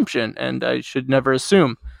an assumption, and I should never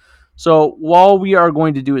assume. So while we are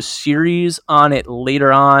going to do a series on it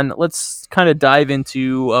later on, let's kind of dive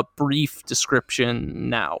into a brief description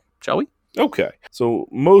now, shall we? Okay. So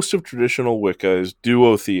most of traditional Wicca is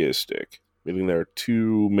duotheistic, meaning there are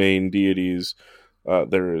two main deities.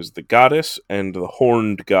 There is the goddess and the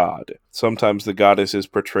horned god. Sometimes the goddess is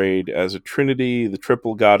portrayed as a trinity, the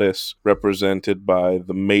triple goddess, represented by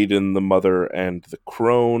the maiden, the mother, and the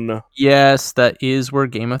crone. Yes, that is where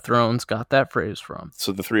Game of Thrones got that phrase from.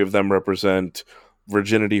 So the three of them represent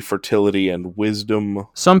virginity, fertility, and wisdom.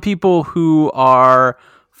 Some people who are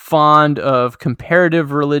fond of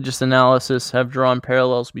comparative religious analysis have drawn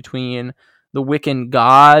parallels between the Wiccan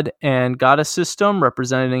god and goddess system,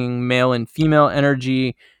 representing male and female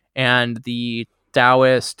energy, and the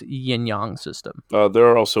Taoist yin-yang system. There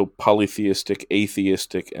are also polytheistic,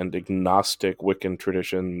 atheistic, and agnostic Wiccan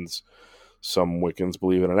traditions. Some Wiccans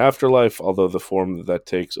believe in an afterlife, although the form that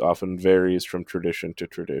takes often varies from tradition to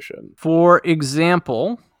tradition. For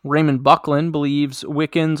example, Raymond Buckland believes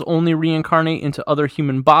Wiccans only reincarnate into other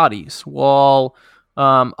human bodies, while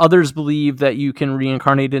others believe that you can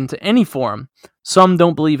reincarnate into any form. Some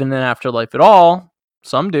don't believe in an afterlife at all.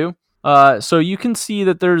 Some do. So you can see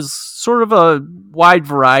that there's sort of a wide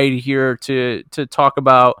variety here to talk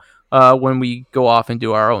about when we go off and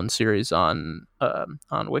do our own series on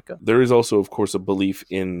Wicca. There is also, of course, a belief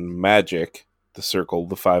in magic, the circle,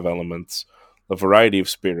 the five elements, a variety of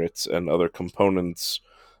spirits, and other components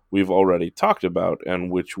we've already talked about, and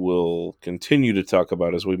which we'll continue to talk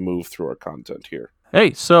about as we move through our content here.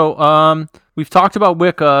 Hey, so we've talked about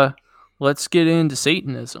Wicca. Let's get into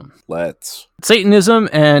Satanism. Let's. Satanism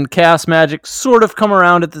and chaos magic sort of come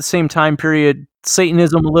around at the same time period.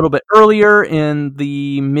 Satanism a little bit earlier in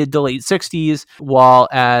the mid to late 60s, while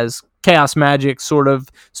as chaos magic sort of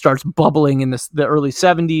starts bubbling in the early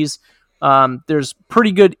 70s. There's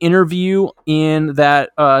pretty good interview in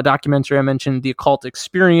that documentary I mentioned, The Occult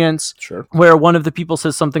Experience, Sure. where one of the people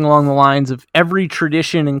says something along the lines of every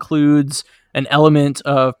tradition includes an element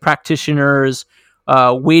of practitioners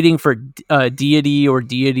waiting for deity or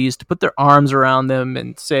deities to put their arms around them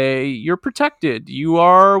and say, "You're protected. You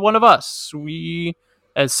are one of us. We,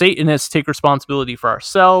 as Satanists, take responsibility for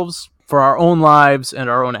ourselves, for our own lives, and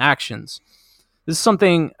our own actions." This is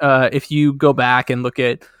something, if you go back and look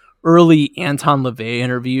at early Anton LaVey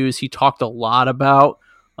interviews, he talked a lot about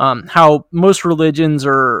how most religions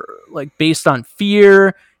are like based on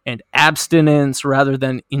fear and abstinence rather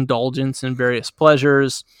than indulgence in various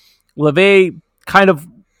pleasures. LaVey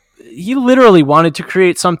he literally wanted to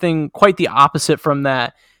create something quite the opposite from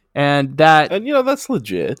that. And that's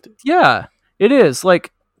legit. Yeah, it is.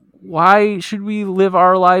 Like, why should we live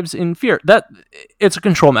our lives in fear? That it's a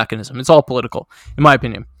control mechanism. It's all political, in my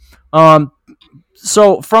opinion.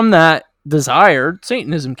 So from that desire,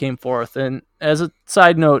 Satanism came forth. And as a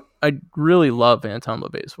side note, I really love Anton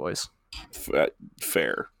LaVey's voice.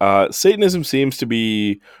 Fair. Satanism seems to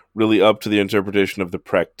be really up to the interpretation of the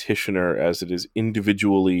practitioner, as it is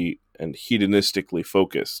individually and hedonistically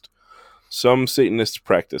focused. Some Satanists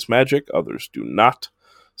practice magic, others do not.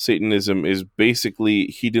 Satanism is basically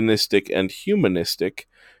hedonistic and humanistic,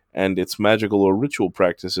 and its magical or ritual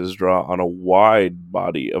practices draw on a wide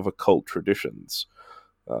body of occult traditions.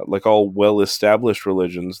 Like all well-established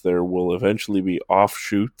religions, there will eventually be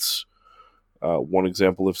offshoots. One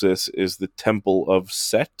example of this is the Temple of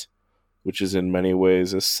Set, which is in many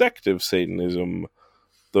ways a sect of Satanism,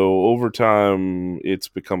 though over time it's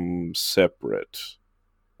become separate,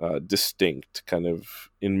 distinct, kind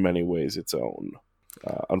of in many ways its own.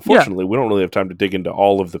 Unfortunately, we don't really have time to dig into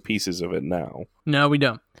all of the pieces of it now. No, we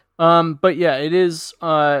don't. But yeah, it is.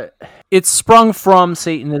 It's sprung from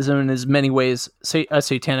Satanism and is many ways a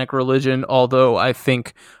satanic religion. Although I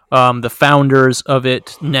think the founders of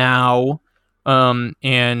it now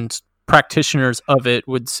and practitioners of it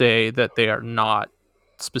would say that they are not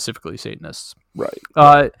specifically Satanists. Right.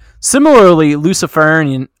 Similarly,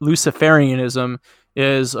 Luciferianism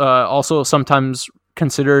is also sometimes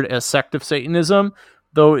considered a sect of Satanism,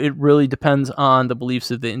 though it really depends on the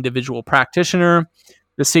beliefs of the individual practitioner.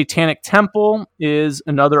 The Satanic Temple is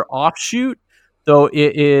another offshoot, though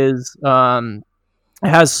it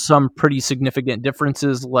has some pretty significant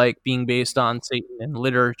differences, like being based on Satan in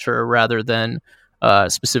literature rather than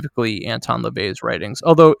specifically Anton LaVey's writings,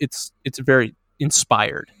 although it's very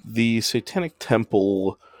inspired. The Satanic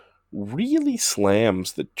Temple really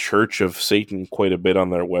slams the Church of Satan quite a bit on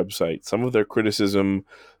their website. Some of their criticism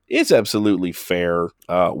is absolutely fair,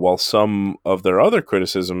 while some of their other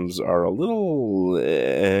criticisms are a little...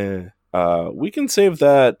 we can save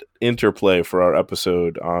that interplay for our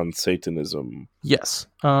episode on Satanism. Yes,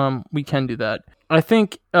 we can do that. I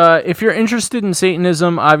think if you're interested in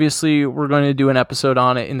Satanism, obviously we're going to do an episode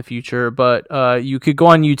on it in the future, but you could go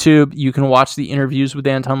on YouTube. You can watch the interviews with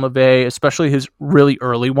Anton LaVey, especially his really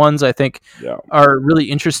early ones, I think are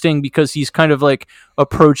really interesting because he's kind of like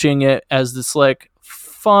approaching it as this like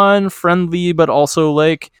fun, friendly, but also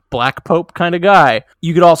like Black Pope kind of guy.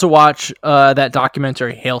 You could also watch that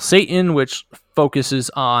documentary Hail Satan, which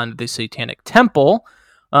focuses on the Satanic Temple.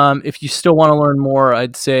 If you still want to learn more,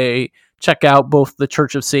 I'd say check out both the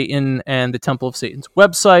Church of Satan and the Temple of Satan's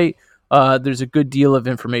website. There's a good deal of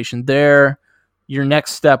information there. Your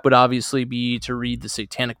next step would obviously be to read the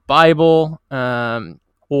Satanic Bible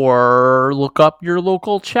or look up your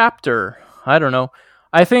local chapter. I don't know.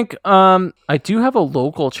 I think I do have a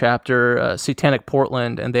local chapter, Satanic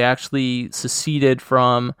Portland, and they actually seceded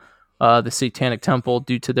from the Satanic Temple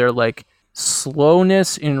due to their like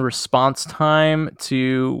slowness in response time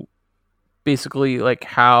to basically like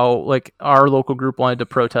how like our local group wanted to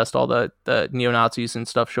protest all the neo-Nazis and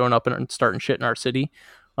stuff showing up and starting shit in our city.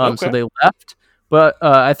 So they left. But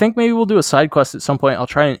I think maybe we'll do a side quest at some point. I'll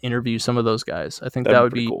try and interview some of those guys. I think that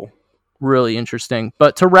would be cool. Really interesting.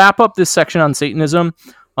 But to wrap up this section on Satanism,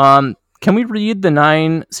 can we read the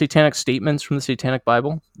 9 satanic statements from the Satanic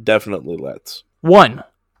Bible? Definitely, let's. 1.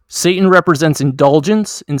 Satan represents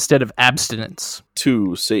indulgence instead of abstinence.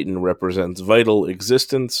 2. Satan represents vital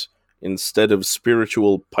existence instead of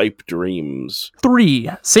spiritual pipe dreams.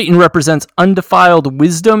 3. Satan represents undefiled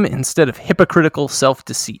wisdom instead of hypocritical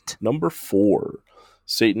self-deceit. Number 4.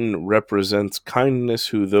 Satan represents kindness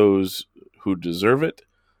who those who deserve it,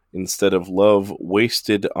 instead of love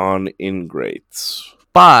wasted on ingrates.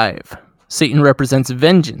 5. Satan represents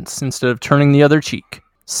vengeance instead of turning the other cheek.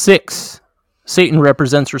 6. Satan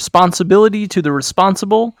represents responsibility to the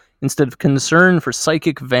responsible instead of concern for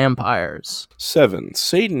psychic vampires. 7.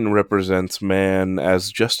 Satan represents man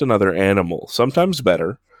as just another animal, sometimes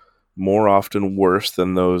better, more often worse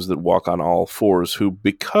than those that walk on all fours, who,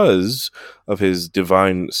 because of his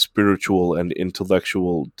divine spiritual and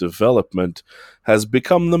intellectual development, has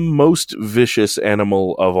become the most vicious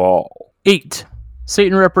animal of all. 8.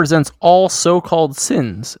 Satan represents all so-called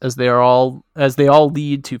sins, as they all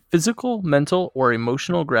lead to physical, mental, or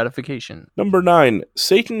emotional gratification. Number 9.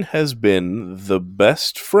 Satan has been the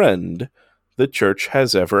best friend the church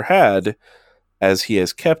has ever had, as he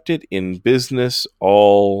has kept it in business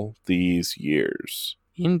all these years.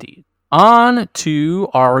 Indeed. On to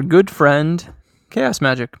our good friend, Chaos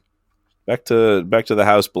Magic. Back to the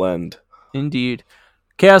house blend. Indeed.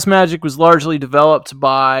 Chaos Magic was largely developed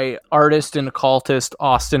by artist and occultist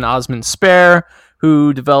Austin Osman Spare,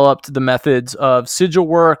 who developed the methods of sigil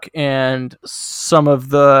work and some of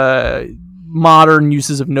the modern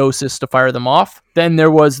uses of Gnosis to fire them off. Then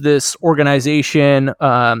there was this organization,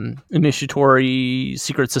 initiatory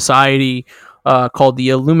secret society, called the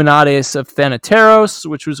Illuminates of Thanateros,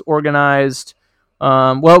 which was organized.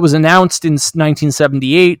 It was announced in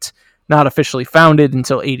 1978, not officially founded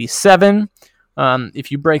until 87.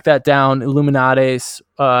 If you break that down, Illuminates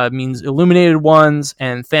means illuminated ones,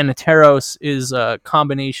 and Thanateros is a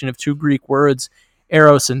combination of two Greek words,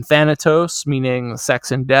 Eros and Thanatos, meaning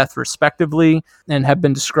sex and death, respectively, and have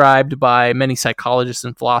been described by many psychologists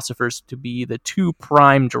and philosophers to be the two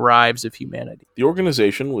prime drives of humanity. The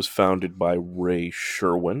organization was founded by Ray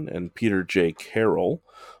Sherwin and Peter J. Carroll,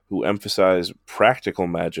 who emphasize practical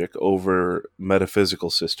magic over metaphysical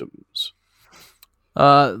systems.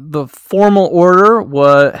 The formal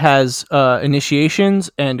order has initiations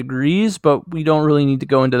and degrees, but we don't really need to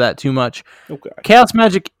go into that too much. Okay. Chaos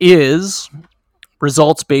magic is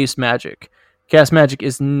results-based magic. Chaos magic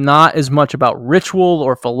is not as much about ritual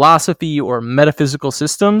or philosophy or metaphysical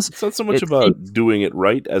systems. It's not so much about doing it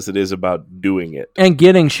right as it is about doing it. And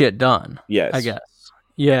getting shit done. Yes. I guess.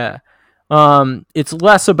 Yeah. It's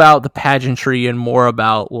less about the pageantry and more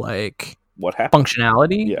about, like, what happened?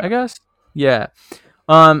 Functionality, I guess. Yeah.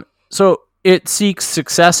 So it seeks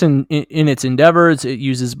success in its endeavors. It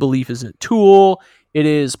uses belief as a tool. It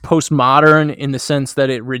is postmodern in the sense that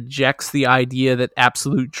it rejects the idea that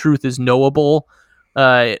absolute truth is knowable.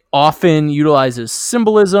 It often utilizes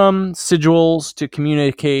symbolism, sigils to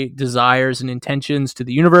communicate desires and intentions to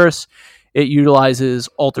the universe. It utilizes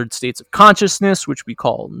altered states of consciousness, which we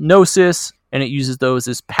call gnosis, and it uses those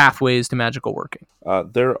as pathways to magical working.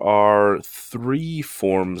 There are 3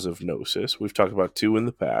 forms of gnosis. We've talked about 2 in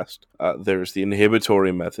the past. There's the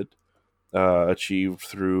inhibitory method, achieved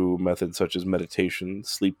through methods such as meditation,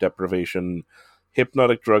 sleep deprivation,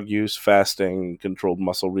 hypnotic drug use, fasting, controlled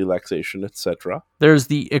muscle relaxation, etc. There's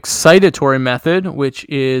the excitatory method, which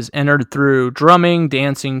is entered through drumming,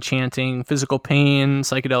 dancing, chanting, physical pain,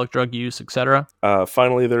 psychedelic drug use, etc.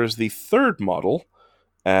 Finally, there's the 3rd model,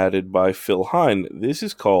 added by Phil Hine. This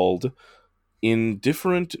is called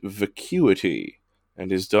indifferent vacuity,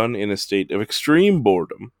 and is done in a state of extreme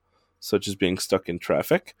boredom, such as being stuck in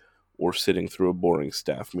traffic, or sitting through a boring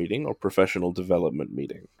staff meeting or professional development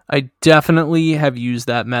meeting. I definitely have used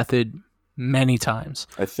that method many times.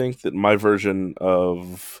 I think that my version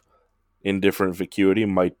of indifferent vacuity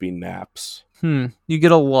might be naps. You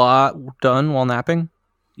get a lot done while napping?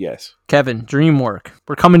 Yes. Kevin, dream work.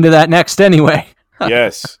 We're coming to that next anyway.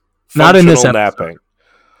 Yes. Not in this episode. Napping.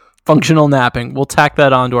 Functional napping. We'll tack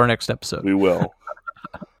that on to our next episode. We will.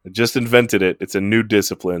 I just invented it. It's a new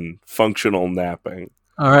discipline. Functional napping.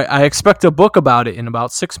 All right. I expect a book about it in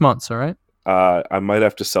about 6 months. All right. I might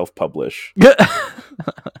have to self-publish.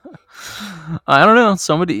 I don't know.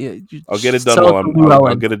 Somebody. I'll get it done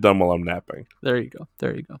I'll get it done while I'm napping. There you go.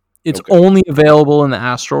 It's only available in the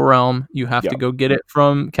astral realm. You have to go get it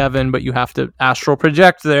from Kevin, but you have to astral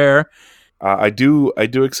project there. I do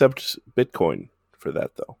accept Bitcoin for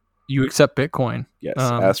that, though. You accept Bitcoin? Yes,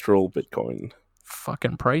 astral Bitcoin.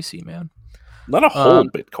 Fucking pricey, man. Not a whole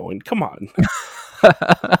Bitcoin. Come on.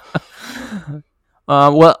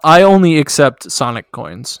 Well, I only accept Sonic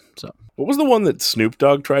coins. So, what was the one that Snoop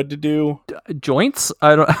Dogg tried to do? Joints?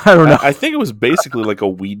 I don't know. I think it was basically like a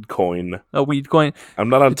weed coin. A weed coin. I'm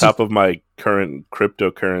not on top of my current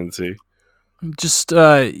cryptocurrency. Just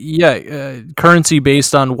currency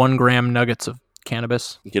based on 1 gram nuggets of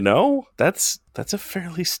cannabis. You know, that's a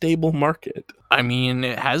fairly stable market. I mean,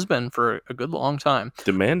 it has been for a good long time.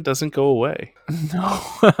 Demand doesn't go away. No,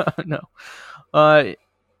 no.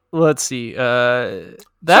 Let's see. Let's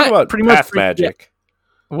talk That about pretty path much magic.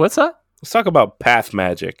 Yeah. What's that? Let's talk about path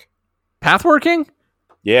magic. Path working?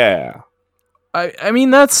 Yeah. I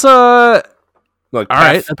mean, that's Like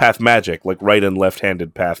all path magic, like right and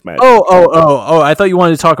left-handed path magic. Oh! I thought you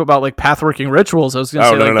wanted to talk about like pathworking rituals. I was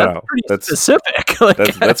going to say, no. That's pretty specific.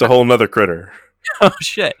 Like, that's a whole nother critter. Oh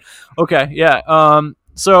shit. Okay, yeah.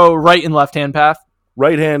 So right and left-hand path.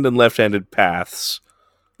 Right-hand and left-handed paths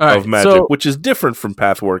of magic, which is different from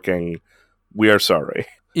pathworking. We are sorry.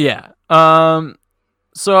 Yeah.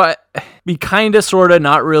 So we kind of, sort of,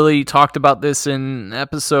 not really talked about this in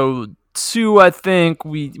episode 2. I think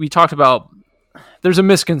we talked about. There's a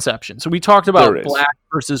misconception. So we talked about black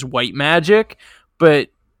versus white magic, but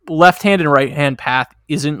left hand and right hand path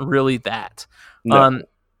isn't really that. No.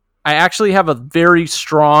 I actually have a very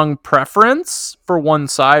strong preference for one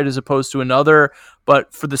side as opposed to another,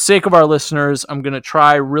 but for the sake of our listeners, I'm going to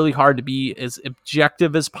try really hard to be as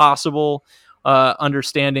objective as possible,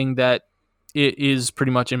 understanding that it is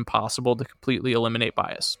pretty much impossible to completely eliminate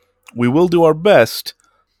bias. We will do our best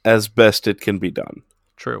as best it can be done.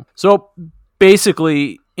 True. So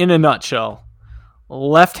basically, in a nutshell,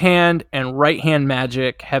 left hand and right hand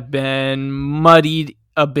magic have been muddied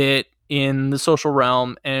a bit in the social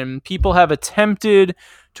realm, and people have attempted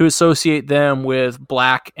to associate them with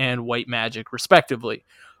black and white magic, respectively.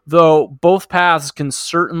 Though both paths can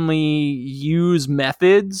certainly use their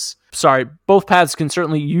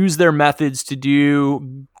methods to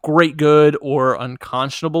do great good or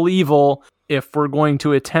unconscionable evil. If we're going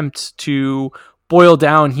to attempt to boil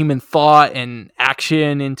down human thought and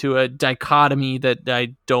action into a dichotomy that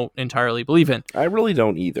I don't entirely believe in. I really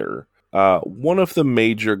don't either. One of the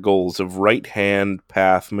major goals of right-hand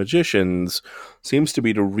path magicians seems to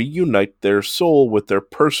be to reunite their soul with their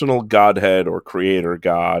personal godhead or creator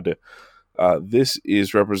god. This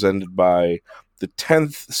is represented by the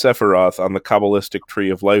 10th Sephiroth on the Kabbalistic Tree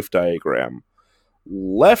of Life diagram.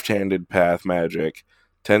 Left-handed path magic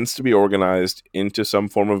tends to be organized into some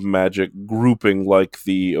form of magic grouping like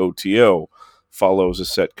the OTO, follows a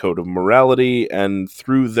set code of morality, and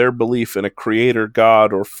through their belief in a creator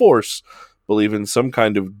god or force, believe in some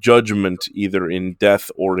kind of judgment either in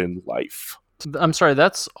death or in life. I'm sorry,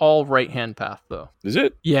 that's all right-hand path, though. Is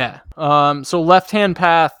it? Yeah. So left-hand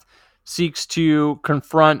path seeks to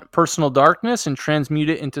confront personal darkness and transmute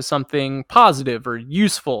it into something positive or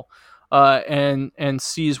useful, and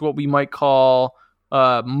sees what we might call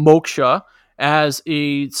moksha as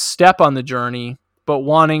a step on the journey, but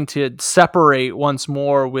wanting to separate once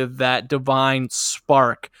more with that divine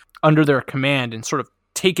spark under their command and sort of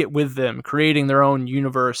take it with them, creating their own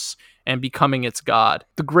universe and becoming its god.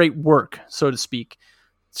 The great work, so to speak.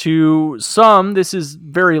 To some, this is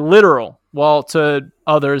very literal, while to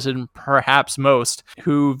others, and perhaps most,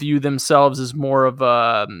 who view themselves as more of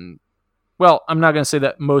a... Well, I'm not going to say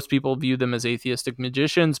that most people view them as atheistic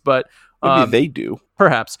magicians, but maybe they do.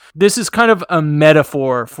 Perhaps. This is kind of a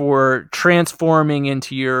metaphor for transforming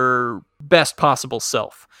into your best possible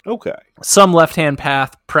self. Okay. Some left-hand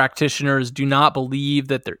path practitioners do not believe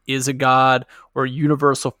that there is a god or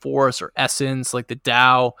universal force or essence like the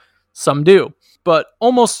Tao. Some do. But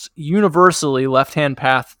almost universally, left-hand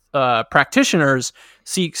path practitioners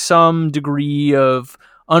seek some degree of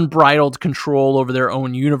unbridled control over their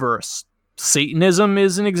own universe. Satanism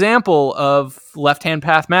is an example of left-hand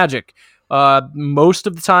path magic. Most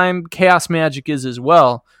of the time, chaos magic is as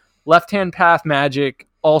well. Left-hand path magic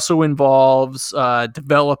also involves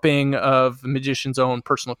developing of the magician's own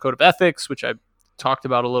personal code of ethics, which I talked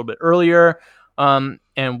about a little bit earlier, and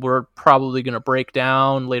we're probably going to break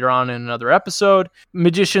down later on in another episode.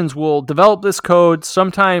 Magicians will develop this code,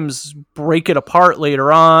 sometimes break it apart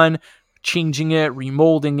later on, changing it,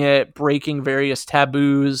 remolding it, breaking various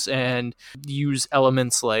taboos, and use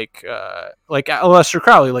elements like Aleister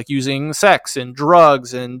Crowley, like using sex and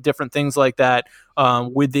drugs and different things like that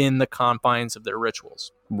within the confines of their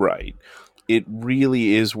rituals. Right. It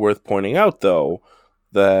really is worth pointing out, though,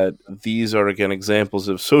 that these are, again, examples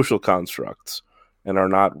of social constructs and are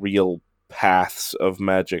not real paths of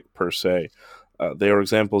magic per se. They are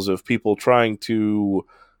examples of people trying to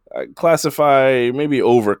classify, maybe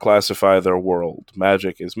over-classify their world.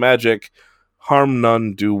 Magic is magic. Harm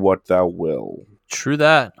none, do what thou will. True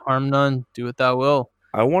that. Harm none, do what thou will.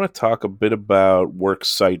 I want to talk a bit about works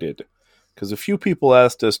cited, because a few people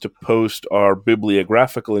asked us to post our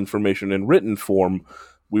bibliographical information in written form.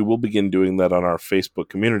 We will begin doing that on our Facebook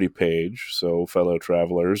community page. So, fellow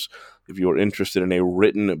travelers, if you're interested in a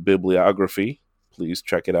written bibliography, please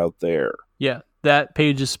check it out there. Yeah, that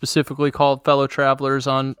page is specifically called Fellow Travelers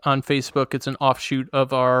on Facebook. It's an offshoot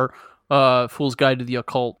of our Fool's Guide to the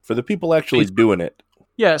Occult. For the people actually doing it.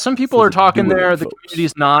 Yeah, some people are talking there. The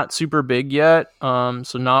community's not super big yet, so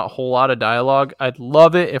not a whole lot of dialogue. I'd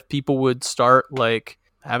love it if people would start like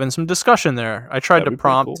having some discussion there. I tried to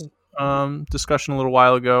prompt discussion a little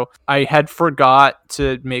while ago. I had forgot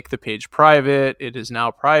to make the page private. It is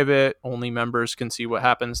now private. Only members can see what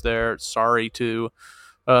happens there. Sorry to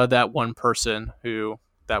that one person who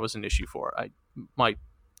that was an issue for. My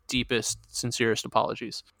deepest, sincerest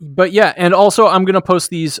apologies. But yeah, and also I'm going to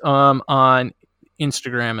post these on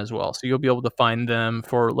Instagram as well, so you'll be able to find them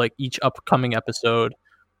for like each upcoming episode,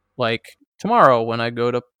 like tomorrow when I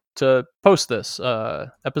go to post this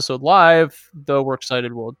episode live. The Works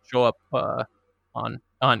Cited will show up on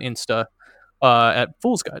Insta at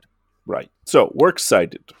Fool's Guide. Right. So Works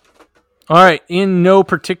Cited. All right, in no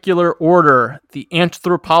particular order, The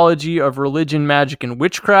Anthropology of Religion, Magic, and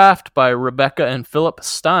Witchcraft by Rebecca and Philip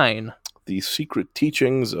Stein. The Secret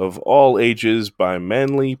Teachings of All Ages by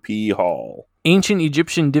Manly P. Hall. Ancient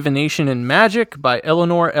Egyptian Divination and Magic by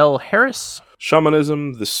Eleanor L. Harris.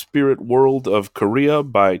 Shamanism, The Spirit World of Korea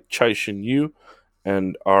by Chai-Shin Yu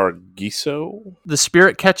and R. Giso. The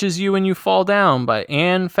Spirit Catches You When You Fall Down by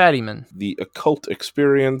Anne Fadiman. The Occult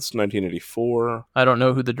Experience, 1984. I don't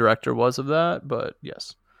know who the director was of that, but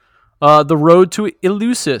yes. The Road to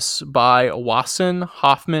Eleusis by Wasson,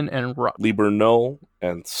 Hoffman, and Ruck. Liber Null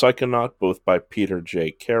and Psychonaut, both by Peter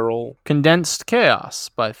J. Carroll. Condensed Chaos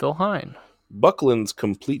by Phil Hine. Buckland's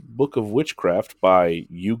Complete Book of Witchcraft by,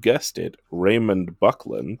 you guessed it, Raymond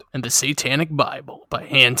Buckland. And The Satanic Bible by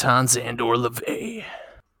Anton Szandor LaVey.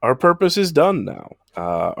 Our purpose is done now.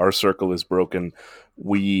 Our circle is broken.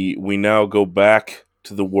 We now go back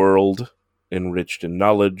to the world, enriched in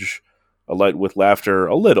knowledge, alight with laughter,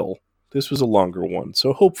 a little. This was a longer one,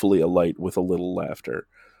 so hopefully alight with a little laughter.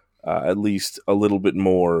 At least a little bit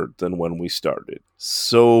more than when we started.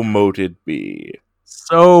 So mote it be.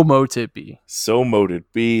 So mote it be. So mote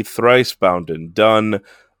it be. Thrice bound and done.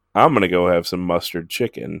 I'm going to go have some mustard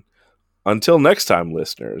chicken. Until next time,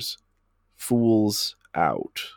 listeners, Fools out.